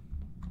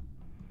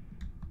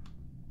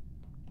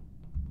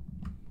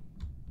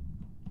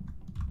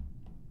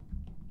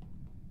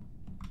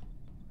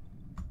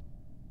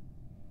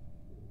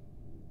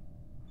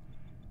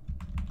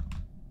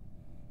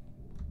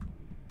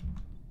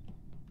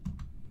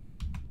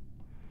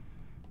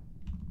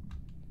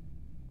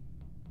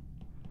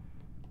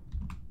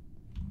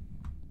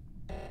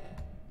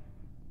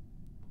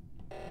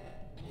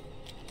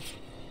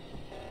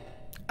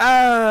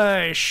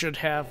 I should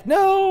have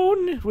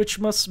known, which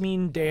must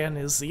mean Dan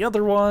is the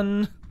other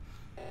one.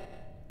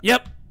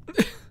 Yep.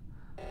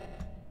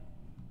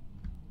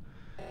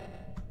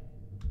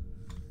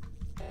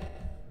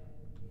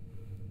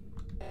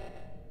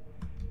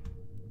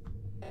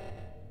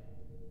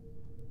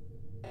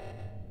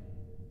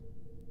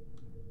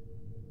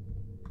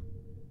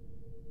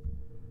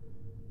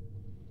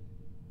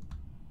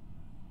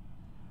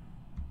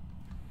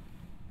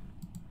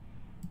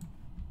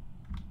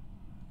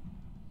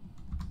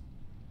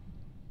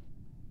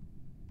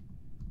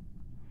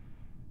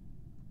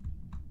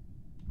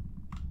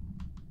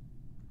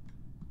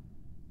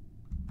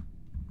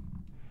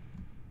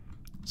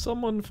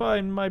 Someone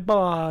find my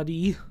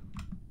body.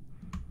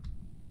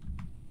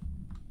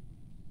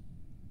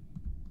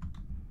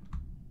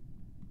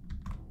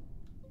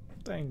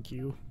 Thank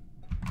you.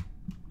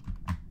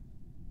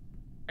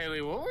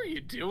 Haley, what were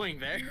you doing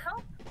there?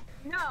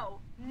 No.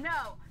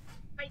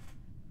 I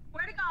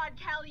swear to God,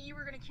 Callie, you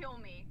were gonna kill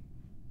me.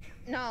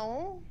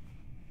 No.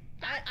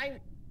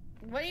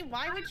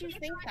 Why would you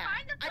think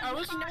that? I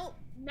was- know.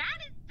 Matt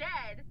is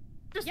dead.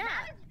 Yeah,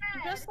 Matt is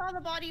you dead. just saw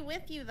the body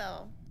with you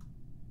though.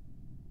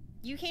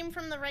 You came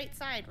from the right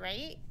side,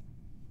 right?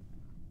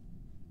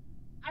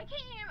 I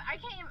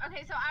came.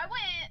 Okay, so I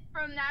went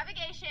from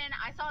navigation.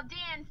 I saw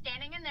Dan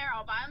standing in there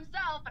all by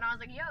himself, and I was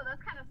like, yo,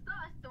 that's kind of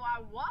sus. So I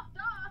walked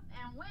off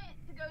and went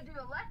to go do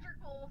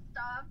electrical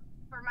stuff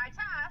for my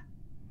task.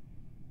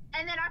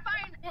 And then I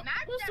find Well, Matt's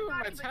I was dead doing my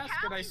body, but task and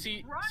I Callie's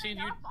seen running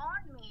you. up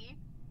on me.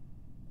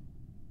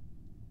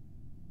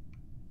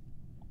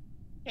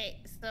 Okay,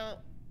 so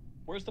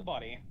Where's the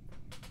body?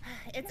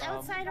 it's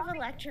outside of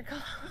electrical.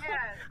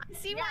 Yes. I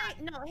see why.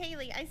 No,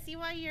 Haley, I see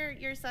why you're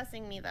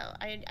sussing me though.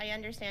 I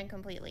understand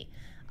completely.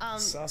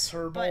 Suss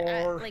her But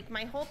more. like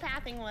my whole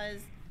pathing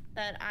was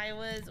that I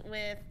was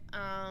with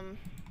on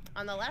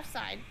the left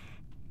side,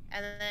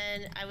 and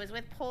then I was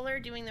with Polar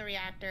doing the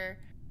reactor.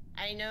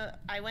 I know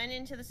I went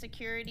into the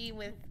security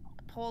with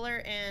Polar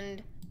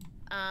and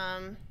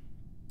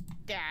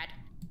Dad,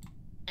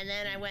 and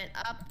then I went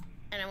up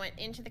and I went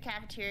into the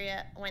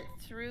cafeteria, went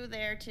through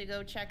there to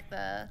go check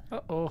the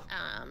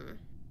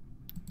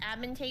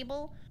admin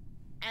table,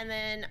 and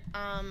then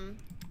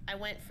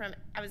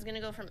I was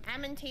gonna go from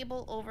admin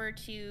table over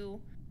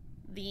to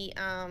the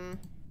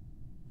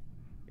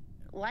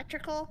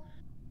electrical,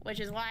 which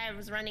is why I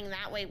was running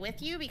that way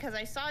with you, because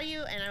I saw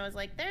you and I was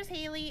like, there's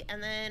Haley,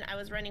 and then I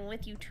was running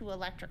with you to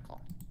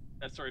electrical.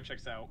 That story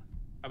checks out.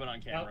 I've been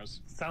on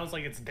cameras. Sounds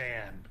like it's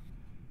Dan.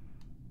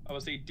 I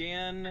would say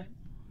Dan.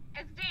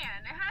 It's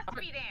Dan. It has to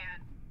be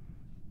Dan.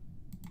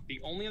 The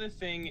only other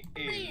thing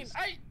is.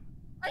 I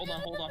Hold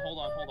on.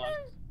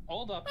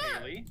 Hold up,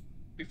 Haley.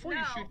 Before you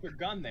No. shoot your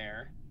gun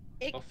there.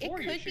 It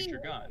Before you could shoot be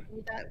your gun.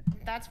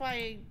 That's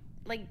why,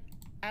 like,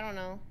 I don't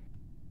know.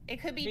 It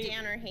could be Haley.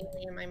 Dan or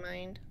Haley in my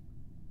mind.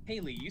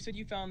 Haley, you said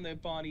you found the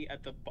body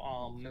at the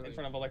in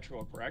front of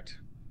electrical, correct?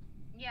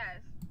 Yes.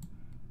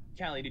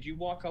 Callie, did you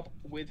walk up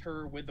with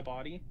her with the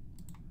body?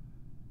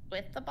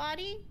 With the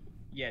body?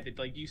 Yeah, did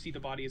you see the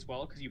body as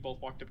well? Because you both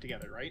walked up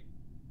together, right?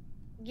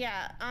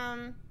 Yeah,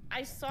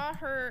 I saw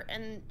her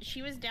and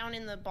she was down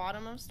in the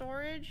bottom of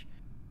storage,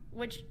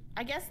 which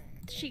I guess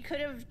she could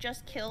have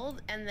just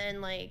killed and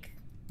then, like,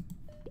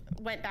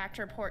 went back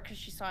to report because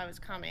she saw I was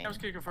coming. I was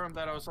gonna confirm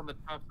that I was on the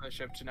top of the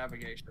ship to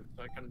navigation,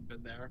 so I couldn't have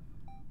been there.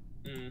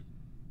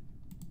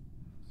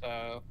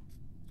 So,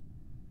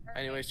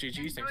 anyways, GG,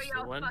 thanks Enjoy for the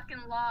your win.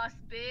 fucking loss,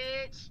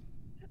 bitch.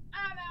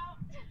 I'm out.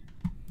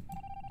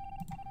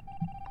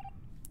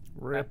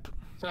 Rip.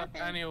 So,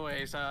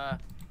 anyways, yeah.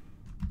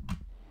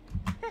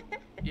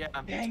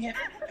 Dang it!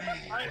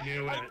 I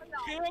knew it.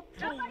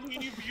 Can't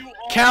believe you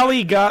all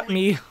Callie got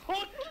me.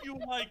 hook you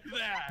like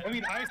that. I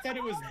mean, I said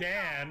it was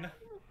Dan.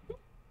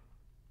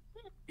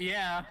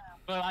 Yeah,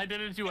 but I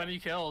didn't do any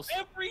kills.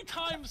 Every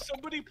time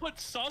somebody put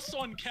sus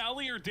on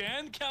Callie or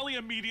Dan, Callie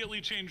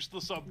immediately changed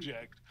the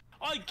subject.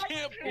 I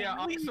can't Yeah,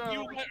 believe also-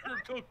 you let her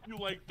cook you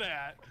like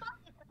that.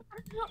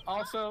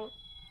 Also,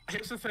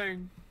 here's the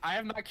thing. I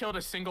have not killed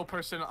a single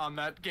person on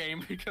that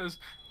game because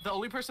the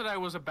only person I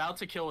was about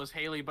to kill was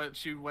Haley, but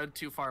she went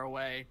too far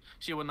away.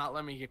 She would not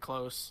let me get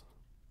close.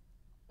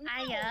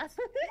 I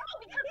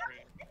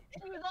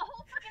you. The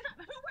whole fucking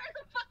who wears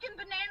a fucking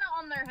banana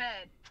on their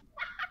head?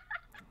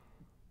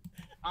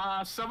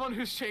 Someone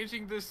who's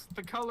changing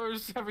the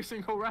colors every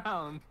single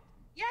round.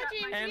 Yeah,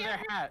 James, And we their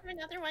have to hat. do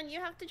another one.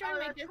 You have to join Oh,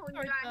 my that's cool.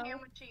 You Discord, got though. ham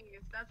with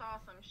cheese. That's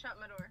awesome. Shut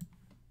my door.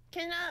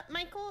 Can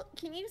Michael,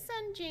 can you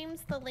send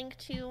James the link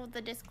to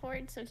the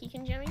Discord so he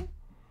can join?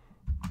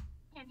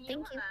 Can you?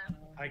 Thank you.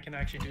 I can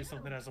actually do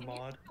something as a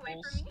mod. Wait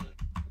for me.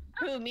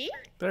 Who, me?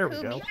 There we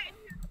Who, go. me?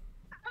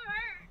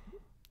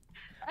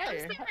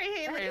 Hey, I'm sorry,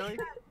 Haley. Haley.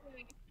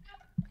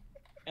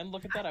 And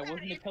look at that, I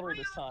wasn't a killer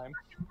this time.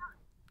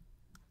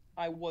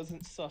 I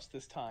wasn't sus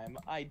this time.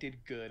 I did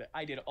good.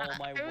 I did all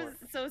my I was work.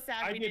 so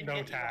sad I we did didn't no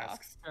get you off.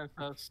 tasks.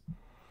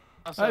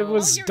 I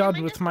was you're in done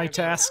my with my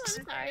Discord? Oh, tasks.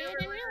 I'm sorry, I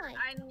didn't realize.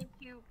 I need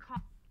to call.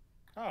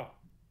 Oh,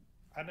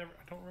 I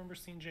don't remember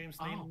seeing James'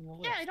 name on the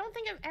list. Yeah, I don't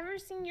think I've ever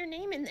seen your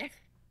name in there.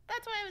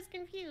 That's why I was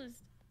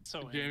confused.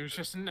 So James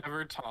just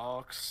never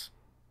talks.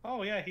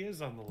 Oh yeah, he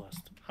is on the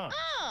list. Huh.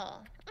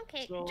 Oh,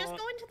 okay. So, Just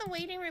go into the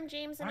waiting room,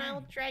 James, and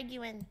I'll drag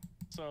you in.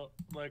 So,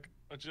 like,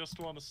 I just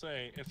want to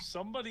say, if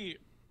somebody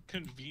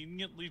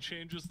conveniently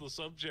changes the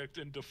subject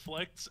and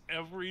deflects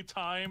every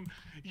time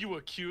you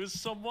accuse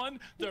someone,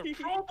 they're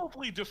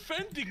probably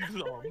defending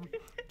them.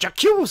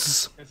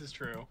 J'accuse! This is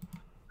true.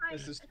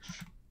 This is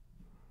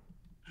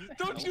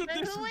Don't you But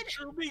who listen would-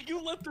 to me?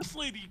 You let this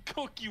lady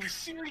cook you,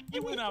 searing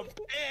you in a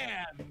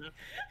pan.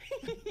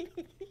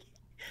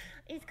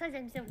 It's because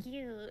I'm so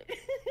cute.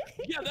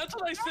 Yeah, that's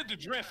what I said to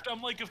Drift.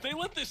 I'm like, if they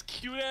let this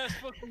cute-ass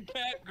fucking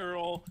cat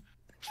girl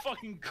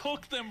fucking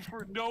cook them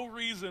for no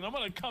reason, I'm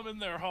gonna come in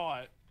there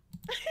hot.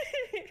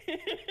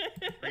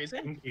 crazy.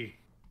 Stinky.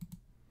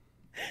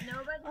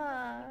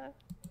 Nobody.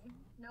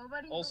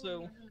 Nobody. Also-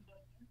 believes in me.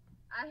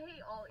 I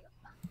hate all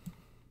y'all.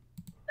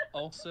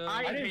 Also,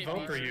 I didn't hate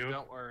vote for Pikachu, you.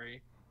 Don't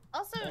worry.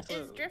 Also,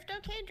 Also- is Drift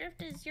okay?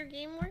 Drift, is your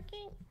game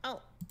working?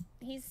 Oh,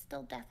 he's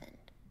still deafened.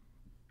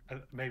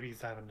 Maybe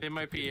he's having. They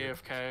might be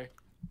AFK.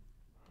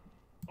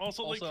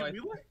 Also, like, Also,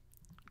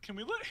 can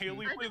we let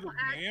Haley I play the don't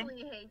game?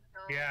 actually hate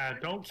y'all. Yeah,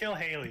 don't kill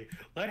Haley.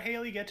 Let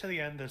Haley get to the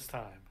end this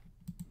time.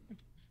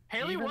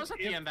 Haley Even was at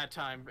if- the end that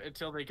time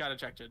until they got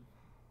ejected.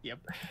 yep.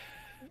 But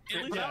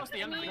Yeah. that was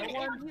the end of the I mean,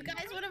 game. you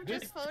guys would have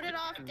This- just voted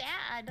off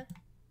Dad.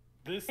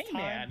 This Hey time,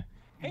 man.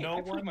 Hey, no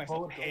I proved one myself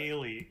vote good.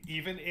 Haley.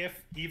 Even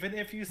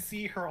if you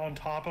see her on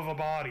top of a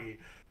body,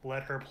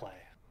 let her play.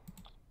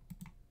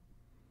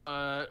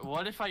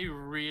 What if I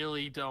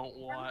really don't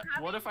want?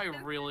 What if I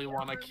really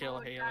want to kill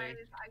Haley?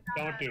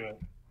 Don't do it.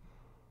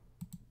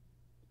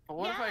 But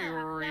what if I Yeah, yeah,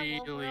 we're really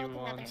all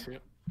want together.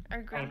 to?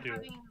 Or Don't do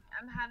it.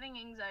 I'm having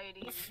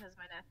anxiety because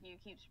my nephew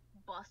keeps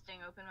busting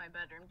open my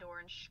bedroom door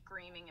and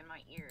screaming in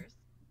my ears.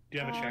 Do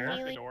you have a Oh, chair? Lock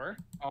the Haley. door.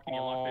 Can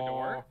you lock the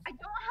door? I don't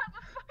have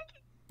a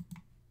fucking.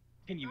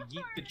 Can you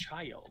yeet the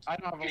child? I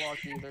don't have a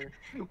lock either.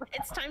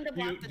 It's time to Do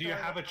block you, the do you door.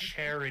 have a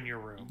chair in your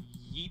room?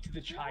 Yeet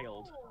the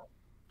child.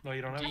 No,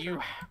 you don't have Do a you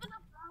chair?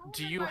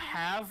 do you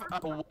have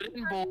a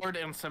wooden board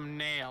and some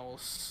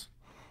nails?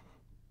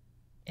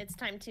 It's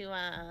time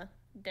to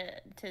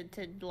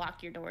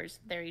lock your doors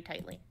very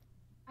tightly.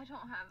 I don't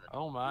have a.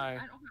 Oh my. I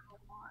don't have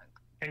a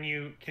lock.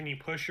 Can you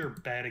push your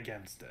bed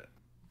against it?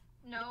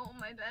 No,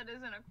 my bed is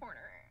in a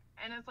corner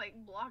and it's like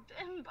blocked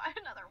in by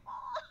another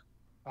wall.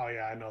 Oh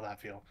yeah, I know that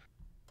feel.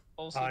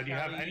 Also, Do you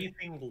have Callie,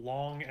 anything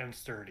long and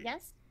sturdy?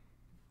 Yes?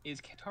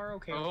 is Qatar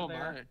okay Oh over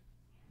there?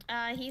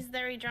 my. He's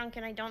very drunk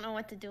and I don't know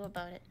what to do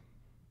about it.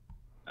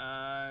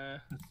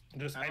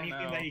 Just I don't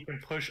anything know. that you can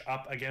push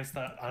up against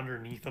the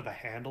underneath of the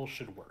handle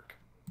should work.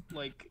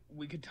 Like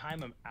we could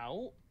time him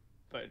out,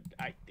 but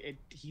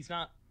he's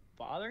not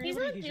bothering He's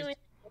anybody. not doing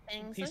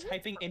anything. He's so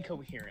typing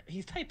incoherent.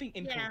 He's typing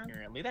Yeah.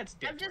 incoherently. That's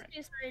I've different.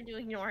 just decided to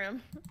ignore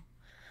him.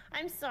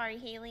 I'm sorry,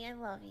 Haley. I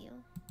love you.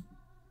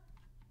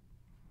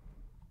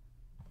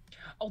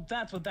 Oh,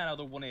 that's what that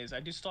other one is. I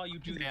just saw you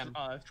do the Damn.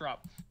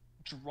 drop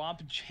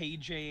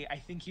JJ. I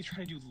think he's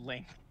trying to do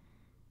Link.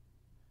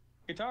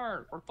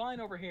 Guitar, we're fine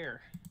over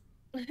here.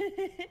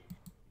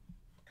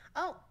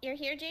 Oh, you're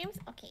here, James?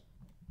 Okay.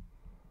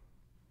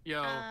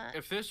 Yo, Uh,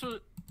 if this was,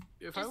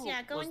 if I Just,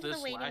 yeah, go was into the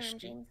this waiting room, last,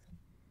 James.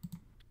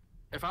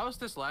 if I was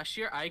this last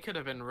year, I could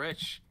have been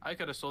rich. I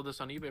could have sold this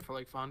on eBay for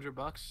like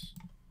 $500.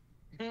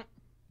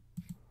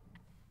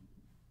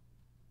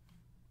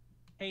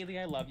 Haley,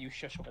 I love you.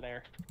 Shush over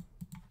there.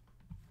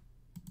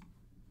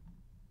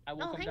 I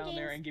will Oh, come hi, down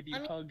there James. and give you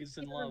Let me hugs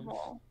and Give her a love.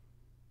 roll.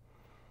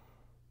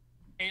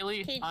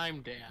 Haley, Okay.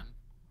 I'm Dan.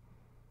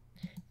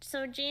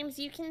 So, James,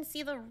 you can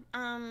see the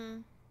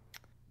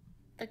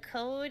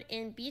code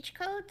in beach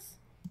codes.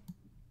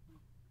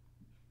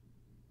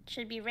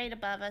 Should be right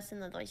above us in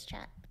the voice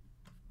chat.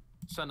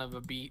 Son of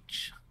a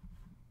beach.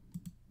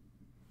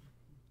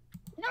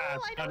 No, Ah,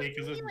 it's I don't funny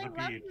 'cause see this you. is I the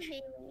love beach. you,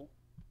 Haley.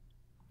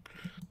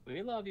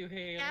 We love you,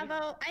 Haley.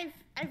 Yabo,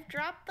 I've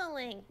dropped the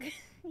link.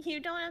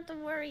 You don't have to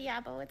worry,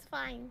 Yabo. It's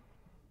fine.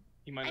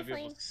 You might Hi, not be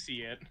able Flame. to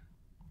see it.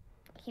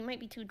 He might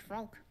be too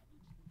drunk.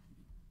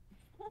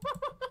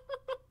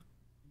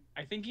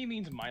 I think he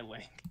means my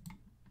link.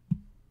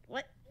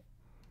 What?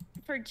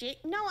 For J?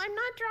 No, I'm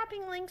not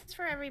dropping links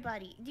for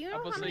everybody. Do you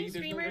know how many there's no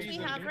streamers we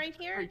reason. have right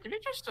here? Hey, can you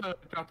just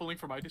drop a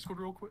link for my Discord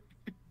real quick?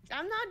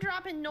 I'm not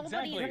dropping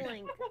nobody's Exactly.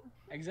 link.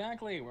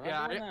 Exactly. We're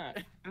not doing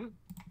that.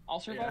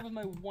 I'll survive with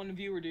my one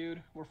viewer,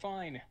 dude. We're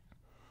fine.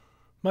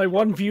 My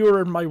one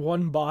viewer and my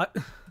one bot.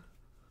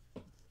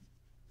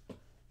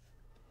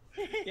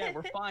 Yeah,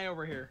 we're fine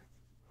over here.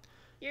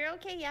 You're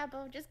okay,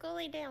 Yabo. Just go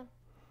lay down.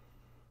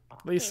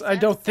 At least Okay, I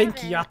so don't that's think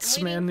 7. I'm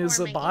Yatsman waiting is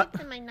for a my bot. 8th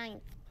and my 9th.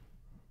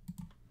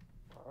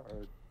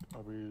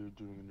 Are we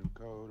doing a new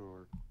code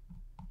or?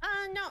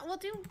 No, we'll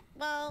do.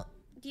 Well,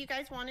 do you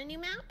guys want a new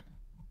map?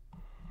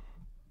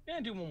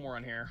 Yeah, do one more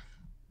on here.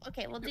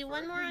 Okay, we'll do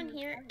one more on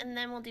here, and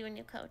then we'll do a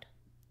new code.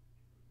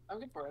 I'm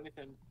good for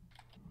anything.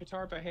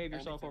 Guitar, behave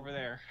yourself over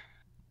there.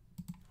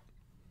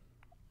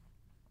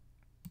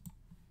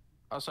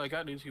 Also, I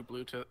got new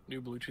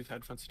Bluetooth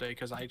headphones today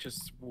because I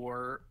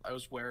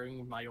was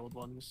wearing my old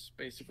ones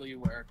basically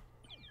where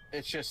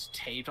it's just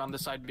taped on the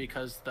side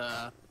because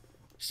the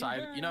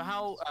side, you know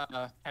how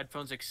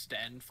headphones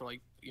extend for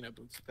like, you know,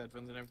 Bluetooth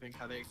headphones and everything,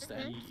 how they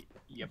extend.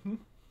 Yep.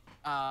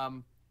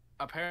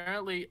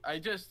 Apparently I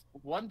just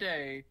one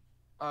day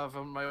of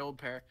my old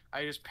pair,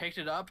 I just picked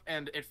it up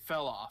and it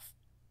fell off,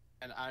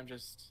 and I'm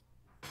just,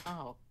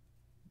 oh.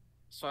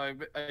 So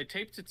I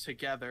taped it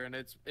together, and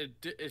it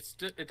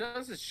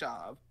does its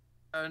job.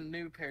 A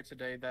new pair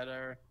today that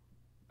are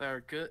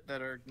good,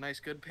 that are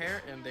nice good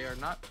pair, and they are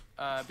not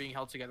being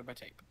held together by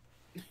tape.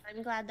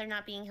 I'm glad they're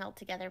not being held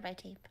together by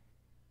tape.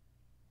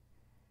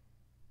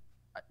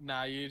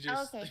 Nah, you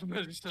just. Okay.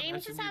 just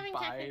James is imagine you having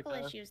buy technical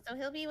issues, so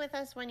he'll be with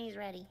us when he's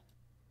ready.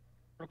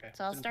 Okay.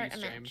 So I'll in start peace,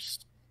 a match. James.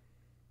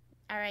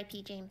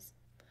 R.I.P. James.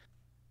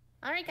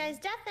 All right, guys,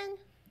 Deathin.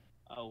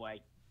 Oh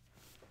wait.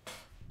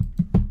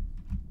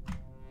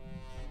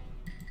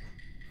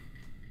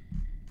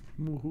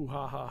 Moo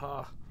ha ha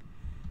ha.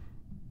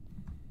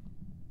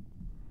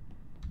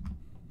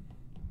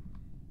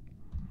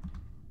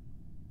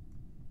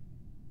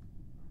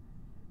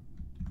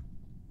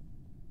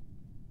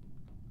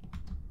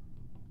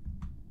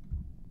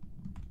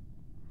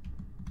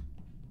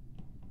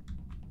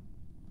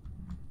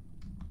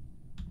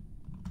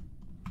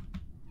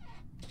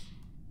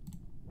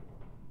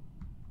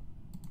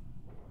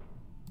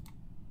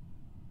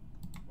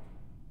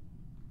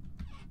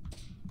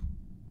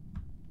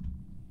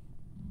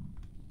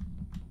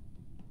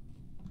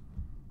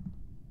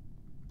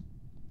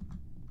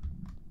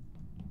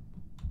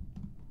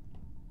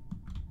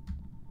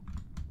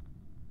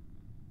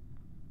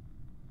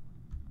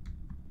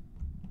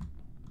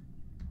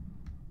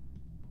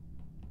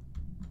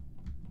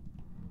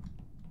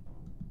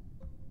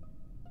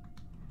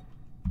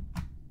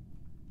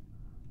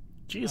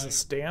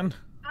 Jesus, Dan.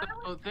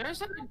 So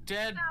there's a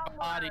dead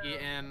body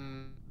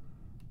in.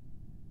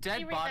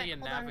 Dead right body back. in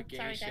Hold on.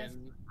 Sorry,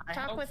 navigation.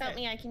 Talk without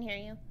okay. me, I can hear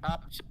you.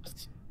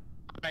 Just.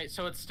 Alright,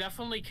 so it's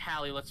definitely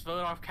Callie. Let's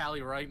vote off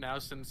Callie right now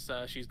since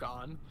she's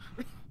gone.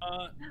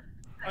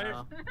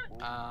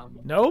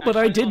 No, but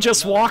I Actually, did no,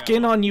 just no, walk no.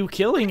 in on you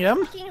killing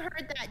him. Fucking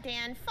heard that,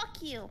 Dan.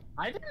 Fuck you.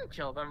 I didn't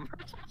kill them.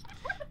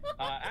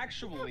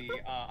 Actually,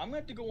 I'm gonna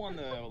have to go on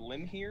the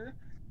limb here.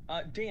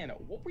 Dan,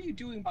 what were you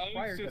doing I was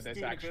prior to just this?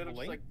 doing a bit of,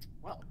 Actually, like,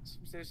 well,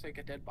 there's like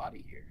a dead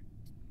body here.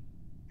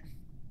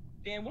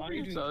 Dan, what were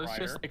you doing So it's prior?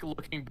 just like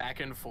looking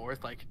back and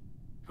forth, like,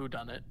 who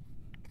done it,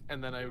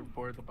 and then I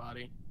reported the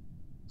body.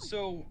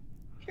 So,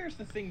 here's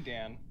the thing,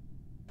 Dan.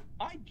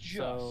 I just,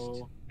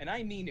 So- and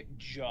I mean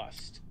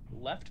just,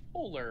 left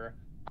Polar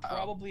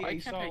probably why a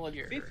can't I solid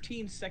hear?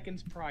 15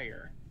 seconds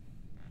prior.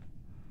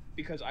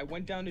 Because I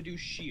went down to do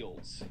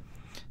shields.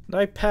 And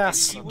I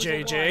passed He was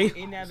JJ. alive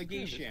in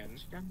navigation.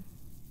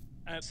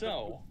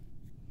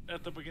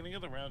 At the beginning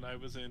of the round, I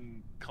was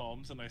in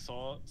comms and I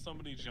saw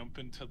somebody jump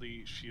into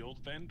the shield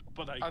vent,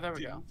 but I there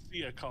we go. didn't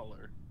see a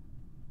color.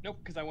 Nope,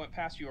 because I went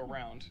past you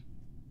around.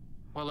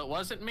 Well, it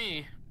wasn't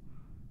me.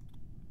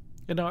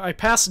 You know, I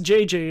passed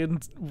JJ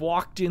and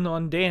walked in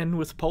on Dan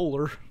with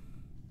Polar.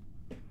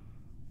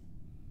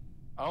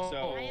 Oh,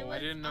 So- I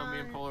didn't know me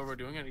and Polar were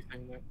doing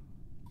anything there.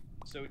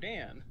 So,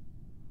 Dan,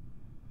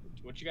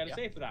 what you got to Yeah.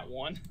 say for that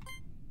one?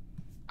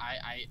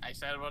 I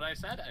said what I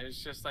said. I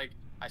was just like,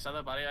 I saw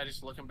the body, I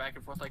just looking back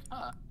and forth like,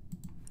 huh,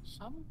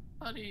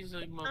 somebody's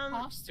an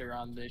imposter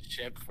on this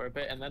ship for a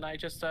bit, and then I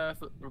just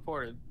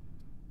reported.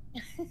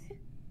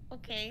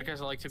 Okay. Because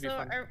I like to be So,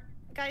 fun.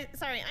 guys,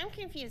 sorry, I'm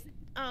confused.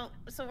 Oh,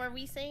 so are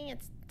we saying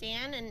it's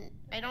Dan? And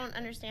I don't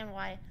understand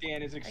why.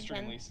 Dan is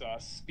extremely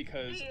sus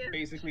because He is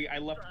basically I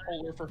left sus.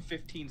 Polar for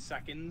 15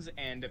 seconds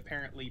and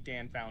apparently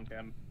Dan found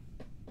him.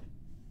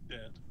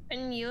 Dead.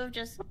 And you have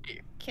just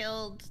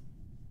killed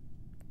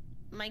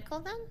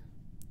Michael then?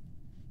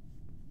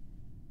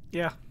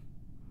 Yeah.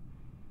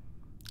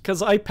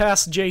 Because I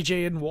passed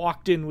JJ and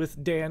walked in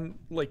with Dan,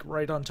 like,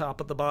 right on top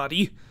of the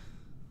body.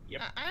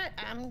 Yep.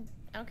 I'm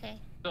okay.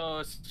 So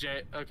it's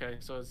okay,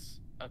 so it's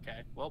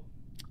okay. Well,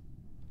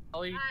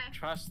 Ellie, Hi.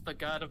 trust the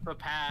god of the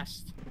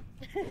past.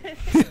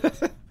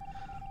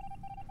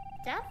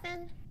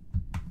 Deathin.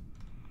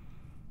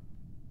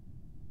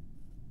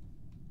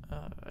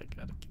 I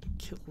gotta get a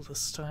kill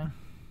this time.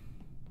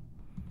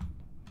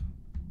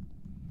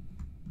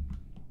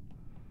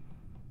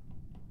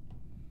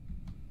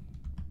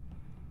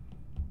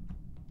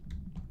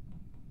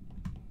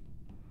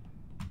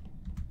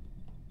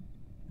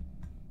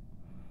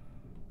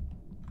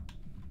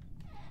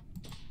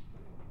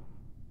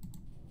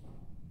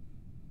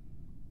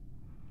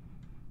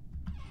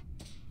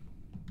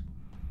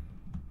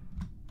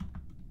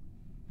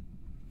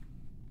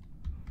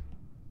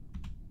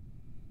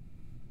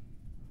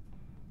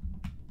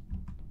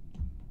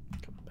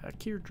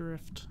 Back here,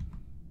 Drift.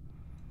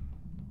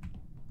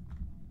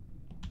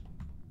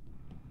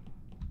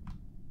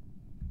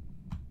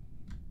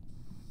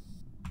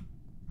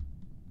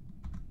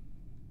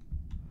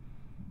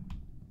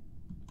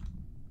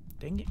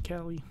 Dang it,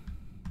 Callie.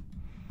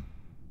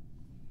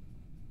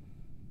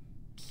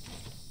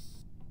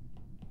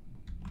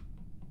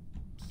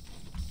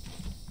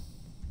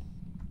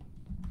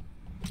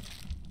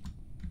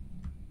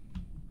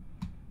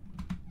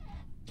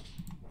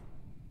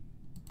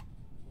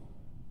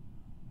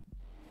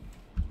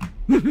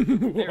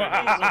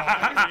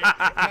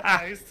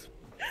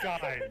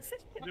 Guys,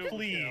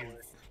 please.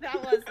 That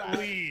was loud.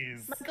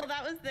 Please. Michael,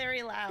 that was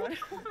very loud.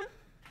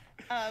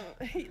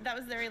 That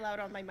was very loud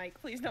on my mic.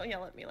 Please don't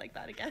yell at me like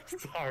that again.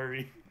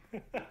 Sorry.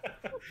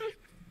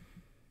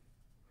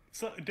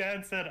 So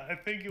Dan said, I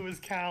think it was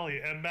Callie,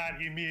 and Matt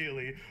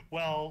immediately,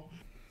 well,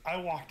 I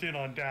walked in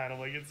on Dan. I'm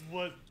like, it's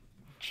what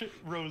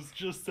Rose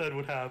just said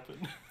would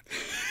happen.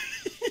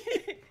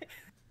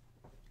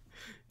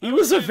 He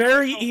was a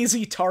very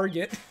easy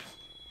target.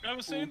 I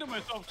was saying to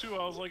myself too,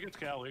 I was like, it's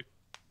Callie.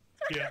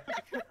 Yeah.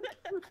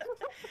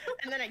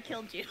 And then I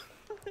killed you.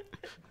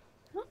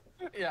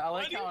 Yeah, I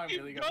Why like do how you I'm keep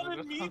really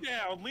gunning me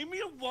down? Leave me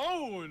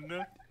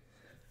alone.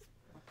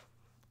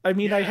 I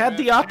mean, Yeah, I had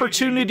man, the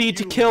opportunity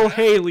to kill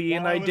Haley,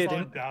 and while I was didn't.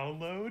 on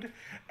download,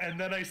 and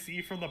then I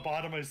see from the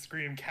bottom of the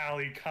screen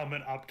Callie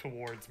coming up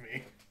towards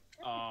me.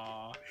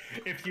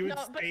 If you No,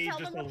 had but stayed tell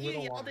just them a what you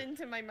little yelled longer.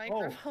 into my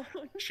microphone.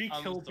 She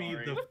I'm killed me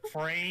sorry. the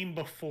frame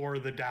before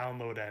the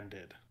download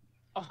ended.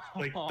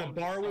 Like, the I'm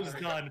bar was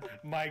sorry. done,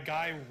 my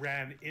guy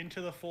ran into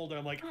the folder,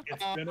 I'm like,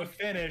 it's gonna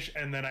finish,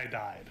 and then I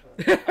died.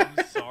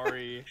 I'm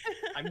sorry.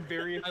 I'm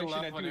very I efficient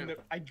love at when doing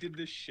it- I did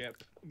this ship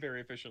very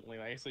efficiently,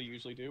 like I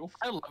usually do.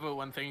 I love it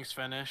when things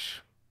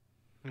finish.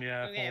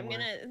 Yeah, Okay, I'm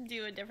totally. gonna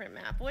do a different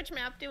map. Which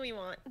map do we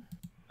want?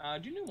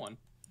 Do new one.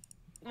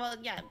 Well,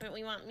 yeah, but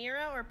we want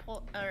Mira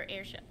or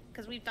Airship,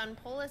 because we've done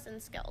Polis and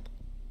Skeld.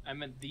 I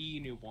meant the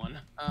new one.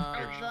 Oh,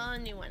 the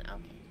new one.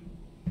 Okay.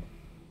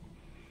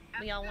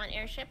 We all want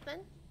Airship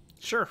then?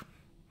 Sure.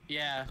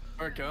 Yeah,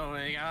 we're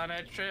going on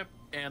a trip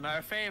in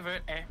our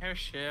favorite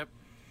airship.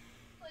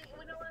 Like,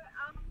 you know what?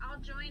 I'll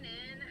join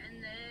in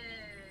and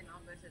then I'll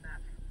go to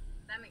that.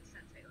 That makes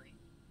sense, Haley.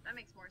 That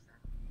makes more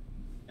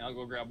sense. I'll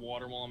go grab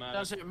water while I'm at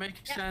Does it. it make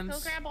Yeah, sense? go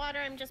grab water.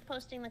 I'm just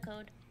posting the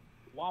code.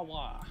 Wah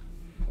wah.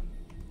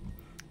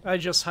 I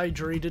just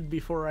hydrated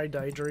before I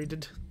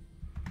dehydrated.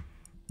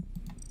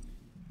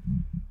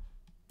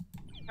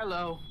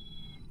 Hello.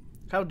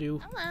 How do?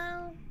 Hello.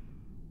 Alright,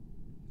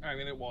 I'm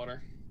gonna get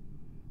water.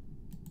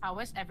 How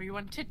is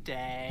everyone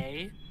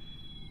today?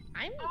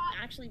 I'm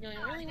actually doing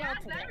Oh, really well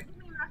Dad today. better give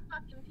me my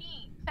fucking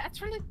pink.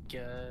 That's really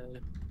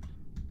good.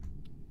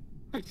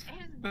 His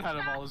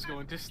Hannibal is backpack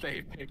going to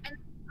stay pink. and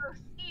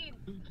proceed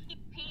to keep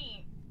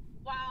pink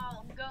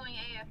while going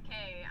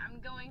AFK. I'm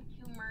going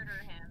to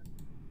murder him.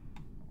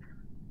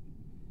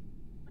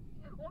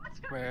 What's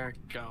your- We're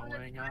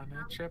going on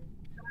a trip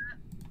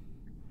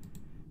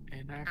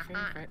in our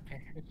favorite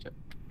airship.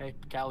 Hey,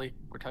 Callie,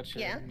 we're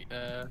touching. Yeah?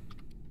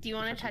 Do you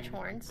want to touch touching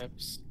horns?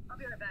 Tips. I'll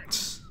be right back.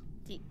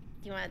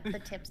 Do you want the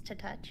tips to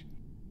touch?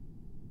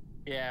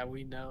 Yeah,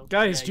 we know.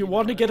 Guys, Yeah, do you know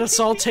want to that. get us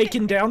all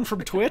taken down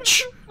from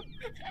Twitch?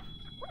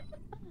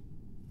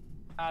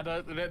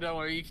 Don't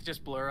worry, you can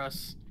just blur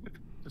us.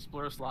 Just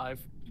blur us live.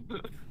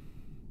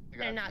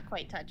 They're not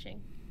quite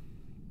touching.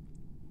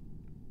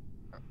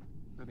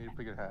 I need a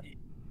bigger hat.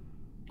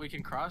 We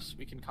can cross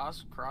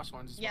cross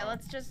ones as Yeah, well.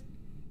 let's just...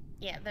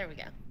 Yeah, there we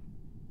go.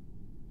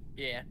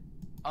 Yeah.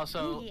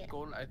 Also, Yeah.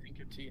 Golden, I think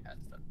your T has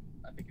them.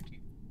 I think your T.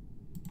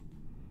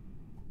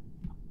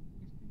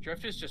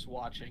 Drift is just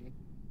watching.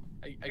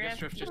 I guess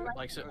Drift just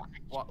likes it.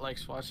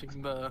 Likes watching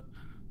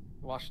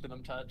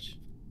them touch.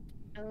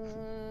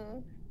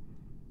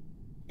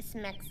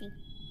 Smexy.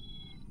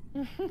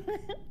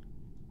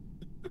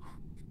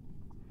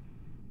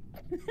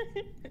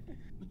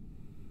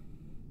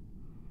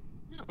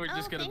 We're Oh,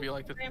 just gonna thank be you,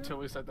 like this Grandma. until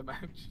we start the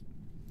match.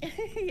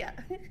 Yeah.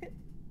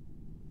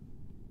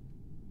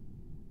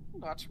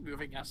 Not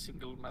moving a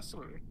single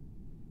muscle.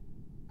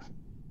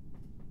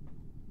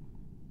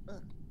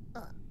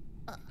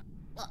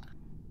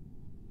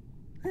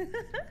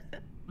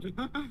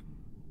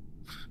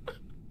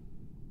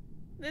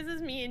 This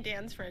is me and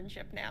Dan's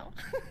friendship now.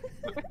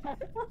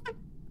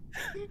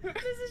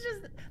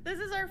 This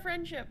is our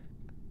friendship.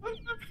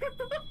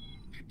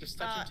 Just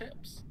touch your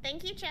tips.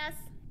 Thank you, Chess.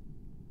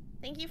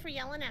 Thank you for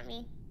yelling at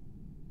me.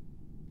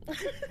 And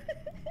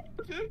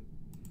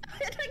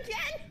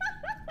again.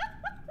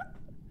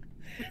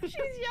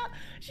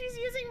 She's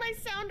using my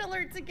sound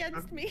alerts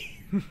against me.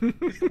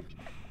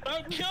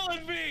 Stop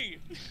killing me!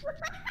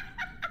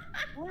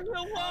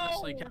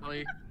 Honestly,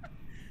 Kelly.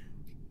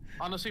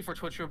 Honestly, for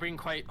Twitch, we're being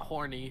quite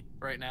horny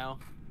right now.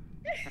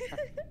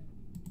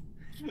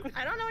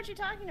 I don't know what you're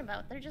talking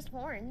about. They're just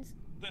horns.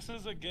 This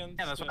is against.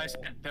 Yeah, that's what I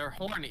said. They're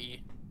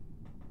horny.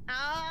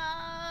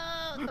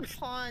 Oh, the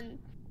pawn.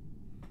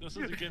 This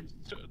is against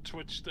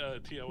Twitch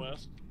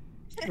TOS.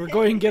 We're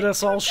going to get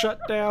us all shut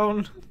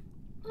down.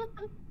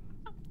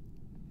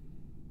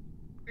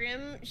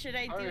 Grim, should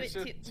I do Or it is too?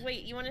 it-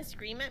 Wait, you want to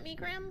scream at me,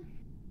 Grim?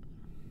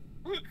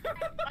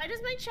 Why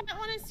does my chat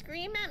want to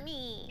scream at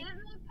me? Give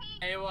me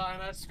pink. I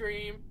wanna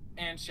scream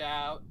and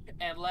shout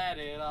and let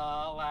it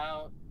all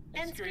out.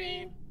 And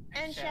scream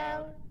and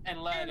shout and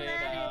let and it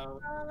let out.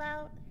 it all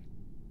out.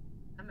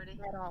 Somebody,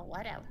 Let all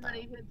what out though?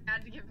 somebody who's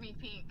had to give me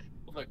pink.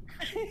 Look,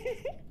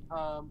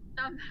 Um,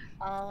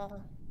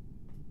 Oh.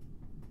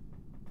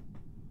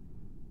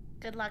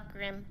 Good luck,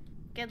 Grim.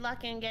 Good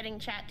luck in getting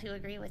chat to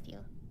agree with you.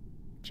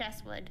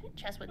 Chess would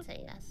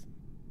say yes.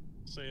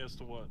 Say as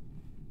to what?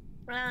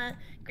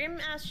 Grim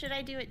asked, should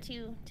I do it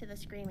too to the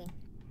screaming?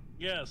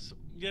 Yes.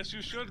 Yes,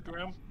 you should,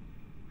 Grim.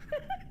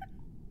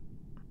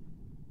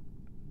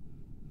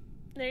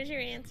 There's your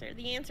answer.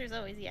 The answer's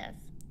always yes.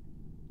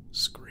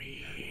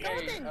 Scream. hey,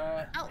 Golden.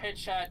 Oh. hey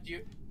chat,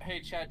 do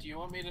you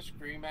want me to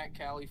scream at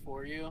Callie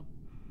for you?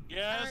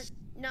 Yes.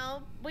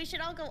 No, we should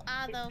all go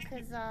though,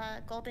 cause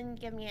Golden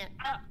give me a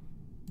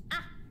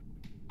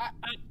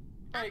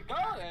Hey,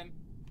 Golden.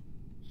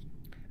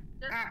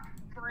 just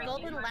breaking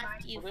Golden my left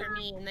mind. you for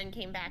me and then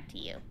came back to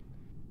you.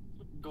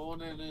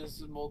 Golden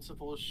is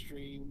multiple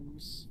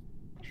streams.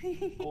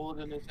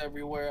 Golden is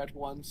everywhere at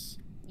once.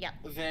 Yep.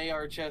 They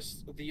are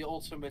just the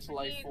ultimate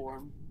life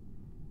form.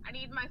 I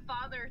need my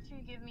father to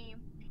give me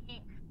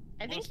pink.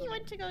 I think he Listen.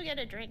 went to go get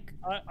a drink.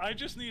 I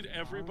just need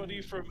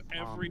everybody from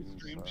every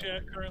stream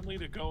chat currently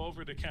to go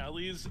over to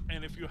Callie's,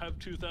 and if you have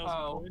 2,000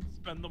 Oh. points,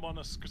 spend them on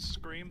a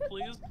scream,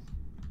 please.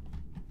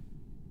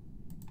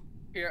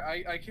 Here,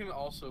 I can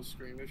also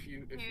scream if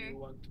you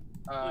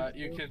want.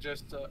 You can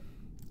just.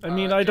 I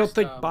mean, I don't just,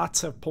 think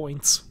bots have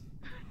points.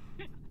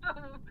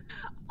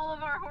 All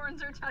of our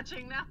horns are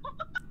touching now.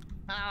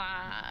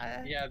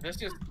 Yeah,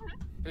 this is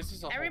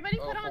a whole- Everybody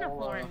put on a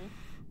whole, horn.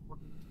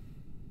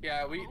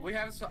 Yeah, we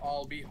have to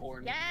all be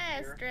horned. Yes,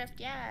 here. Drift,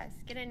 yes.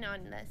 Get in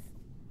on this.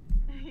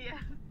 Yeah.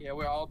 Yeah,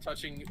 we're all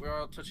touching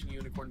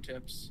unicorn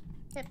tips.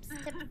 Tips,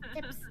 tips,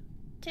 tips,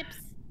 tips.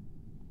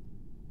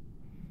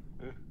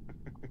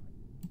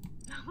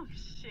 Oh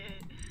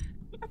shit.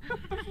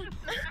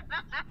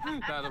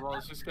 That of all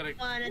is just gonna.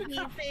 One of these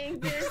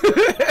things is...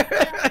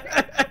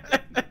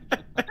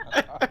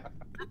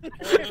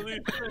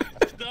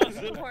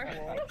 Hor-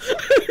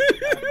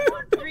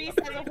 Reese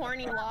has a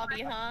horny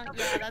lobby, huh?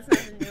 Yeah, that's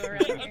nothing new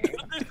around here.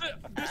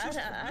 This is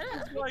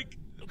like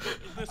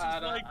this is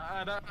like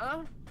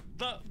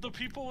the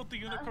people with the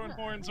unicorn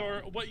horns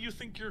are what you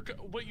think your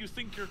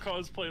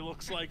cosplay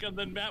looks like, and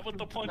then Matt with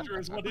the plunger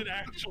is what it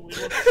actually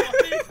looks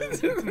like.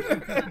 This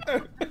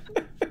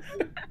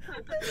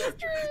is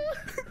true.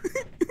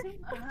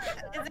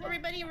 Is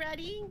everybody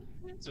ready?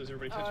 So is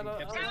everybody touching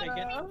tips? I take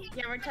it.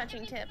 Yeah, we're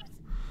touching tips.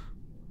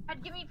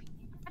 Give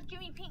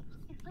me pink.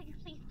 Please,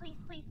 please, please,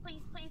 please,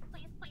 please, please, please,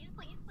 please,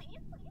 please, please,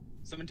 please.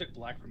 Someone took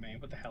black from me.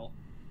 What the hell?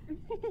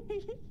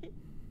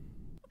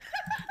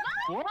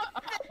 What?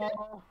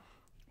 Oh.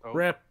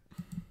 Rip.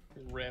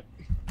 Rip.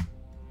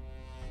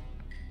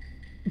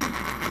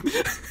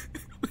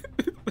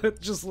 That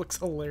just looks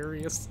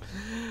hilarious.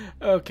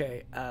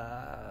 Okay,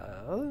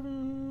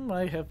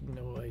 I have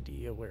no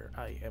idea where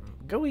I am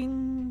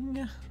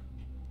going.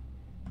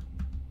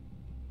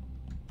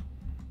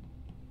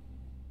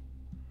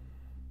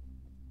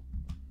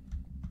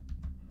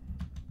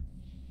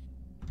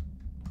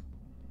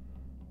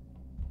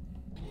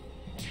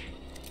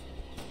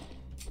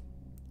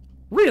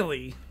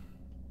 Really?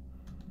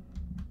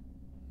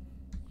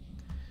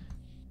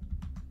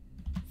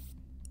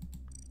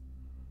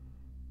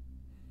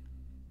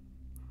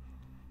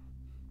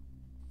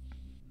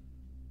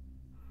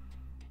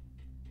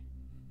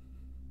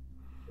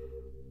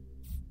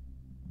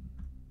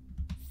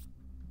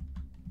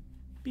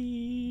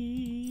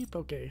 Beep.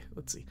 Okay,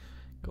 let's see.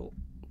 Go.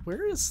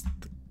 Where is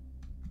the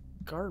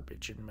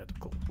garbage in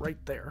medical? Right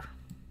there.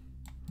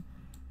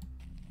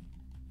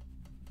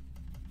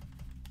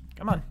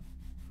 Come on.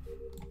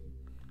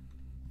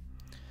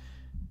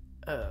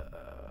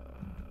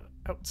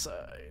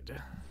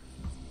 Outside.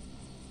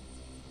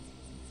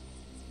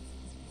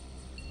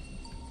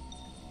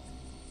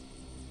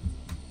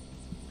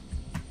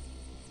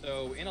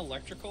 So in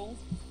electrical,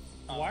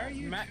 Why are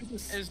you Matt two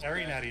just is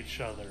staring dead. at each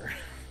other?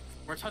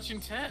 We're touching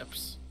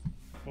tips.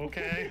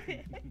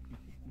 Okay.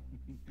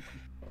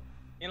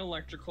 in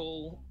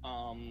electrical,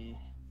 the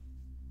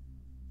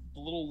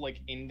little like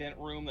indent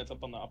room that's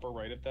up on the upper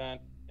right of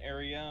that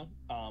area,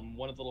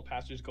 one of the little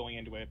passages going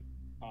into it,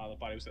 the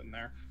body was sitting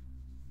there.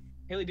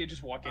 Haley did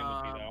just walk in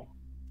with me though.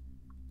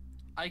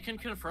 I can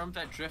confirm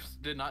that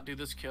Drift did not do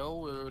this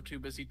kill. We were too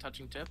busy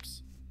touching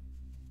tips.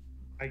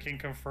 I can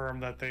confirm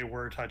that they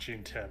were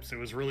touching tips. It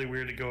was really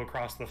weird to go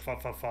across the fa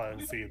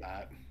and see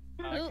that.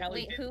 Kelly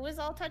Wait, did- who was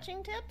all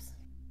touching tips?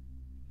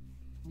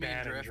 Me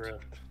and Bad and Drift.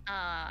 drift.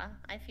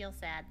 I feel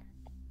sad.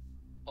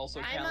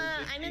 Also, Callie did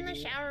I'm in the maybe-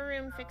 shower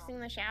room fixing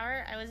the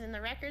shower. I was in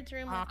the records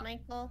room with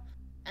Michael,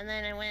 and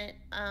then I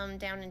went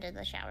down into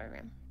the shower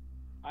room.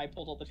 I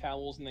pulled out the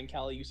towels, and then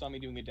Callie, you saw me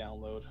doing a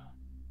download.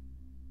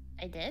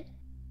 I did.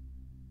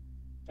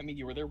 I mean,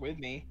 you were there with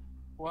me.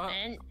 What?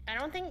 And I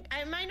don't think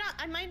I might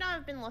not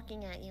have been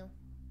looking at you.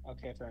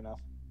 Okay, fair enough.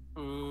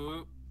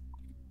 Ooh.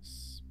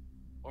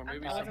 Or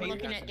maybe I wasn't somebody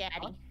looking has at Daddy.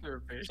 So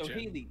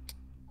observation.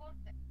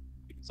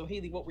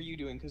 Haley, what were you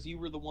doing? Because you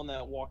were the one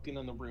that walked in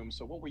on the room.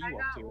 So what were I you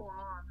up got to?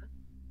 lost.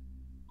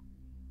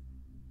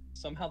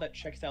 Somehow that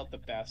checks out the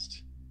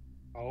best.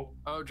 Oh,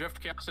 Oh, Drift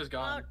Chaos is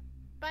gone.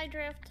 Bye,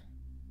 Drift.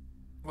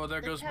 Well,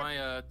 there the goes tip- my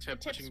The tip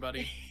tips- pushing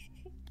buddy.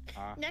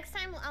 Next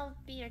time I'll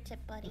be your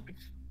tip buddy.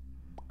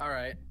 All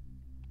right.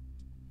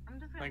 I'm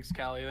just gonna, Thanks,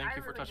 Callie. Thank I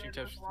you for really touching did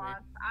tips was with me.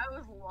 lost. I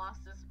was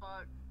lost as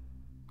fuck.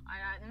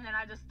 And then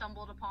I just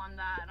stumbled upon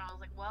that, and I was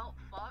like, well,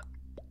 fuck.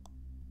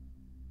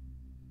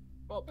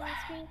 Well, And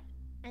scream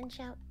and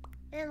shout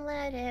and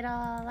let it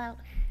all out.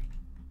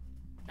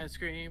 and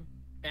scream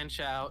and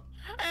shout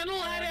and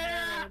let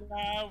it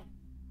out.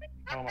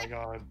 oh my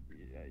god.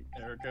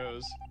 There it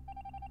goes.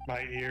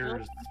 My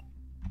ears.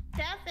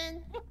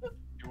 Stefan.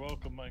 You're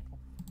welcome, Michael.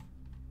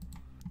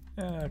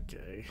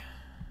 Okay.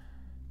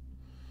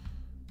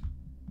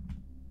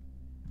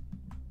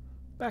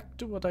 Back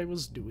to what I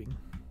was doing.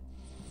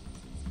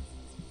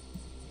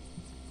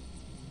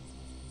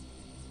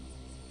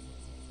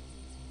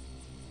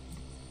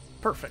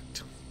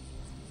 Perfect.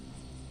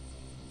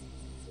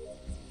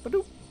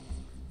 Badoop.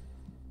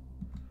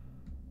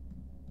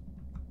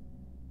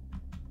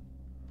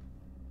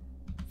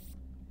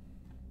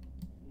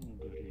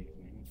 Good evening.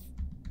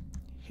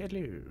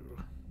 Hello.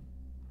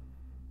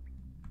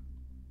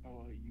 How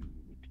are you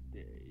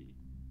today?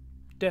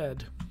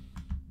 Dead.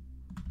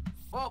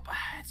 Well,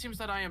 it seems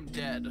that I am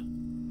dead.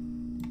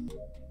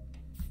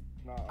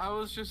 Nah, I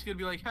was just gonna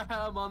be like,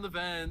 haha, I'm on the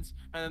vents,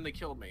 and then they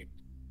killed me.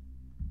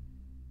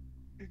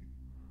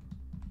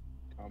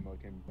 karma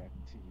came back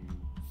to you.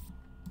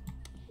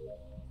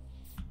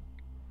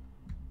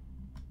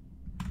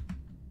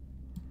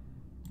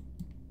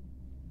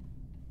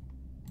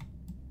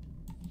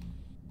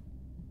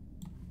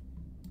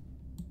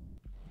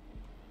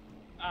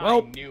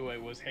 Well- I knew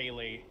it was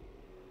Haley.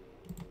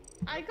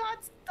 I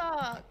got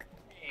stuck.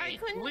 I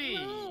couldn't Lee.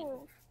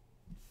 move.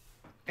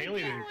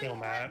 Haley didn't No kill one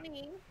Matt. let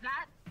me.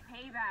 That's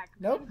payback.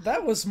 Nope,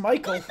 that was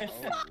Michael.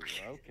 Oh,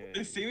 okay.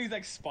 The same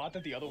exact spot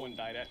that the other one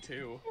died at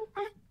too.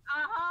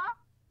 Uh-huh.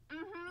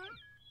 Mm-hmm.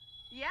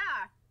 Yeah.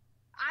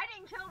 I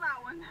didn't kill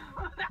that one,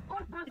 though. That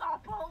one was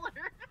all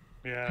polar.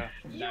 Yeah.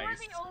 You Nice. were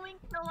the only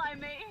kill I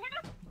made.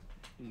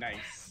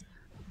 Nice.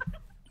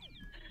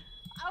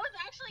 I was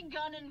actually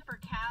gunning for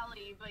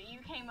Callie, but you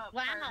came up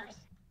Wow. first.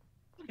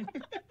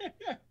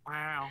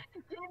 Wow.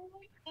 Didn't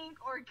think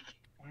or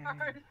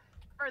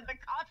for the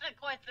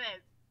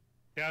consequences.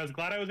 Yeah, I was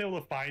glad I was able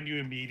to find you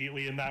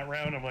immediately in that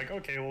round. I'm like,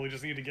 okay, well, we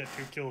just need to get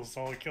 2 kills,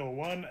 so I'll kill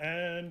 1,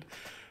 and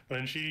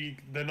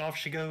then off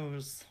she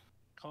goes.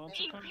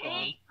 Consequence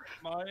Pink.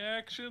 of my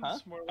actions Huh?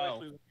 more Oh.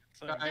 likely than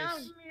consent.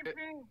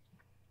 Guys,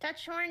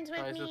 Touch horns with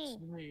guys, me.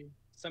 it's me.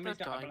 Somebody's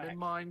The not diamond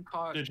mine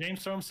caught. Did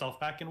James throw himself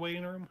back in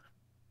waiting room?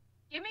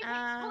 Give me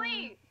pink,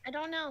 please. I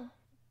don't know.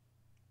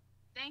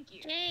 Thank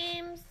you.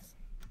 James,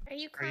 are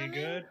you Are you coming?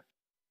 good?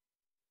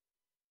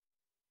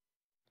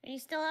 Are you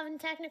still having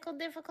technical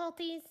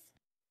difficulties?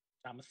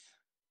 Thomas.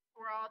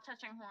 We're all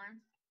touching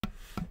horns.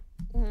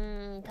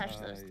 Touch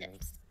those yes.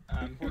 tips.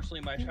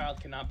 Unfortunately, my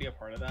child cannot be a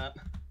part of that.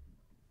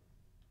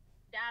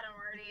 Dad, I'm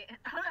already.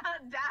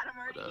 Dad, I'm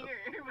already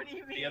here. What do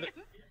you mean?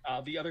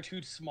 The other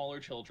 2 smaller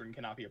children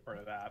cannot be a part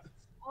of that.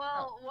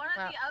 Well, one of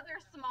well. the other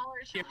smaller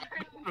Yeah,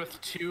 children.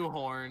 with 2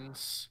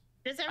 horns.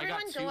 Does got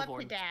everyone go 2 up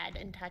horns. to Dad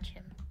and touch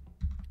him?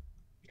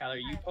 Callie, are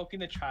you poking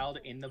the child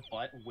in the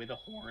butt with a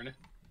horn?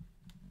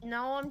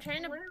 No, I'm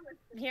trying to. Where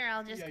was Here,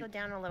 I'll just Yeah. go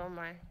down a little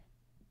more.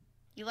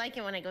 You like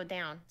it when I go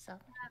down, so.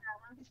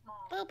 that one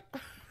small? Boop.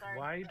 Sorry.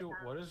 Why do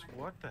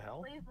what the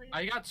hell? Please leave.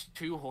 I got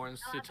 2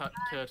 horns to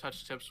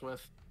touch tips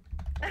with.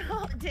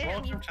 Oh,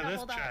 damn, you Welcome to this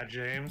doubled chat, up.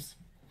 James.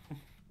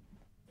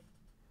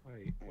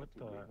 Wait, what That's a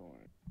the? weird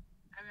horn.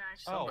 I mean,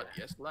 Somebody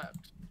has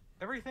left.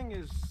 Everything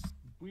is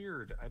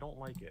weird. I don't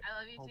like it. I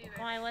love you Hold too, on.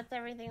 baby. Why, what's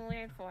everything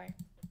weird for?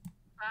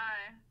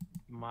 Bye.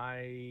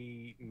 My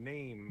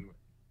name.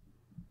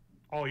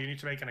 Oh, you need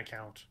to make an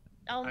account.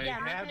 Oh, I yeah.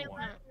 had make an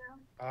one. account.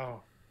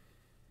 Oh.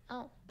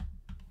 Oh.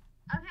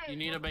 Okay. You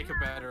need to well, make a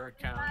yeah, better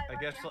account. bye, I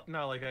love guess ya.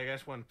 no, like I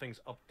guess when things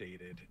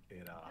updated,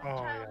 it Oh,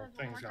 Child yeah, is one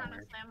things more got time to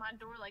weird. slam my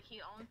door like he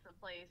owns the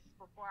place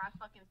before I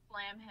fucking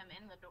slam him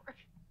in the door.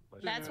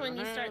 was- That's when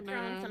you start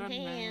throwing some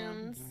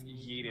hands.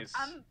 Yeetus.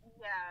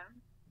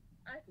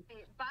 Yeah.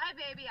 Okay, bye,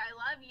 baby. I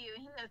love you.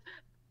 He goes,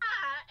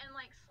 ah, and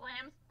like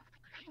slams the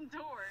fucking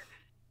door.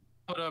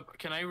 Hold up.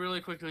 Can I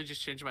really quickly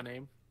just change my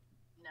name?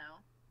 No.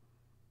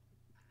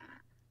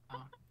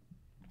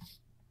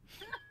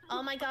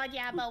 Oh my god,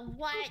 yeah, but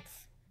what?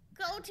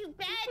 Go to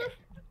bed!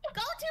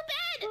 Go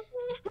to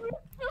bed!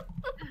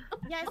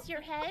 Yes,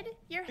 your head?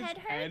 Your head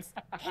hurts?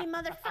 Hey,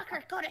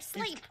 motherfucker, go to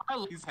sleep!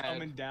 He's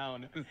coming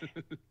down.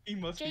 He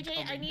must be JJ,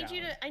 coming I need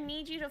down.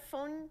 you to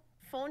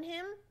phone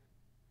him,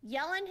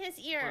 yell in his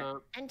ear, What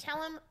up? and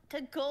tell him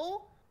to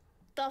go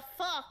the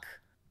fuck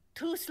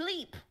to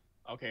sleep.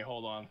 Okay,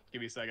 hold on. Give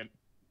me a second.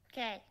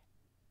 Okay.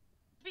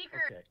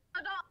 Speaker. Okay.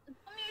 Oh, don't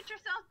mute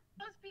yourself.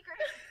 No speaker.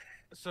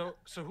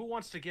 So who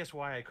wants to guess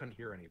why I couldn't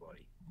hear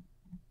anybody?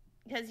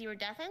 Because you were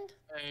deafened?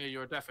 Hey,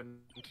 you're deafened.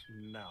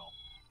 No.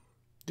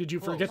 Did you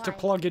Well, forget to why?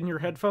 plug in your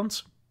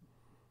headphones?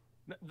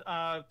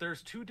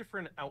 There's two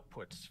different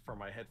outputs for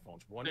my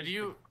headphones. One Did is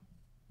you?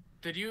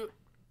 Can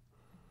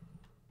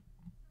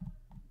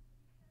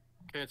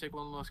I take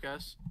one last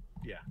guess?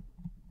 Yeah.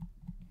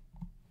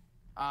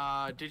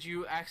 Did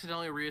you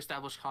accidentally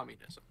reestablish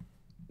communism?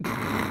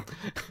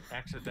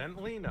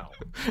 Accidentally? No.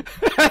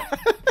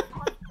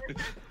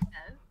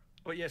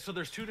 But yeah, so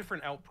there's two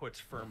different outputs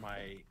for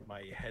my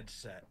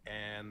headset,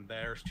 and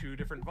there's two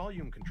different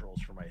volume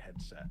controls for my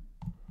headset.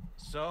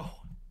 So,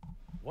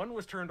 one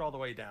was turned all the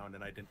way down,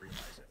 and I didn't realize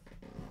it.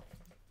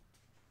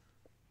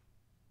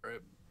 Right.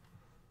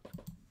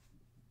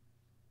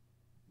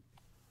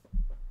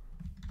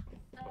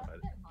 But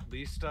at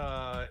least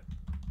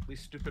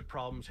stupid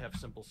problems have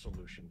simple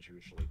solutions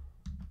usually.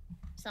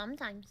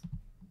 Sometimes.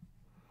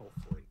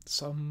 Hopefully.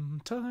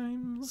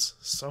 Sometimes,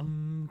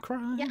 some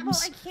crimes. Yeah, well,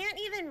 I can't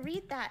even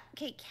read that.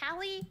 Okay,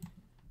 Callie,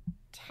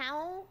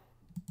 tell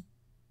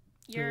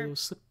your. Go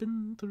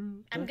slipping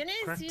through I'm the gonna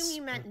cracks assume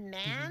you meant of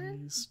man,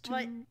 these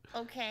but two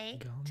okay.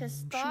 To gum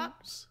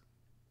stop shoes.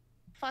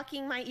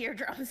 fucking my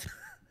eardrums.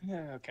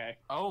 Okay.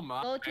 Oh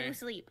my. Go to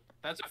sleep.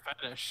 That's a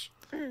fetish.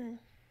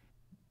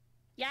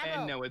 Yeah,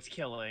 And no, it's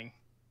killing.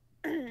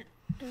 I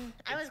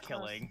was It's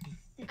killing.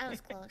 close. I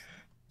was close.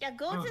 Yeah,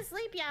 go to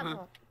sleep,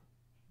 Yabo.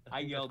 I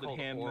think that's yelled at called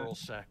him. Oral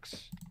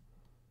sex.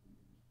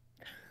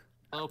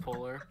 Hello,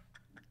 Polar.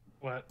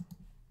 What?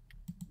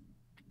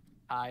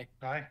 Hi.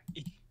 Hi.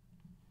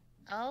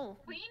 Oh,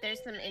 We there's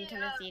need some a,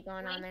 intimacy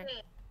going on there.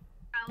 blanket.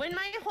 When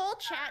my whole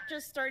chat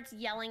just starts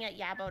yelling at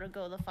Yabo to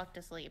go the fuck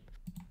to sleep.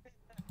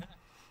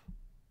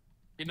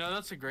 You know,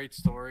 that's a great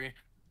story.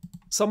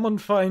 Someone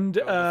find Go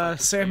the fuck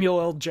to Samuel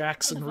L.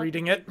 Jackson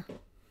reading it.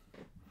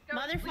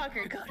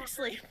 Motherfucker, go to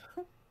sleep.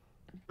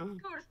 Go to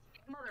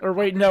sleep, Or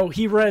wait, no,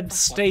 he read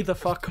Stay the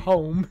Fuck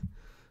Home.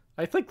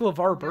 I think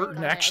LeVar Burton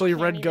God, I actually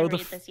can't read even Go the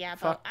read this, Yabo.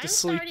 Fuck I'm to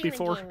Sleep starting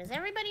before. The game. Is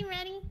everybody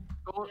ready?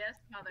 Yes,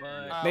 mother.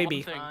 But Maybe.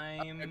 One thing,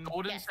 I'm-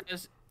 Golden Yes.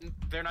 says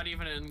they're not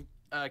even in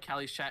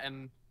Callie's chat,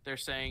 and they're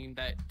saying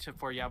that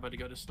for Yaba to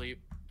go to sleep.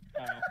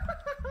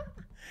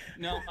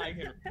 No,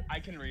 I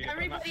can read it. But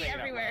I'm not Everybody saying it out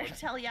everywhere, loud.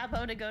 tell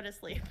Yabo to go to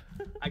sleep.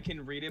 I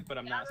can read it, but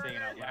I'm not saying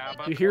it out loud.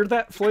 Yaba. You hear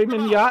that,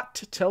 Flamin'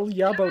 Yacht? Tell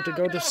Yabo to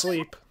go to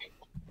sleep.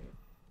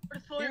 Go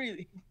to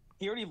sleep.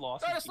 He already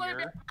lost Go to his sleep,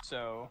 ear,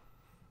 so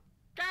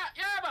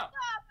Yaba!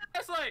 Go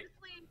to sleep!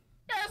 Sleep.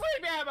 Go to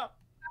sleep, Yaba!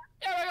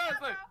 Yaba, go to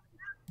sleep!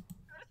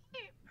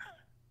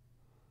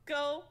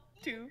 Go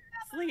to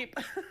sleep.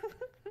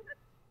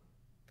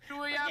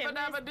 Do a Yaba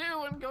Dabba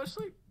do and go to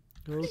sleep.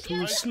 Go to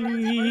I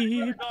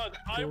sleep. God,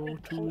 I Go will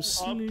to pull up.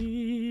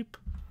 sleep.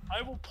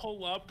 I will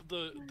pull up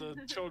the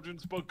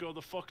children's book, Go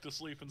the Fuck to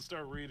Sleep, and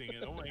start reading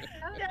it. Oh my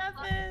God.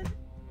 Devin.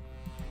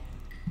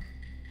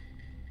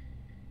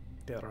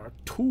 There are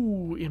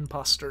two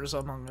imposters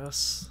among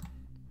us.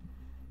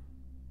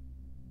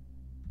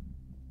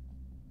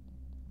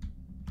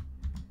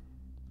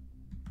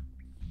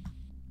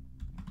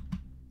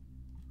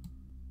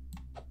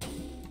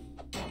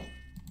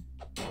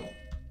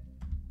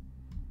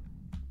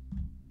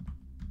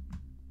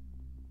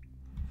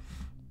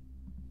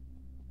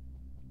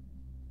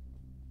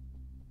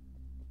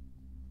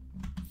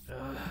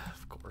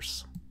 Of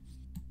course.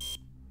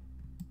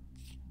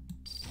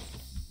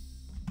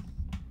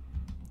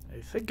 I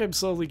think I'm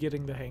slowly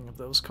getting the hang of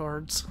those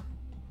cards.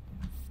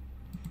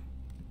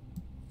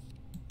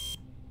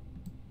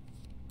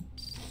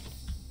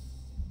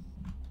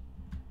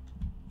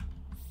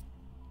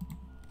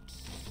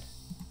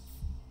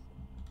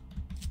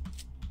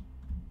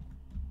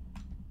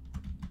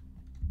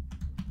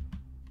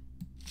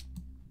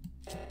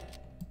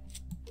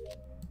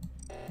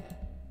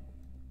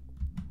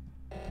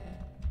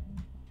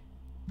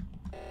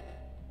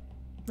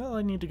 Well,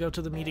 I need to go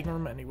to the meeting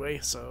room anyway,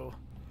 so...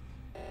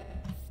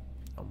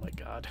 Oh my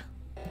god.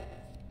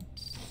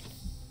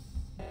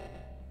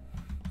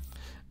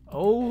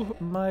 Oh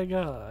my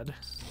god.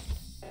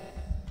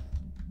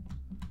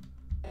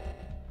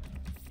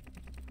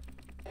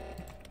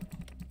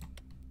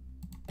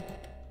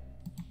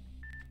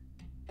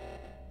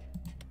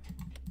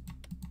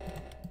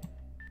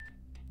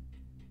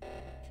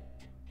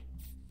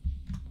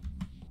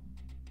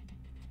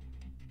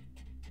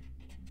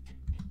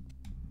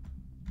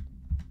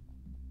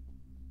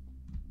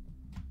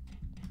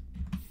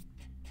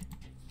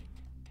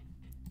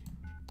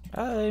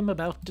 I'm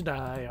about to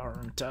die,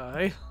 aren't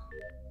I?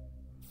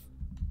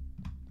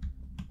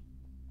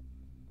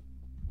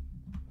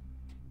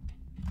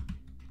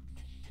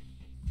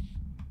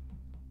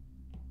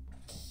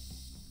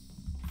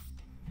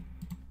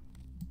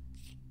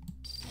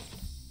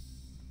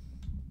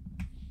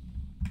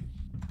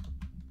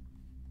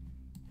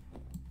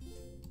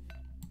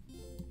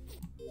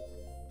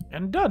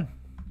 And done.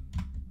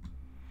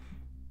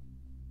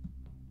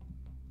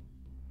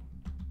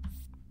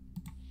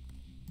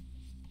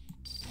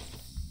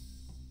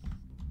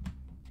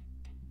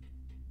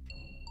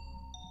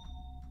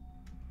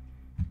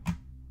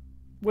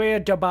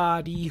 Where's the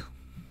body?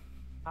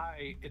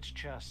 Hi, it's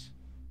Chess.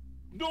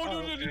 No, no,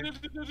 Oh, no, okay. no,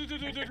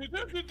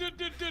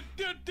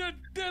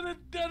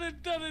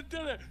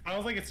 no, I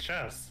was like, it's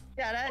chess.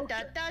 Da da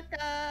da da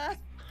da.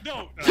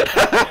 no.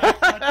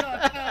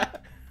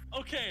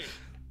 Okay.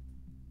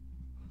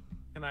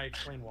 Can I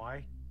explain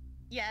why?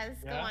 Yes,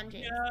 go Yeah. on,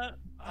 James. Yeah,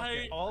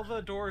 Okay, all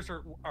the doors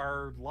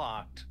are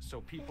locked,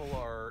 so people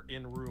are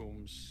in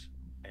rooms,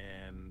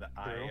 and True.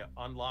 I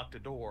unlocked a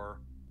door,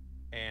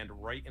 and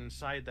right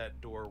inside that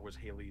door was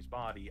Haley's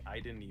body.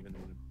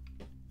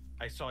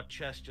 I saw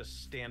Chess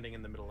just standing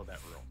in the middle of that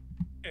room.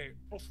 Okay,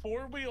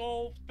 before we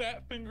all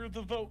fat finger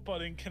the vote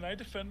button, can I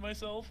defend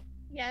myself?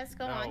 Yes,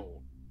 go on.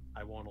 No,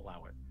 I won't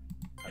allow it.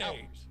 I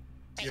Hey, refuse.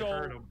 You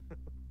heard him.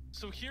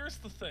 so here's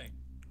the thing.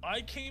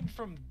 I came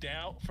from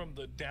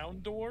the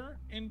down door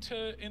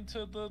into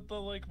the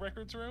like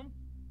records room,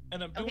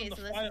 and I'm doing Okay, the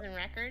so this file. is in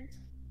records.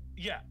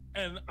 Yeah,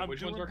 and I'm Which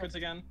doing one's records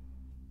again?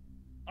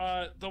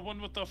 the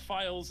one with the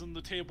files and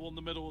the table in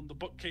the middle and the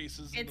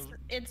bookcases. And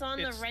It's on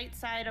the it's- right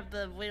side of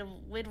the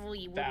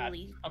wibbly That.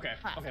 wibbly. Okay.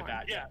 platform.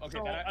 That. Yeah, Okay.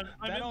 so that I'm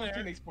that in honestly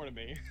there. makes more to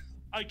me.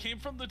 I came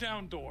from the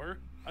down door.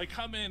 I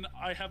come in.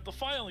 I have the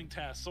filing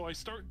task, so I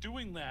start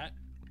doing that.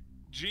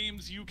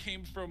 James, you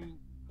came from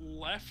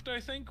left, I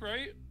think,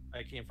 right?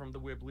 I came from the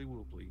wibbly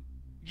woobly.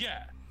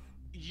 Yeah.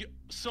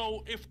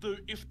 So if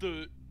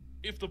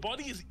the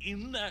body is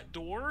in that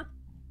door,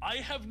 I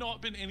have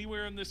not been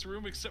anywhere in this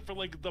room except for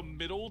like the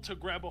middle to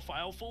grab a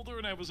file folder,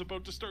 and I was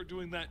about to start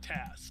doing that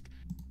task.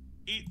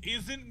 It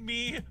isn't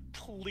me,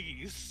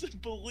 please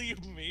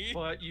believe me.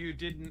 But you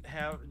didn't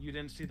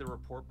see the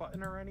report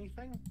button or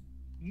anything?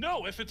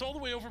 No, if it's all the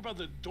way over by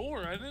the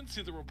door, I didn't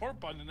see the report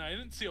button, and I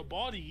didn't see a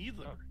body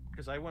either.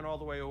 Because I went all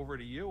the way over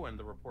to you and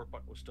the report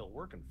button was still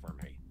working for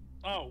me.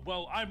 Oh,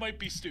 well, I might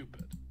be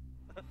stupid.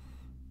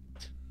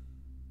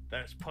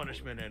 That's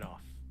punishment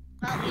enough.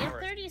 Well, we have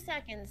Alright. 30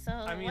 seconds, so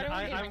I mean, what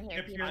are we I'm- doing here,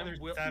 If people?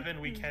 you're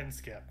 7, we can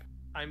skip.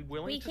 I'm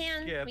willing We to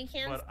can skip,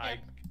 but skip.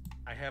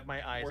 I have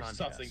my eyes We're on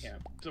sussing Tess.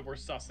 him. So we're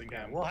sussing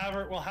Yeah, him. we'll have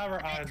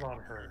our eyes on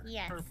her.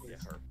 Yes, Yeah,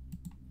 her.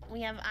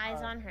 we have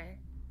eyes on her.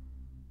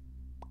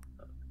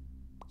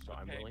 So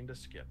I'm Okay. willing to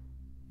skip.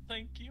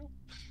 Thank you.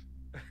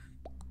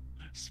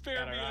 Spare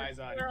Got me. our I eyes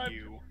on swear I'm-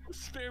 you.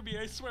 Spare me.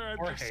 I swear I'm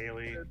Or just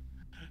Haley. stupid.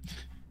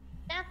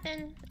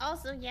 Nothing.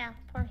 Also, yeah,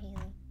 poor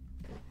Haley.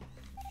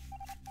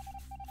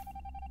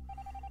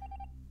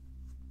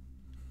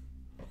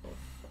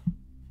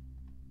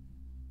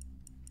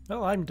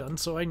 Well, I'm done,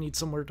 so I need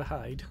somewhere to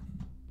hide.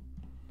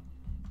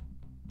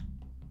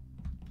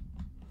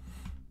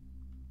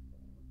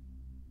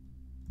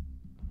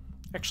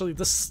 Actually,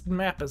 this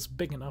map is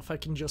big enough I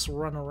can just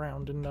run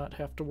around and not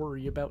have to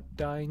worry about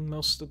dying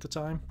most of the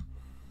time.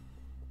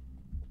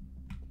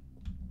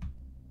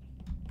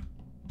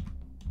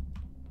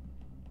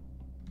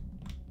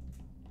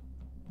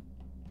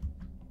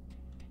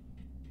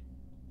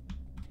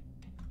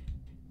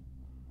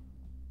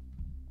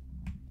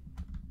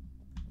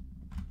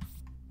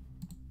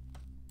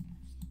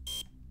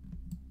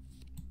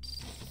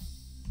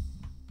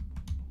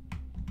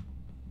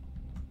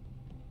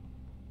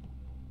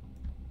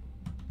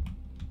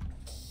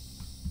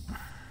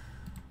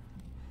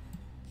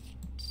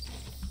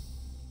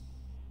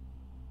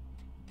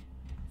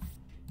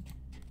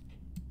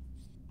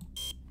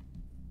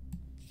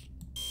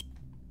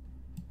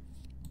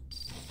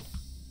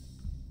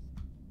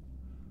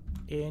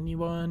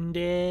 Anyone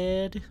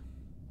dead?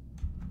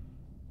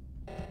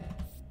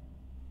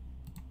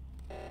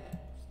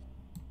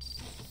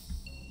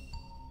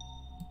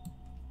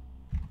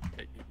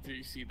 Hey, do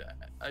you see that?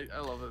 I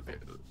love it.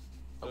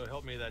 So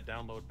help me, that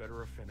download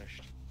better have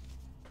finished.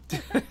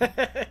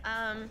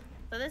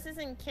 So this is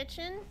in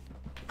kitchen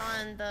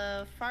on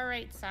the far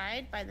right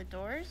side by the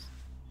doors.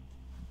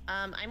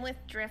 I'm with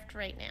Drift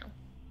right now.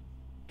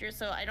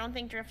 So I don't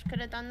think Drift could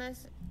have done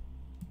this.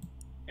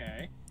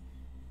 Okay.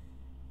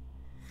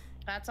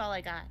 That's all I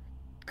got.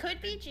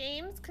 Could be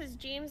James, because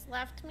James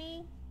left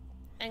me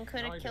and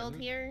could No, have I killed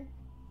didn't. here.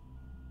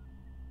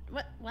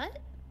 What?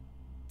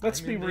 Let's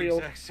I'm be in real.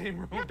 The exact same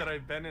room that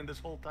I've been in this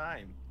whole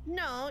time.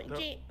 No, No.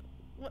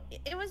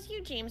 it was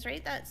you, James,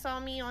 right? That saw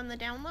me on the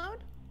download?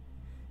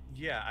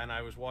 Yeah, and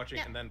I was watching,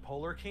 Yeah. and then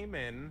Polar came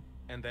in,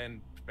 and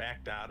then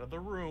backed out of the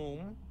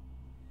room,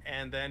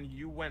 and then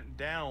you went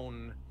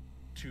down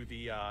to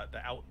the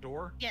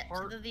outdoor Yeah,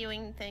 part, to the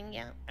viewing thing,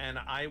 yeah. and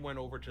I went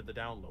over to the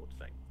download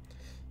thing.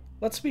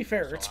 Let's be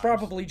fair, So it's I was-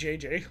 probably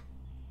JJ.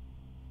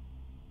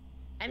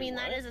 I mean,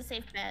 that what? is a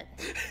safe bet.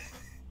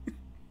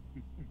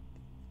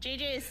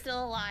 JJ is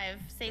still alive.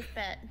 Safe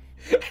bet.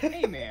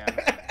 Hey man,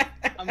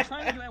 I'm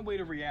trying to get my way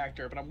to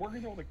reactor, but I'm working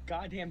through all the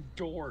goddamn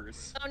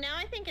doors. Oh, now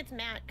I think it's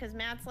Matt, because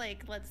Matt's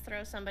like, let's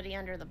throw somebody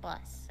under the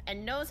bus,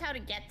 and knows how to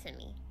get to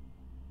me.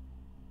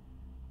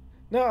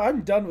 No,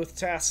 I'm done with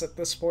tasks at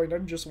this point.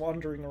 I'm just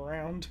wandering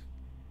around.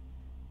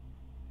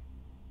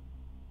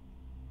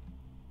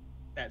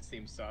 That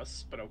seems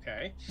sus, but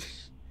okay.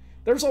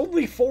 There's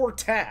only 4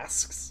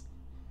 tasks.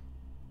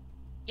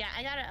 Yeah,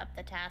 I gotta up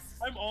the tasks.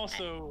 I'm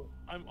also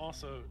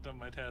done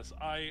my tasks.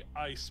 I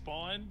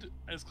spawned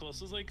as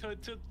close as I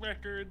could to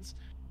records,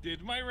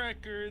 did my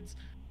records,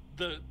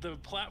 The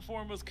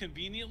platform was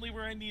conveniently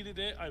where I needed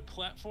it. I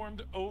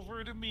platformed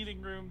over to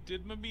meeting room,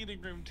 did my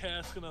meeting room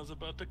task, and I was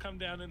about to come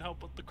down and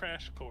help with the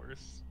crash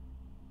course.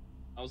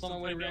 I was on my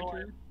way to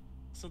reactor.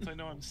 Since I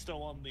know I'm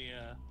still on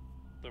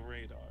the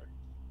radar.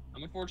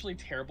 I'm unfortunately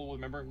terrible with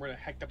remembering where the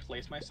heck to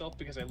place myself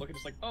because I look at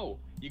just like, oh,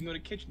 you can go to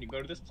kitchen, you can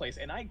go to this place,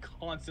 and I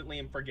constantly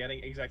am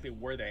forgetting exactly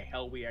where the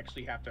hell we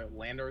actually have to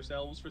land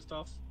ourselves for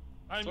stuff.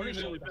 I'm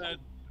usually bad.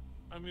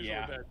 I'm usually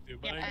bad too,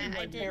 but Yeah, I knew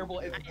I I'd did.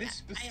 terrible at this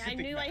specific I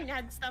knew I map.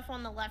 had stuff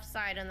on the left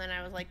side, and then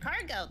I was like,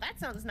 cargo, that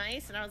sounds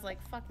nice, and I was like,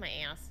 fuck my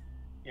ass.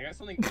 Yeah, I got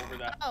something over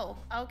that. Oh,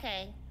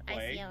 okay. I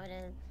Way. see how it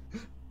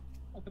is.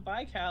 Oh,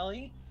 goodbye,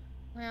 Callie.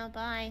 Well,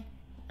 bye.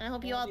 I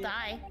hope you all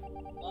die.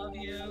 Love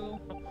you.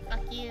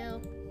 Fuck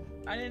you.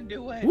 I didn't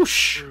do it.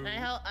 Whoosh! I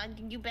hope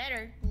you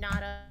better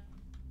not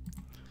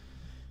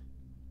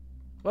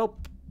Well.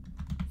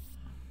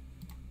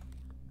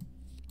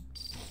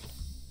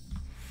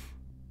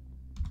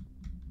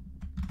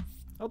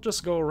 I'll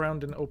just go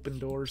around and open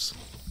doors.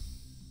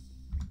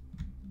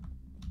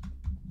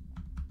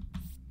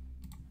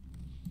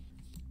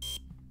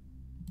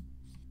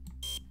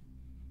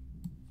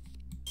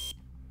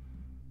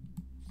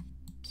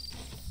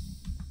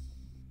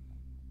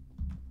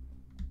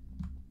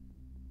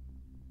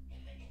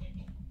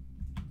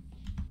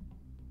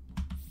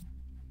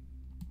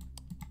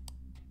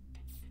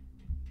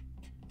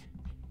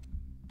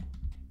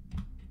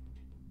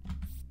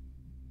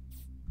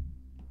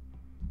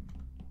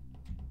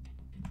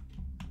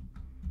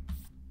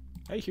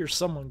 I hear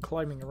someone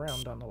climbing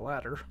around on a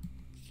ladder.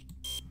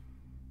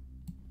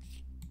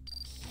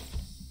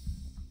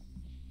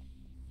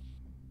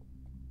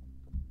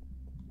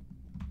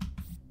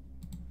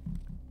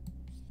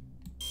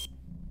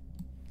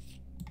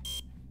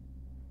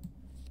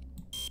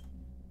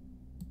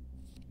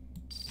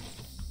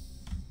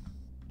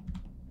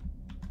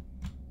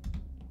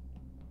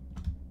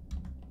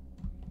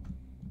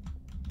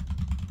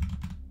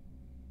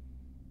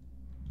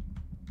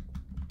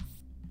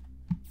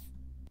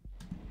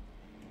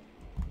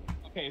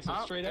 Okay, so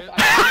straight up,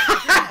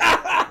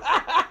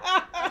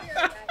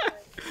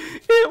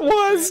 It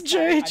was I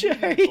didn't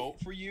JJ! vote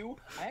for you.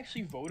 I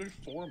actually voted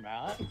for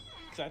Matt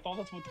because I thought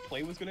that's what the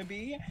play was gonna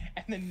be,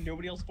 and then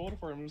nobody else voted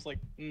for him. It was like,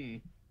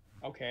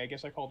 okay, I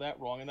guess I called that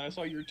wrong. And then I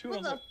saw your two,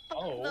 and I was Who like, the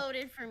oh, fuck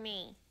voted for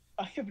me?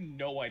 I have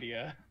no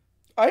idea.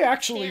 I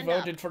actually Stand up.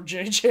 voted for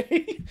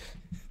JJ.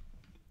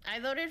 I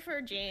voted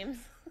for James.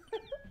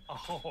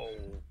 Oh.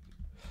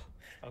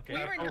 Okay. We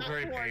That were felt not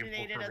very painful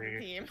coordinated for as a me.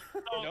 team.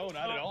 No,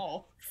 not at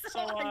all.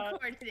 So So,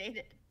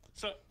 uncoordinated.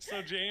 So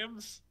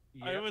James,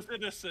 I Yep. was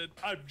innocent.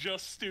 I'm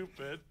just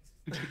stupid.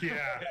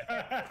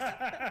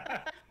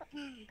 Yeah.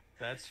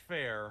 That's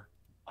fair.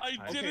 I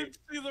Okay. didn't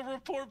see the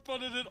report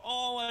button at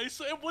all. I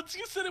said once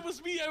you said it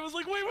was me, I was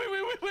like, wait,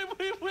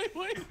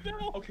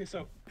 no. Okay,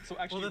 so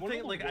actually, the one thing,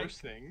 of the like,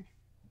 worst thing.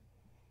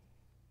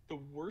 The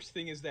worst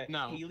thing is that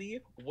No. Haley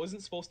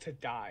wasn't supposed to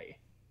die,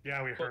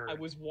 Yeah, we but heard. I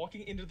was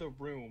walking into the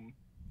room,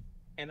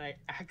 and I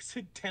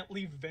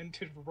accidentally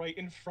vented right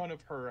in front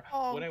of her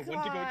Oh, when I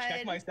went to go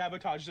check God. my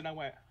sabotage, and I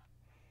went,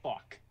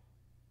 "Fuck."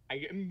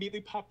 I immediately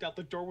popped out.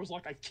 The door was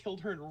locked. I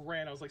killed her and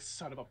ran. I was like,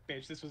 "Son of a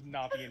bitch! This was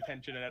not the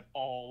intention at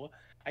all."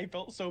 I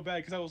felt so bad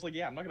because I was like,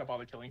 "Yeah, I'm not gonna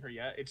bother killing her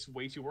yet. It's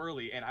way too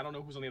early, and I don't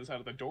know who's on the other side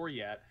of the door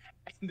yet."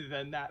 And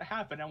then that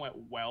happened. I went,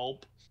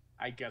 "Well,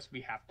 I guess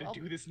we have to Well.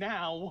 do this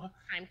now."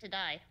 Time to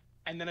die.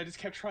 And then I just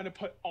kept trying to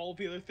put all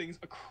the other things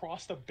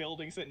across the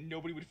building so that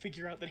nobody would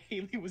figure out that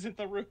Haley was in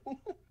the room.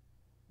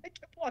 I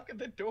kept locking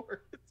the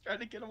door, trying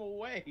to get him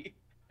away.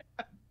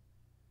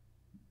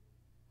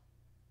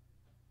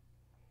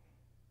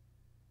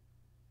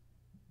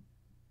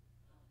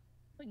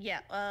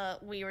 Yeah,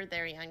 we were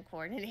very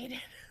uncoordinated.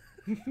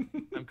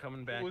 I'm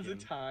coming back It was a in.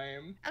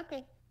 time.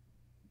 Okay.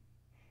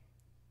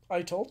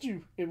 I told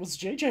you, it was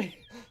JJ.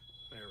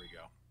 There we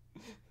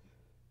go.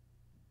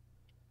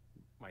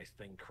 My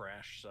thing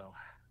crashed, so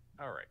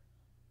all right.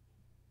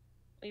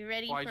 We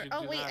ready Why'd for? you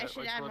Oh do wait, that? I should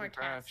Why'd you add let more it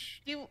tasks.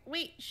 crash?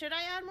 Wait, should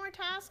I add more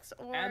tasks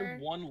or?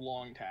 Add one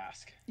long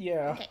task.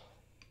 Yeah. Okay.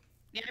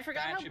 Yeah, I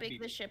forgot That how should big be-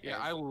 the ship Yeah,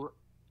 is.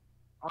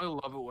 I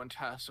love it when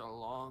tasks are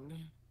long.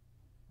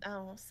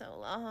 Oh, so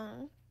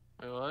long.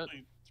 Wait, what?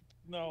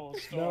 No,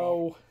 stop.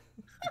 No.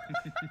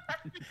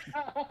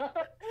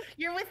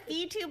 You're with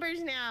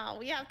VTubers now.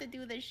 We have to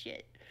do this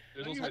shit.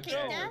 There's No, also you a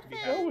don't. dad joke to be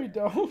Okay, No, had. we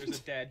don't. There's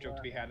a dad joke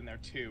to be had in there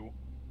too.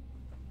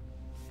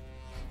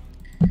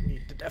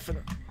 Need to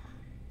definitely.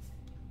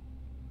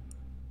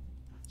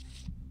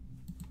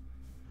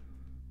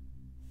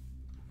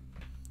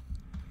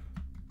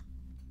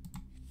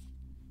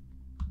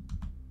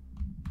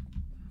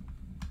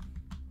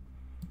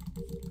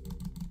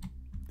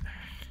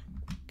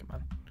 Come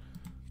on.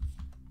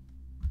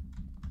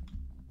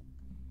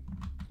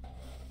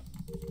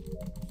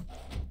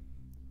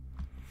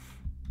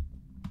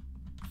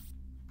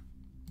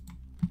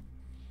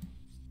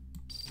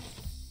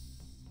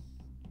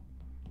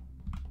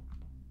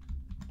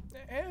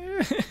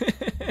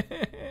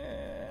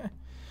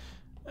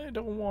 I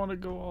don't want to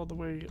go all the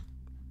way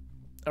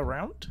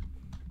around.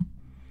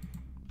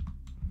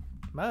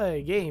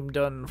 My game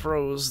done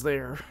froze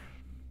there.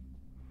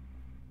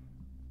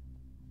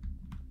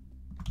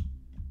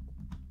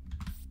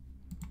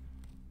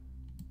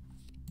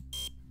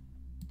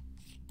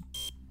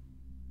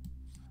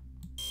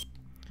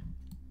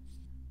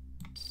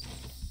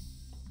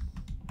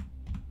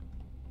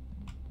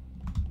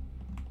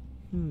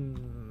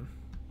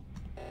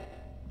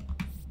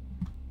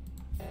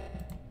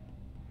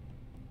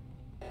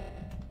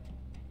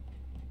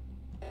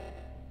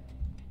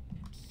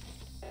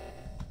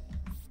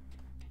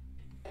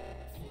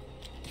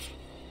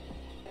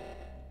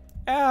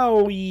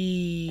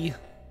 Owie!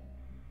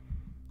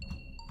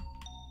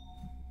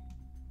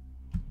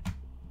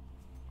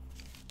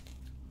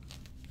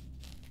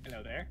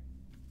 Hello there.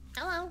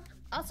 Hello.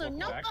 Also, Welcome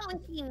no back.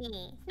 bonky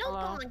me. No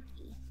Hello.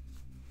 bonky.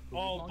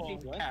 All Bonky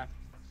bonk. what? Yeah,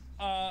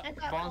 I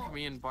got bonk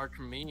me and bark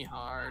me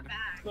hard.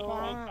 Back. So,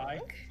 Bonkai.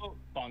 so,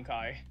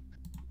 Bonkai.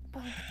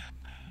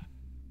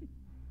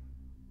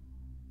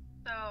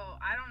 So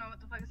I don't know what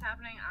the fuck is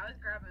happening. I was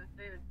grabbing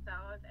food, so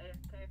I was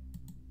AFK.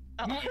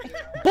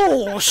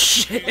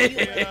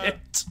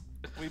 Bullshit!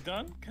 we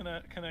done? Can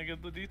I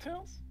get the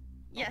details?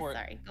 Yes, for it.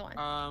 sorry. Go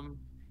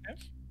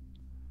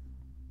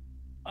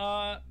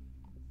on.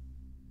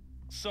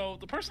 So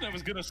the person that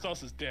was gonna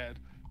sus is dead.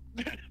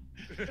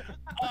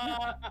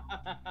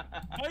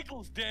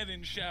 Michael's dead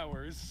in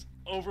showers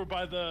over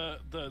by the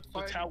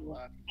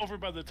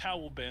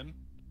towel bin.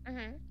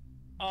 Mm-hmm.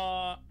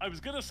 I was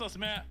gonna sus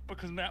Matt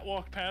because Matt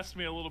walked past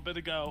me a little bit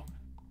ago,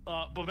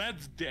 but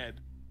Matt's dead.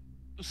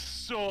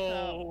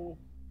 So,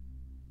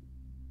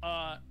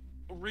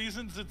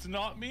 reasons it's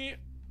not me,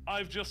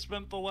 I've just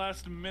spent the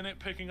last minute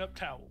picking up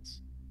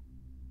towels.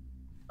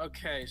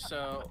 Okay,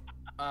 so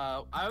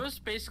I was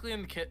basically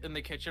in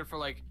the kitchen for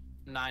like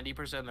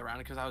 90% of the round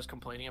because I was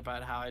complaining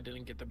about how I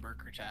didn't get the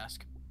burger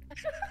task.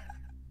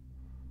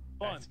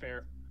 Fun. That's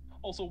fair.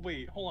 Also,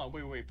 wait, hold on,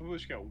 wait,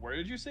 Babushka, where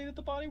did you say that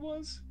the body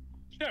was?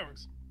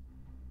 Showers.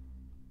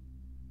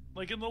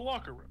 Like in the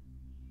locker room.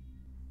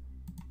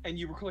 And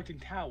you were collecting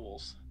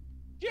towels.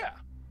 Yeah.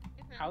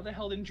 How the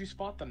hell didn't you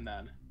spot them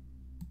then?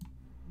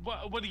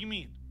 What do you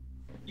mean?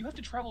 You have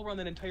to travel around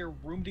that entire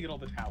room to get all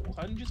the towels.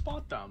 How didn't you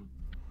spot them?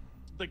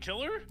 The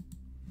killer?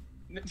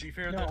 To be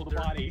fair, no, the they're-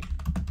 body.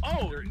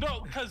 Oh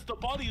no, because the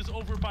body is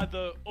over by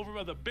the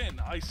bin.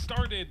 I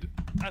started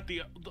at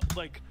the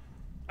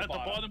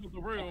bottom of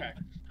the room. Okay.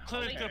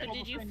 clicked Wait, up so all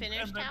did the you things, finish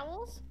and then-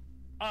 towels?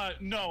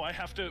 No, I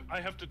have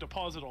to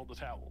deposit all the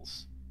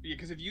towels. Yeah,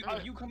 because if you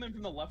come in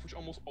from the left, which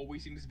almost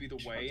always seems to be the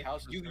Just way, put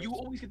towels in you first.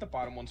 always get the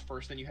bottom ones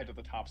first, then you head to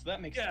the top. So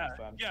that makes Yeah, sense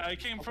then. yeah. I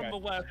came from Okay. the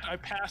left. I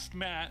passed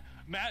Matt.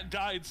 Matt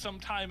died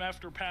sometime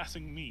after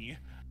passing me.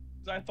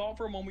 'Cause I thought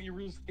for a moment you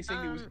were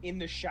saying it was Um, in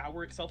the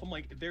shower itself. I'm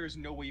like, there is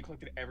no way you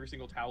collected every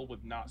single towel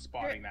with not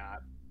spotting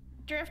that.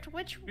 Drift,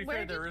 which To be where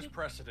fair, there did is you...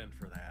 precedent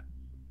for that.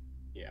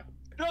 Yeah.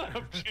 Shut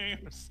up,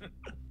 James.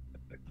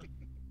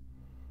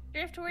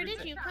 Drift, where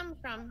did you come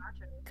from?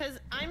 Cause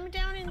I'm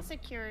down in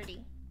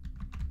security.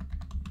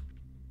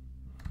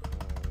 I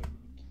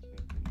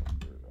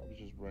was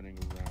just running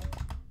around.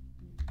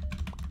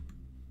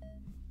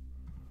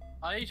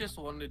 I just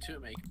wanted to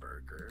make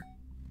burger.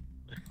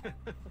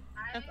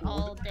 That's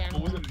all damn.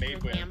 What was it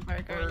made with? Damn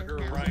burger. in his Burger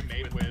mouth. rhymed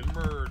made with with?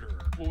 murder.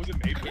 What was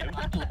it made with?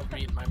 I love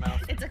meat in my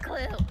mouth. It's a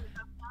clue.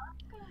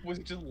 Was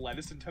it just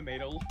lettuce and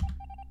tomato?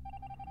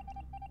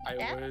 I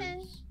Devin.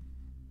 was.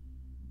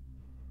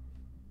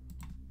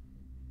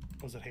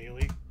 Was it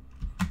Haley?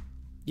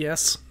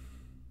 Yes.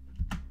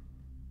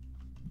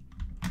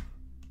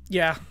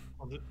 Yeah.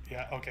 Was it?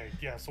 Yeah, okay.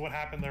 Yeah, so what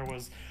happened there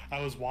was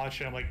I was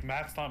watching, I'm like,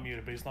 Matt's not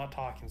muted, but he's not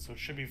talking, so it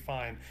should be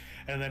fine.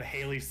 And then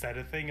Haley said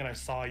a thing, and I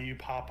saw you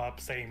pop up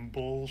saying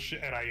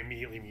bullshit, and I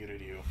immediately muted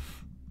you.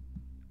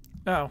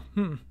 Oh,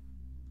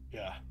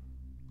 Yeah.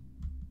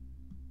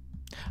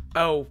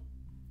 Oh,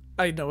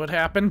 I know what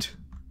happened.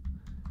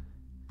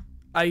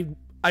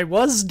 I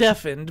was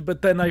deafened,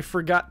 but then I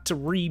forgot to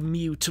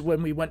re-mute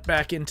when we went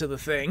back into the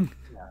thing.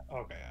 Yeah,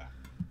 okay. Yeah.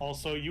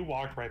 Also, you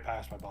walked right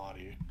past my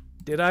body.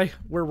 Did I?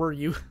 Where were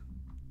you?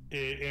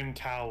 In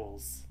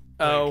towels.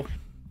 Oh.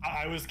 Like,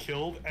 I was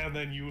killed, and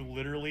then you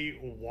literally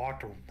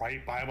walked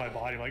right by my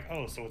body. I'm like,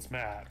 oh, so it's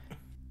Matt.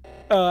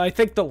 I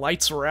think the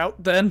lights were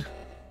out then.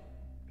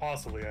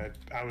 Possibly.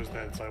 I was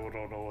dead, so I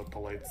don't know what the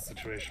light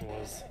situation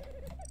was.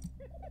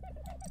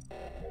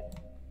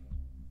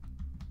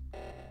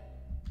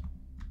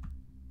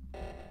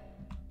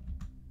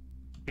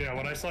 Yeah,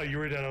 when I saw you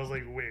were dead, I was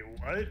like, wait,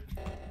 what?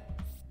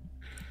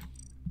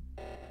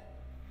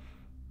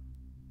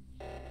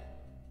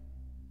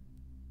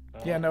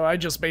 Yeah, no, I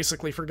just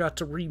basically forgot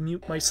to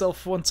re-mute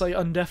myself once I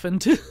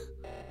undeafened.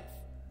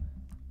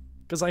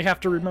 Because I have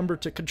to remember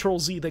to Control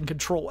Z, then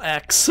Control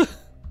X.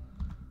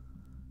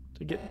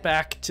 to get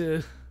back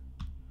to...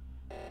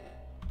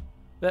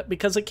 that,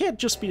 because it can't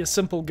just be a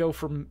simple go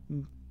from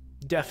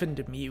deafen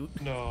to mute.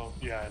 No,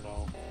 yeah, I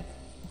know.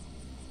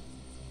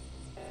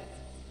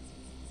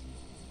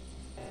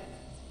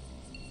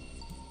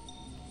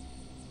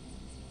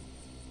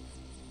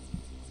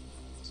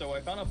 So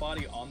I found a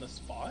body on the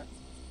spot.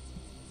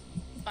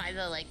 By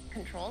the like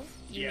controls?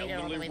 You Yeah, made it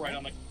all the literally way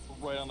right there?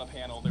 right on the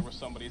panel, there was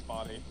somebody's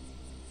body.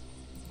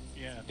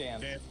 Yeah,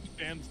 Dan.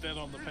 Dan's dead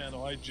on the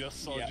panel. I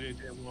just saw Yeah.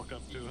 JJ walk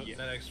up to it. Yeah.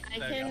 That I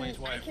explains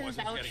why I it can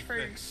wasn't vouch getting for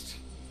fixed.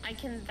 I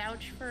can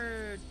vouch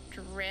for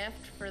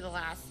Drift for the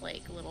last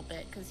like little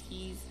bit because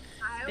he's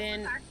I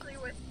been. was actually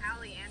with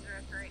Allie and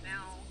Drift right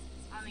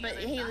now on the But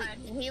other side.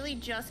 Haley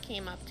just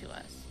came up to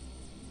us.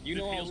 You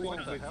know I was What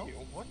going the with hell? you.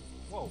 What?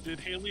 Whoa. Did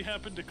Haley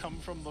happen to come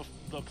from the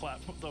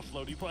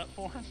floaty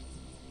platform?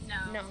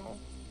 No. No.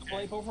 The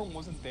flight platform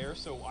wasn't there,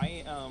 so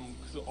I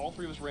because all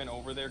three of us ran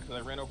over there because I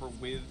ran over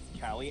with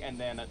Callie, and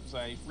then as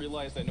I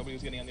realized that nobody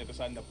was getting on the other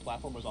side and the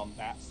platform was on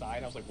that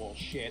side, I was like, well,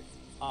 shit,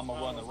 I'm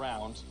gonna run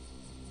around.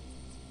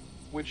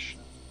 Which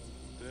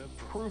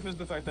proof is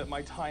the fact that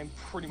my time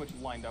pretty much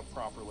lined up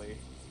properly.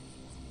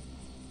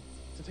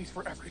 It takes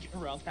forever to get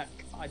around that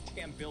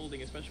goddamn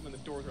building, especially when the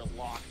doors are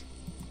locked.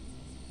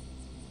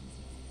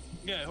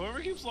 Yeah, whoever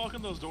keeps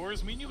locking those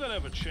doors, me and you gotta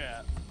have a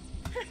chat.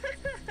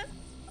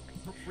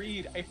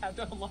 Reed, I have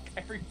to unlock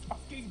every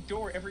fucking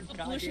door every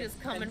goddamn Lucia's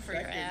coming 10 for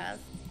your seconds. ass.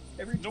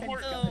 Every No 10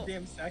 more-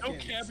 goddamn seconds. No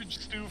cabbage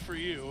stew for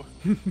you.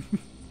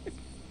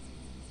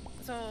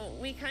 So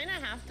we kind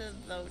of have to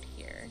vote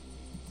here.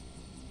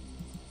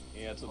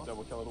 Yeah, it's a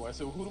double kill otherwise.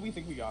 So who do we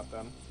think we got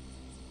then?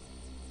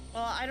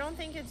 Well, I don't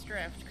think it's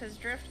Drift because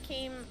Drift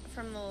came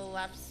from the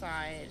left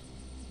side,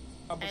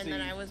 I'm and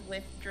then I was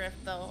with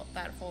Drift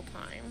that whole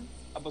time.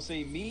 I'm gonna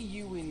say me,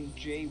 you, and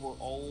Jay were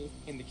all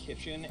in the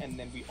kitchen, and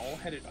then we all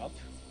headed up,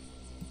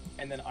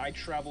 and then I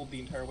traveled the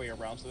entire way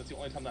around. So that's the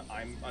only time that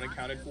I'm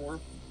unaccounted for.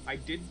 I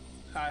did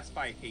pass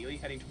by Haley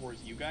heading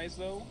towards you guys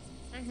though,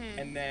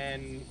 and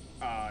then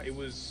it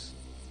was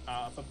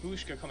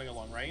Babushka coming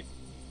along, right?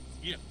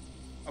 Yeah.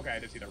 Okay, I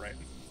did see that right.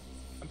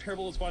 I'm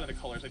terrible at spotting the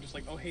colors. I just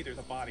like, oh hey, there's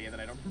a body, and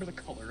then I don't remember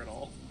the color at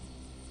all.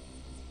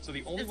 So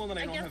the only one that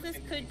I don't guess have. this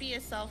could be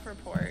a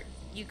self-report.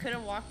 You could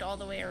have walked all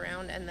the way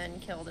around and then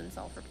killed and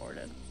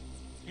self-reported.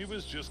 He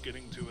was just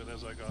getting to it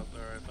as I got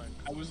there, I think.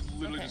 I was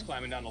literally just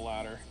climbing down the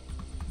ladder.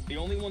 The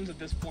only ones at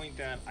this point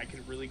that I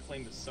can really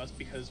claim as sus,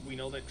 because we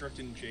know that Drift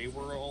and Jay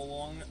were all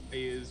along,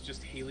 is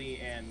just Haley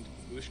and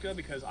Babushka,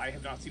 because I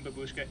have not seen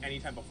Babushka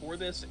anytime before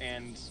this,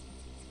 and...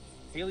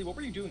 Haley, what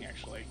were you doing,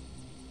 actually?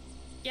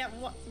 Yeah,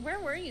 where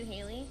were you,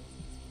 Haley?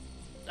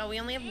 Oh, we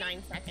only have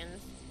 9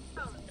 seconds.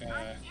 Oh,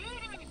 I'm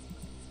eating.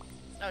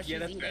 Oh, she's Yeah,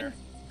 that's eating. fair.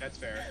 That's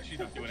fair. She's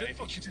not doing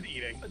anything, she's just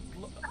eating. I'm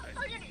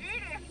fucking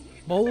eating.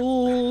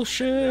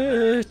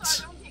 Bullshit.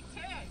 So I don't get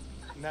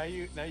kicked.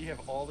 Now you have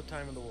all the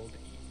time in the world to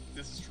eat.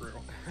 This is true.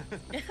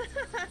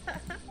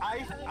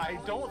 I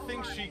don't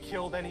think she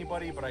killed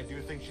anybody, but I do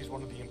think she's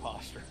one of the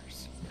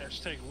imposters.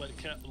 Hashtag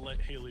let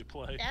Haley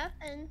play.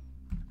 Stefan.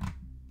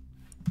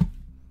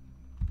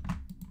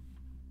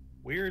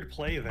 Weird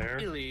play there.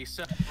 Haley,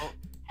 so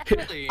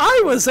Haley.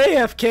 I was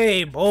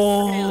AFK.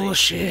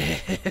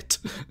 Bullshit. Actually,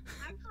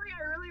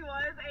 I really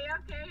was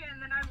AFK,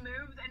 and then I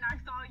moved, and I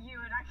saw you,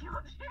 and I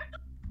killed you.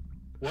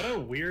 What a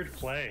weird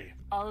play.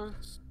 I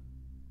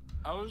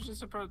was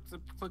just about to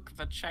click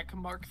the check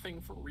mark thing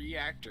for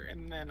reactor,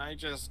 and then I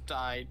just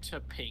died to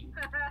pink.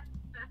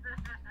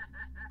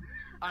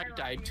 I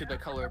died to the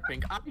color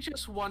pink. I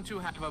just want to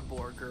have a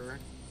burger.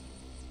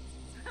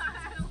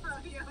 I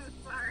love you, I'm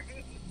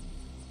sorry.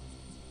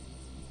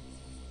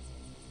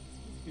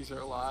 These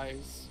are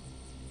lies.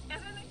 If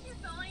it makes you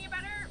feel any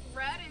better,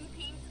 red and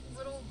pink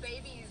little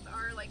babies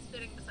are like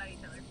sitting beside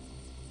each other.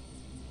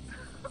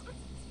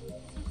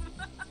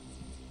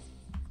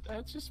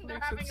 That just They're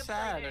makes having it a play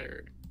date.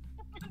 sadder.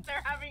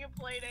 They're having a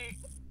play date.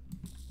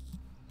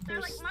 They're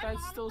like, my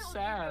That's mom still killed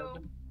sad.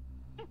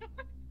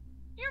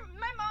 You.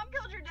 My mom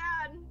killed your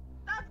dad.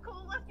 That's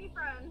cool. Let's be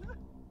friends.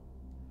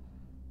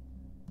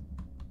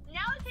 Now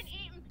I can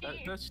eat in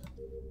peace. That's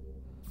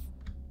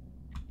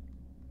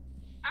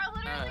I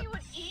literally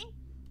would eat,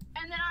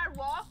 and then I'd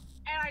walk,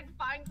 and I'd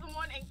find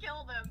someone and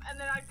kill them, and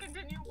then I'd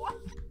continue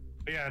walking.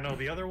 But yeah, no,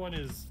 the other one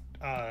is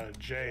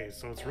Jay,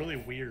 so it's really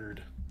weird.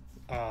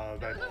 It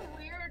That was a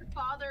weird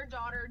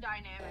father-daughter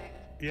dynamic.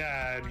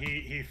 yeah, and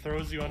he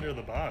throws you under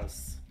the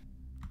bus.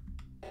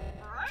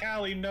 Right?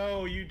 Callie,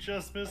 no, you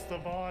just missed the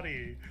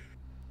body.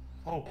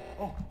 Oh.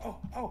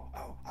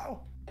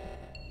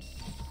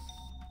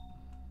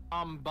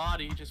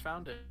 body just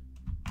found it.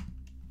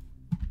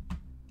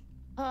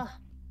 Oh.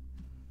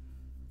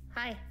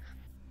 Hi.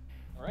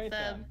 Alright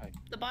then.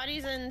 The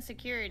body's in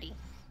security.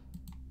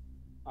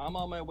 I'm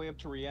on my way up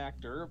to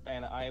reactor,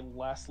 and I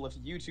last left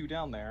you two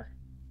down there.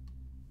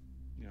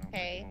 Yeah, I'm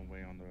Okay. making my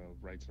way on the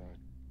right side.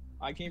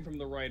 I came from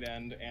the right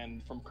end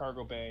and from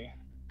cargo bay,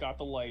 got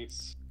the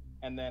lights,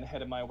 and then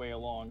headed my way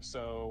along.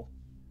 So,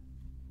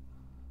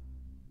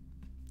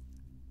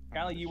 I'm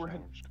Callie, in the you were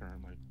showers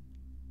currently.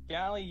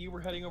 Gally, you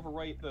were heading over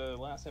right the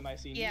last time I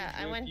seen you. Yeah,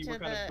 I Drift, went you to were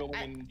kind the- of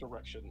going in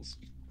directions.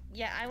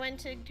 Yeah, I went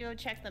to go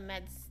check the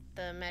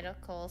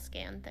medical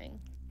scan thing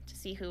to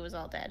see who was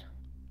all dead.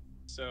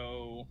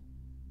 So,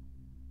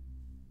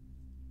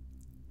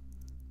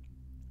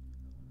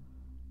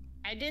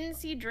 I didn't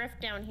see Drift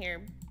down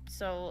here,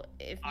 so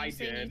if you I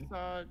say did. you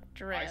saw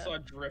Drift, I saw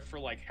Drift for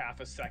like half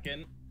a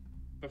second,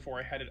 before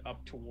I headed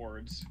up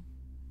towards.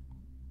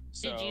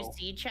 So, Did you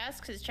see Chess?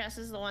 Because Chess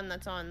is the one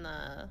that's on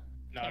the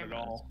not cameras. at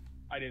all.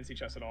 I didn't see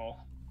Chess at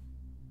all.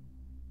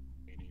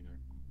 Me neither.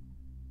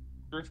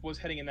 Drift was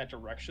heading in that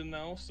direction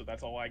though, so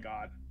that's all I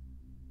got.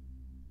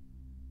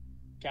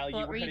 Callie,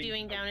 What you were you heading...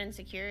 doing down in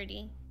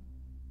security?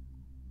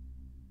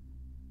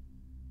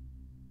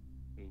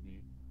 Who,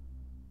 me?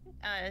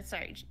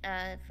 Sorry,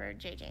 for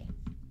JJ.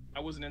 I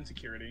wasn't in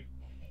security.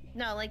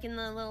 No, like in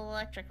the little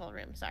electrical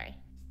room, sorry.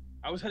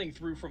 I was heading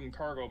through from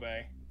cargo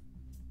bay.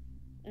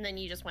 And then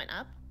you just went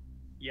up?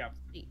 Yeah.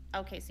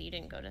 Okay, so you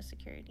didn't go to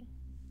security.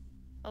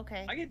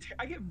 Okay.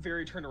 I get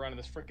very turned around in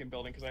this freaking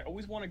building because I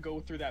always want to go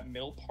through that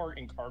middle part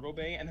in cargo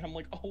bay, and then I'm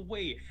like, oh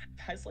wait,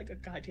 that's like a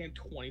goddamn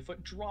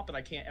 20-foot drop that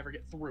I can't ever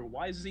get through.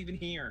 Why is this even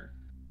here?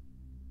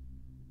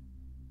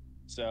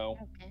 So,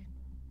 Okay.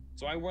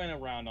 so I went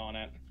around on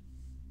it.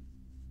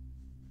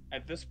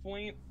 At this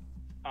point,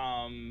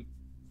 I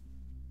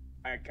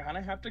kind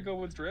of have to go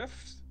with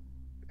Drift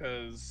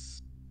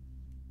because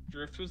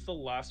Drift was the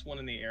last one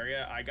in the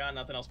area. I got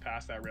nothing else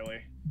past that really.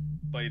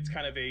 But it's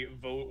kind of a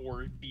vote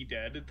or be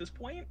dead at this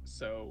point,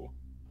 so...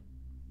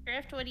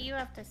 Drift, what do you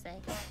have to say?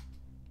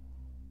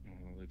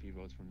 Well, if he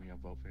votes for me, I'll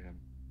vote for him.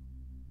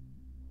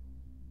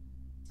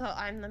 So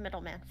I'm the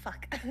middleman.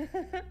 Fuck.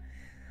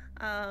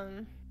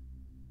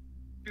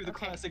 Do the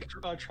Okay. classic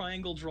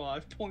triangle draw.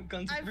 I've point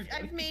guns.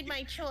 I've made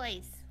my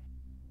choice.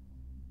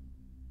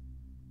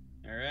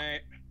 All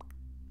right.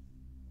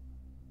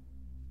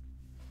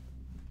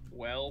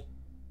 Well,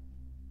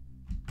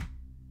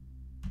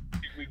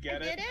 did we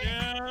get I it? did it?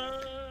 Yeah.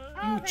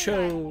 Oh, You thank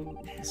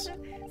chose.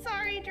 God.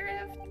 Sorry,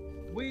 Drift.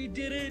 We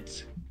did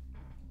it.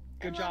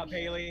 Good I job, love you.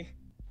 Haley.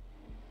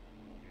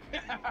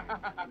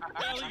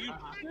 Ellie,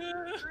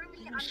 you- Threw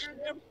me under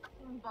the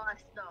fucking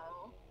bus,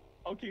 though.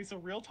 Okay, so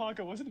real talk,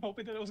 I wasn't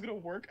hoping that it was gonna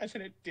work, and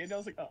then it did. I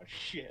was like, oh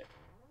shit.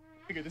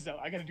 Figure this out.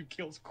 I gotta do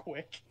kills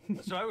quick.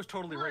 So I was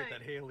totally right that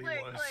Look, Haley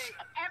look, was.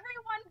 look.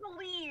 Everyone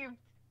believed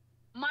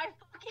my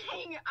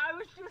fucking. I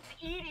was just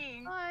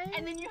eating, Guys,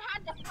 and then you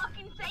had to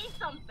fucking say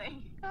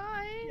something.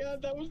 guys. Yeah,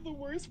 that was the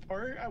worst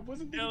part. I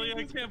wasn't. thinking Ellie, I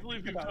anything can't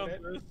believe you've about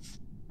done it. this.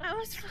 I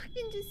was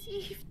fucking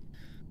deceived.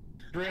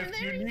 Drift,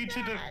 you very need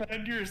to sad.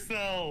 defend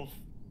yourself.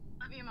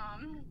 Love you,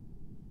 mom.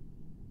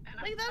 And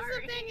I'm Like, that's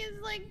sorry. the thing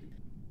is, like,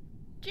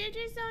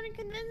 JJ sounded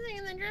convincing,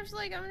 and then Drift's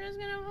like, I'm just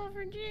gonna vote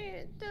for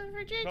JJ.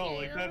 No,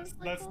 like and I that's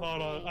was like,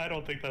 not on. okay. I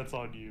don't think that's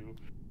on you.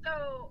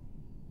 So.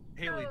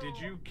 Haley, so- did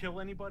you kill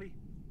anybody?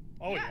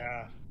 Oh Yeah.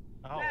 yeah.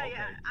 Oh, Yeah, okay.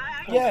 yeah.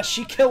 I Yeah, killed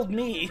she killed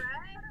me. Red.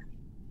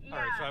 Yeah. All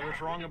right, so I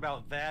was wrong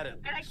about that at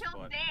least. And I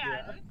killed but...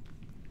 Dan.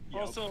 Yep.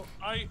 Also,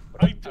 I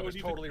I don't was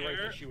even totally right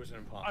care. that she was an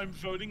imposter. I'm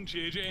voting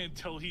JJ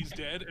until he's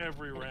dead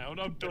every round.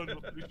 I'm done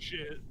with this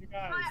shit. You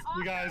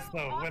guys also-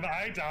 though, when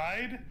I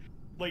died,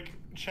 like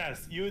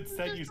Chess, you had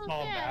said you so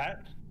saw sad.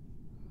 Matt.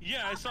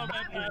 Yeah, I saw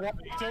Matt. He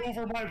walked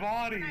over my And I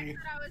body. said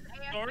I was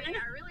AFK. Sorry?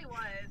 I really was.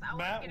 I was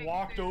Matt getting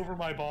walked food. over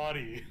my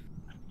body.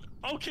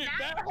 Okay,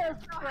 That Matt has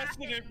also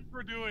precedent happened.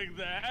 for doing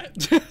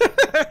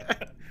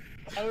that.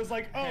 I was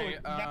like, oh, Hey,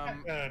 Matt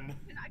then.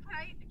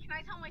 Can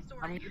I tell my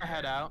story? I'm gonna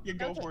head out. You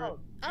go for it.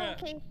 Oh, Yeah.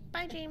 okay.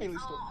 Bye, James.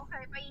 Haley's story. Oh,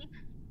 okay, bye.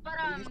 But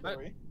Haley's But-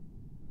 story.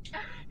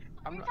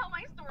 let me I'm- tell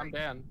my story. I'm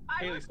Dan. I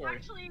Haley's was story.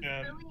 actually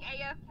Yeah. really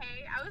AFK.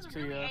 I was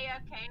See really ya.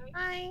 AFK.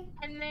 Hi.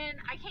 And then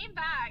I came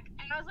back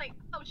and I was like,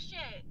 oh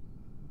shit.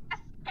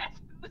 That's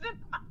who's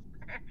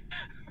imposter.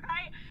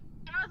 Right?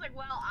 And I was like,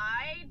 well,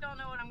 I don't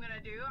know what I'm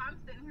gonna do. I'm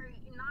sitting here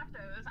eating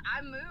nachos.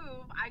 I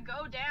move, I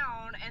go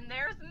down, and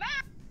there's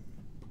Matt.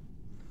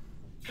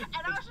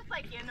 And I was just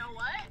like, you know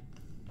what?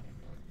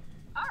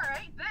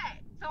 Alright,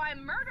 bet. So I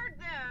murdered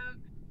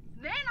them.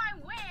 Then I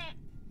went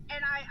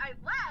and I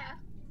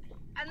left.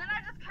 And then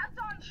I just kept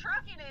on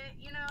trucking it,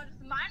 you know, just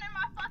minding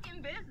my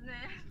fucking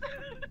business.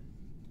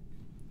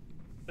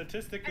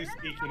 Statistically And then I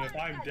speaking, if realized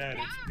I'm that dead,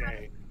 it's Dad-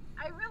 gay.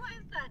 I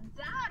realized that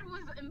Dad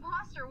was an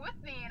imposter with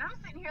me, and I'm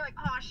sitting here like,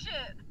 oh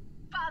shit,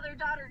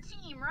 father-daughter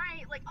team,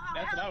 right? Like, oh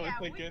That's hell what I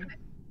was yeah, thinking.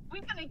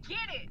 we gonna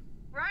get it,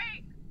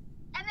 right?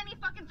 And then he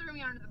fucking threw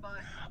me under the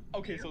bus.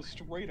 Okay, so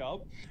straight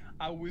up,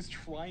 I was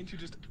trying to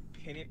just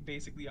pin it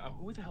basically.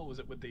 Who the hell was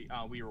it with the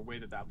we were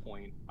with at that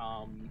point?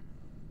 Who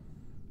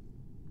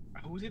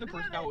was the other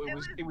person? No, it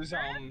was Griff,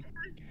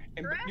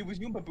 and Griff, it was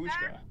you and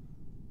Babushka.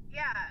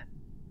 Yeah.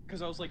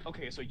 Because I was like,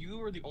 okay, so you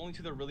were the only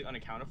two that are really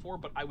unaccounted for,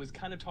 but I was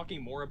kind of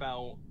talking more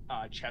about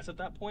chess at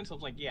that point, so I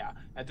was like, yeah,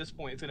 at this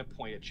point it's gonna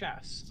point at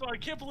chess. So I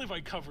can't believe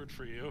I covered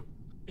for you.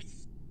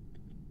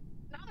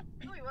 No,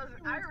 I really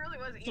wasn't. I really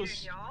was So eating,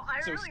 y'all.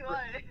 I so really stri-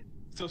 was.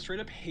 So straight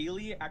up,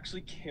 Haley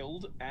actually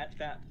killed at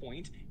that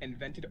point and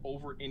vented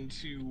over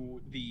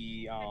into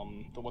the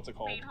what's it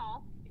called? Main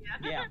hall.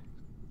 Yeah. Yeah.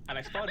 And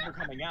I spotted her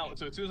coming out,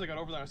 so as soon as I got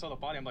over there and I saw the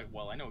body, I'm like,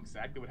 well, I know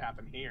exactly what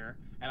happened here.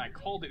 And I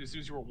called it as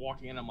soon as you were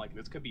walking in. I'm like,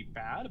 this could be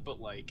bad,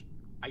 but like,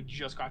 I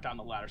just got down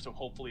the ladder, so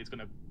hopefully it's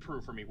gonna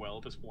prove for me well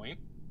at this point.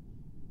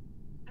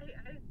 I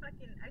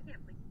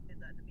can't believe you did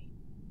that to me.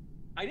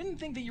 I didn't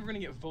think that you were gonna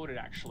get voted.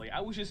 Actually,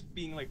 I was just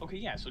being like, okay,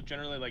 yeah. So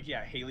generally, like,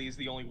 yeah, Haley is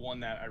the only one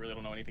that I really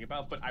don't know anything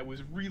about. But I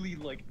was really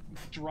like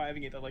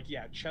driving it that like,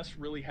 yeah, Chess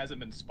really hasn't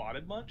been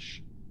spotted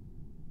much.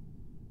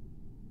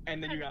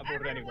 And then you got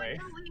voted anyway.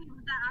 Everyone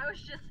believed that I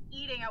was just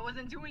eating. I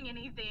wasn't doing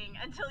anything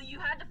until you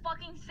had to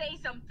fucking say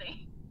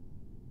something.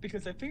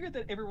 Because I figured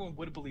that everyone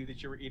would believe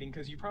that you were eating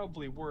because you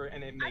probably were,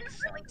 and it makes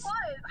sense.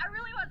 I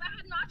really was. I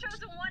had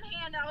nachos in one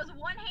hand, and I was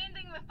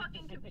one-handing the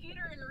fucking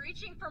computer and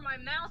reaching for my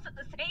mouse at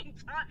the same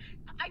time.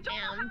 I don't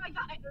know how I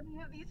got any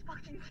of these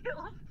fucking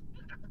kills.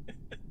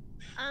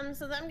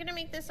 So I'm gonna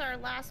make this our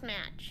last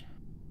match.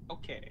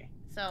 Okay.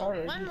 So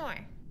Alrighty. one more.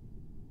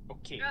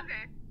 Okay.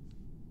 Okay.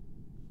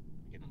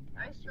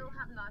 I still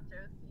have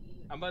nachos to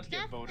eat. I'm about to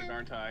get voted,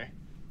 aren't I?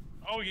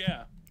 Oh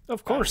yeah.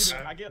 Of course.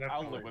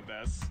 I'll live with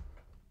this.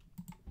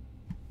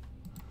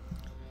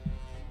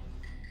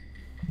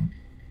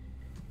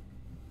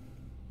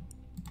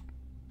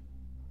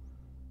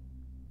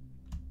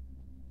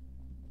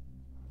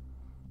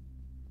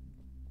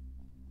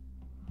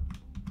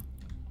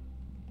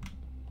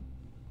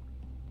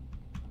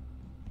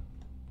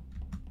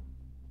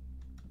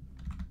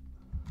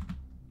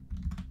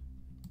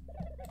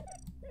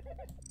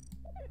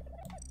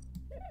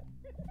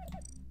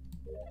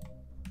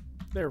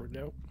 There we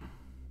go.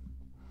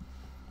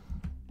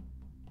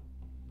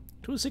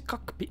 To the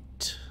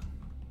cockpit.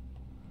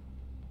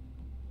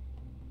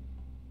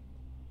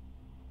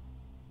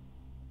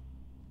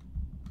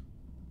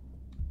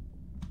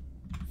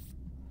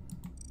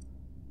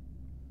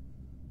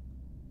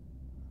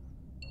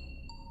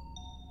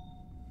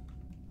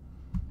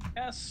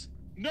 Yes.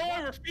 No,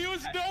 I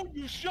refuse. No,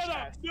 you shut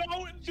up.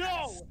 No,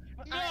 no,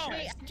 no.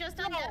 Wait, just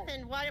on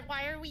nothing. Why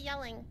are we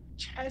yelling?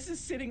 Chess is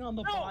sitting on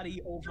the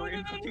body over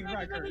in cooking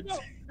records. No.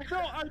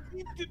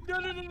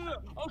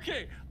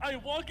 Okay, I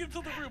walk into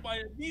the room.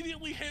 I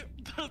immediately hit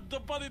the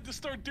button to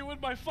start doing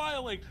my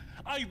filing.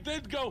 I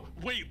then go,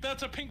 wait,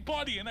 that's a pink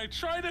body, and I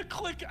try to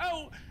click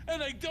out,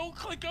 and I don't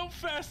click out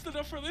fast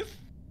enough for this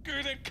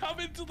fucker to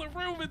come into the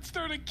room and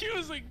start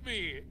accusing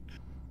me.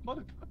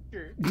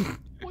 Motherfucker.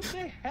 What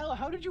the hell?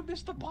 How did you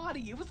miss the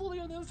body? It was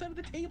literally on the other side of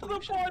the table. The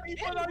body,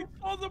 but I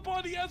saw the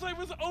body as I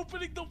was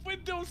opening the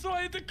window, so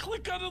I had to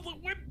click out of the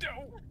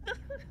window.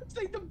 It's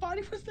like the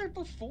body was there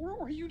before,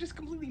 or you just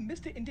completely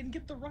missed it and didn't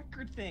get the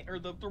record thing or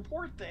the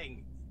report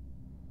thing.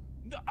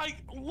 I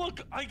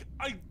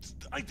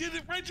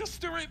didn't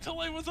register it till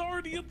I was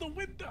already in the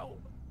window.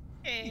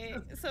 Okay,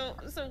 so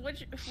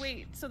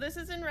wait, so this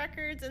is in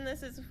records and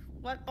this is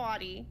what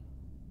body?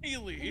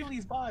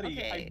 Haley's body.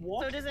 Okay,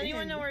 so does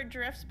anyone know where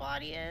Drift's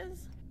body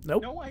is?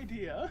 Nope. No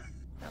idea.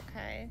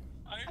 Okay.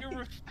 I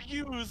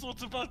refuse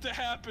what's about to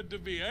happen to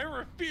me. I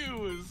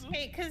refuse.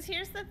 Hey, cause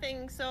here's the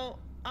thing. So,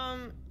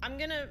 I'm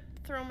gonna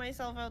throw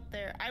myself out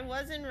there. I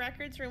was in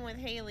records room with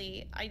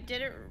Haley. I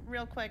did it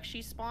real quick.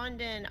 She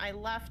spawned in. I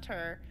left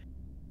her,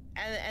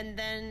 and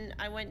then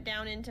I went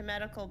down into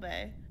medical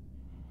bay.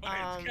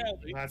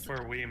 That's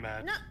where we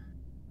met. No.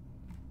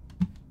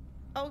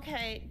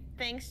 Okay,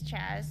 thanks,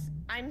 Chaz.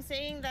 I'm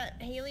saying that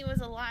Haley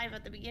was alive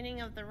at the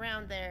beginning of the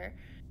round there,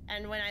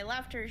 and when I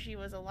left her, she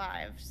was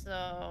alive.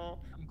 So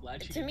I'm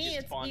glad she to me,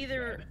 it's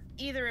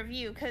either of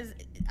you, because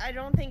I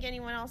don't think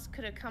anyone else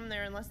could have come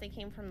there unless they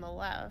came from the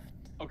left.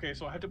 Okay,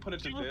 so I have to put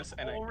it to this,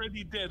 and I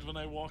already did when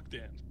I walked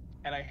in.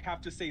 And I have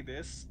to say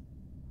this.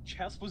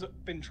 Chess was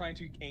been trying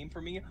to aim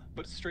for me,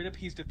 but straight up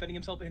he's defending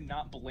himself and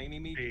not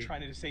blaming me,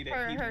 trying to say that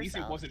at least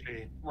it wasn't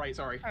me. Right,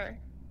 sorry.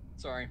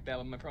 Sorry, bad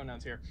with my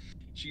pronouns here.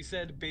 She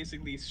said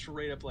basically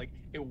straight up like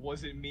it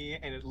wasn't me,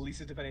 and at least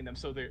it's defending them.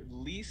 So at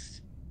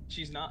least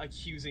she's not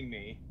accusing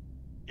me.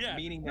 Yeah.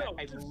 Meaning that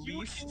at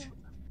least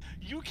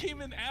you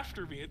came in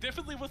after me. It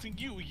definitely wasn't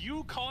you.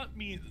 You caught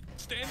me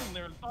standing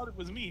there and thought it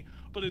was me,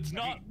 but it's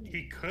not.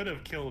 He could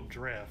have killed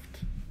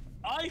Drift.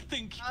 I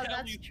think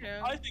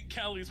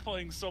Callie's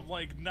playing some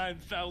like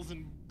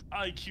 9,000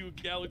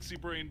 IQ Galaxy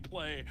Brain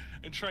play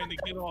and trying to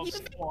get off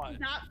SWAT.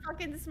 Not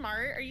fucking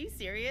smart. Are you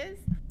serious?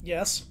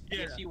 Yes.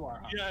 Yes, you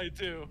are. Huh? Yeah, I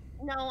do.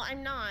 No,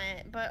 I'm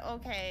not. But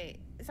okay,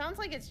 it sounds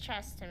like it's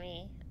chess to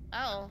me.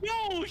 Oh.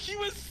 No, he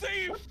was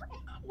safe.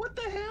 What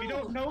the hell? We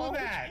don't know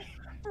that.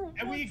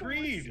 And we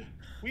agreed.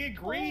 We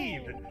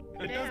agreed.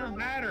 It doesn't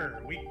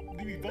matter. We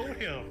vote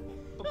him.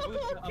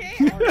 Okay,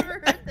 I've never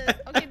heard this.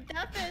 Okay,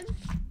 Devin.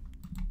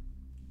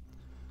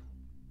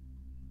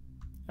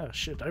 Oh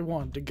shit, I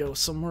wanted to go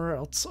somewhere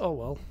else. Oh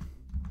well.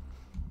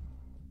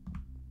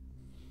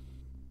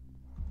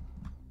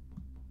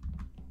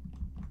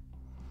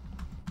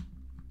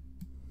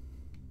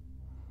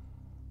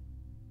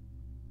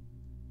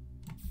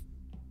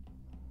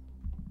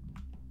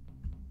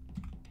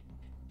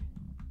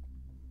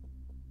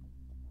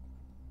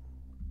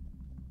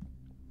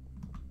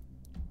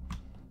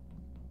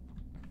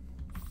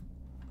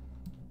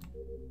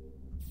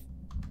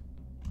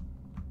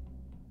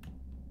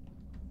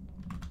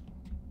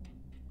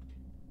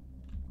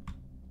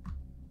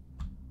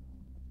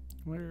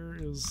 Where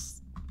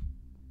is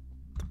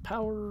the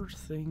power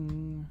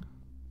thing?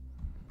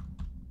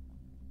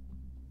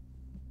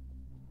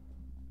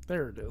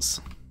 There it is.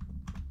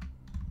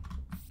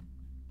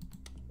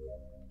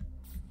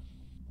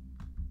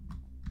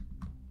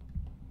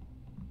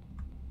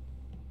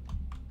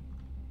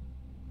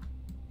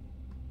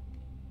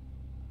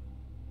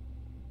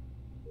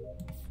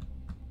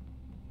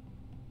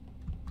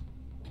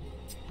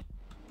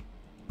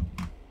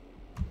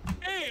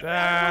 Hey,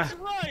 Ah. I was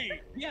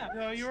right. Yeah.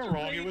 No, you were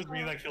wrong. It was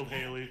me that killed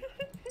Haley.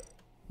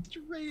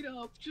 Straight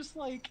up, just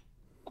like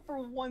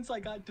for once I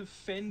got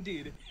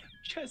defended.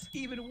 Just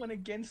even went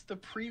against the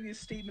previous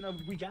statement of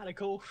we gotta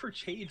go for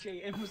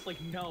JJ and was like,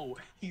 no,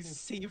 he's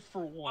safe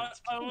for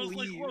once. I was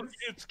like, please. look,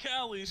 it's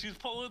Callie. She's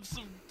pulling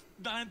some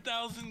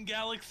 9,000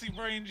 galaxy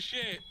brain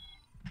shit.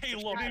 Hey,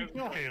 look. I didn't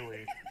kill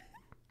Haley.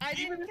 I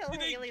Even didn't if kill she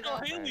didn't Haley kill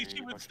though. Haley,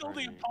 she was still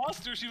the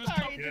imposter. She was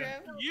Sorry, coming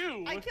Drift. for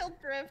you. I killed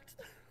Drift.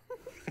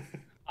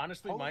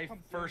 Honestly, Paula my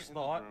comes in first the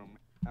thought. room,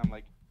 I'm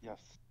like, yes,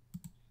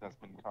 that's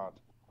been caught.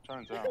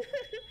 Turns out,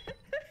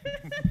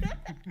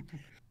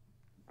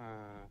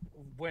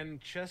 When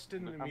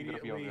Cheston I'm gonna be over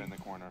immediately, there in the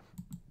corner.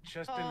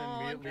 Cheston Oh,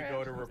 immediately Drift,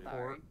 go to I'm report.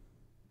 sorry.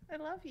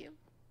 I love you.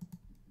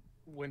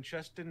 When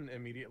Cheston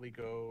immediately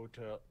go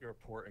to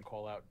report and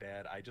call out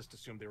Dad, I just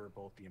assumed they were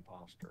both the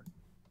imposter.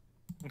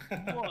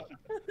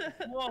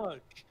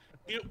 Look.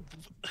 It,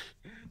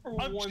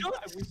 For I'm once, just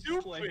I was just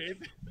stupid.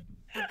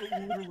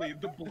 like, literally,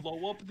 the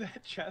blow up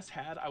that Chess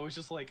had, I was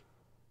just like,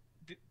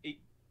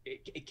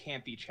 it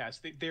can't be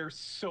Chess. They're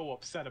so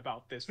upset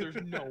about this. There's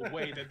no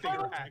way that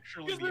they're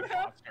actually the Because it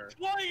happened imposter.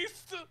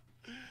 twice.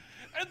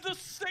 And the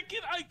second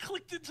I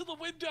clicked into the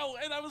window,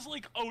 and I was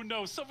like, oh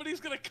no, somebody's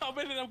gonna come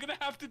in and I'm gonna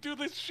have to do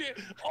this shit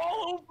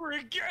all over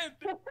again.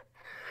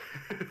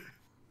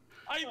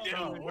 I knew.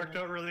 Oh, it worked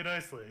out really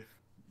nicely.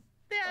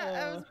 Yeah,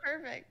 that was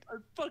perfect. I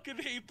fucking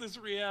hate this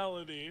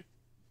reality.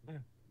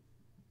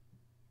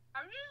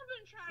 I've just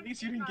been trying At least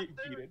to you didn't my get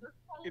food yeeted. this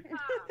whole It-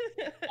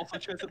 time. Also,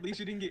 Chess, at least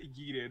you didn't get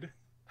yeeted. Like,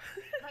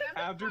 I've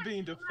been After trying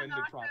being to eat my defended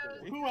nachos,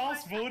 properly. Who but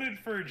else my- voted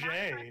for my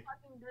Jay?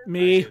 fucking dessert-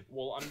 Me.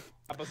 Well, I'm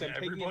about to say, I'm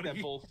taking it that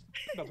Everybody. both.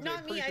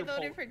 Not me, I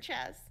voted for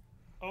Chess.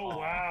 Oh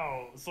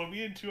wow! So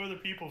me and 2 other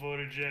people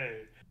voted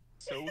Jay.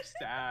 So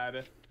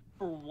sad.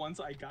 For once,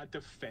 I got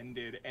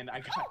defended and I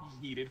got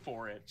yeeted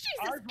for it.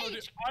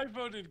 Jesus H. I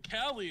voted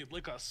Callie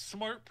like a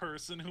smart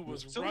person who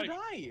was So right. did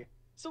I.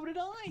 So did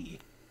I.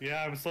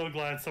 Yeah, I'm so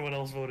glad someone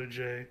else voted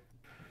Jay.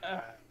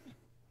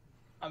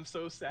 I'm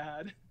so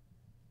sad.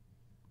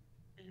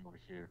 Over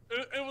here.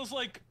 It was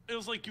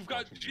like you've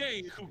got Watching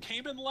Jay this. who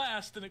came in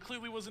last and it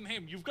clearly wasn't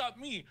him. You've got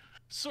me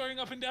soaring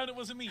up and down, it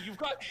wasn't me. You've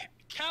got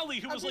Callie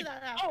who I'll was do like,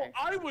 that after. oh,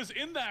 I was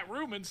in that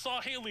room and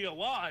saw Haley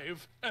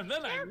alive, and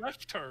then I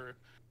left her.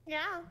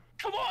 Yeah.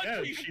 Come on,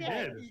 Yeah, people. she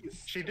did.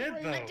 She did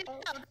I though. did know,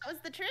 that was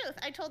the truth.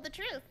 I told the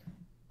truth.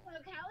 So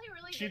Callie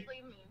really She- did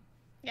leave me.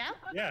 Yeah?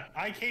 Yeah,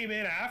 I came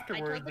in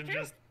afterwards the and truth.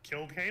 just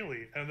killed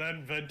Haley and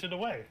then vented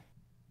away.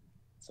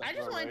 I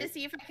just wanted to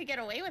see if I could get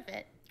away with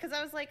it. Because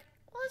I was like,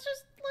 well, let's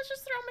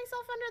just throw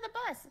myself under the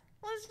bus.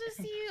 Let's just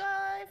see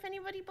if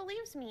anybody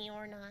believes me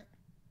or not.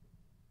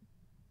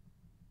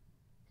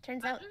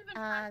 Turns I've out, just been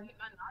trying to eat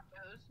my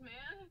nachos,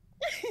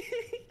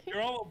 man.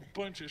 You're all a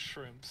bunch of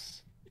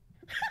shrimps.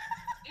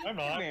 I'm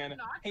not. Man, Nachos.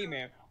 hey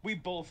man, we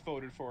both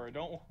voted for her.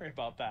 Don't worry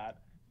about that.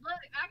 Look,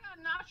 I got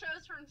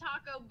nachos from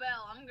Taco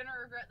Bell. I'm gonna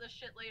regret this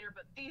shit later,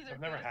 but these are I've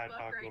never good had as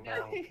fuck Taco right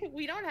Bell. now.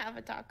 we don't have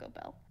a Taco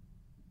Bell.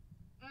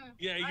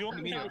 Yeah, you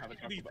only mean I have don't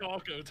have a 50 Taco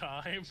taco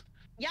time.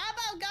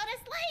 Yabo, go to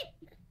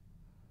sleep!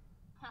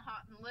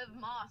 And live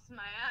moss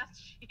my ass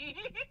cheeks.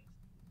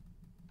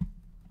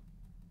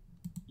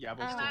 Yeah,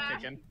 we're Oh. still My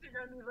ass kicking. cheeks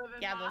are gonna be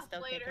living Yabo's moss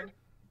still later. kicking.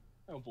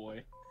 Oh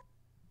boy.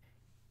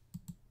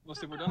 Well,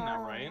 see, we're done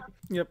now, right?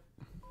 Yep.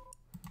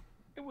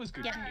 It was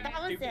good. Yeah, to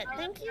that was it. Alright,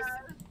 Thank you.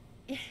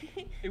 guys.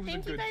 It was a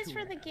Thank you good guys 2 for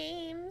and the a half.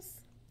 games.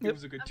 It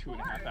was a good Of 2.5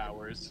 course.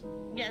 hours.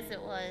 Yes,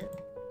 it was.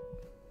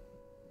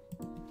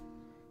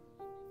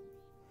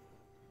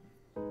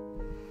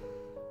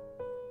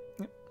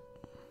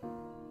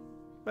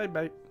 Bye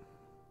bye.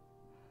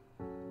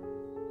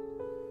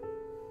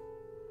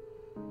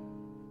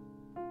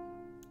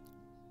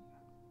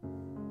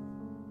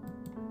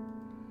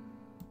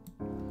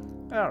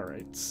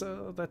 Alright,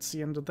 so that's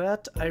the end of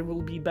that. I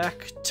will be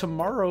back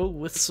tomorrow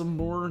with some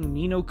more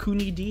Ni no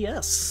Kuni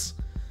DS.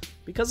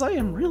 Because I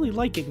am really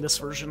liking this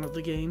version of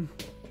the game.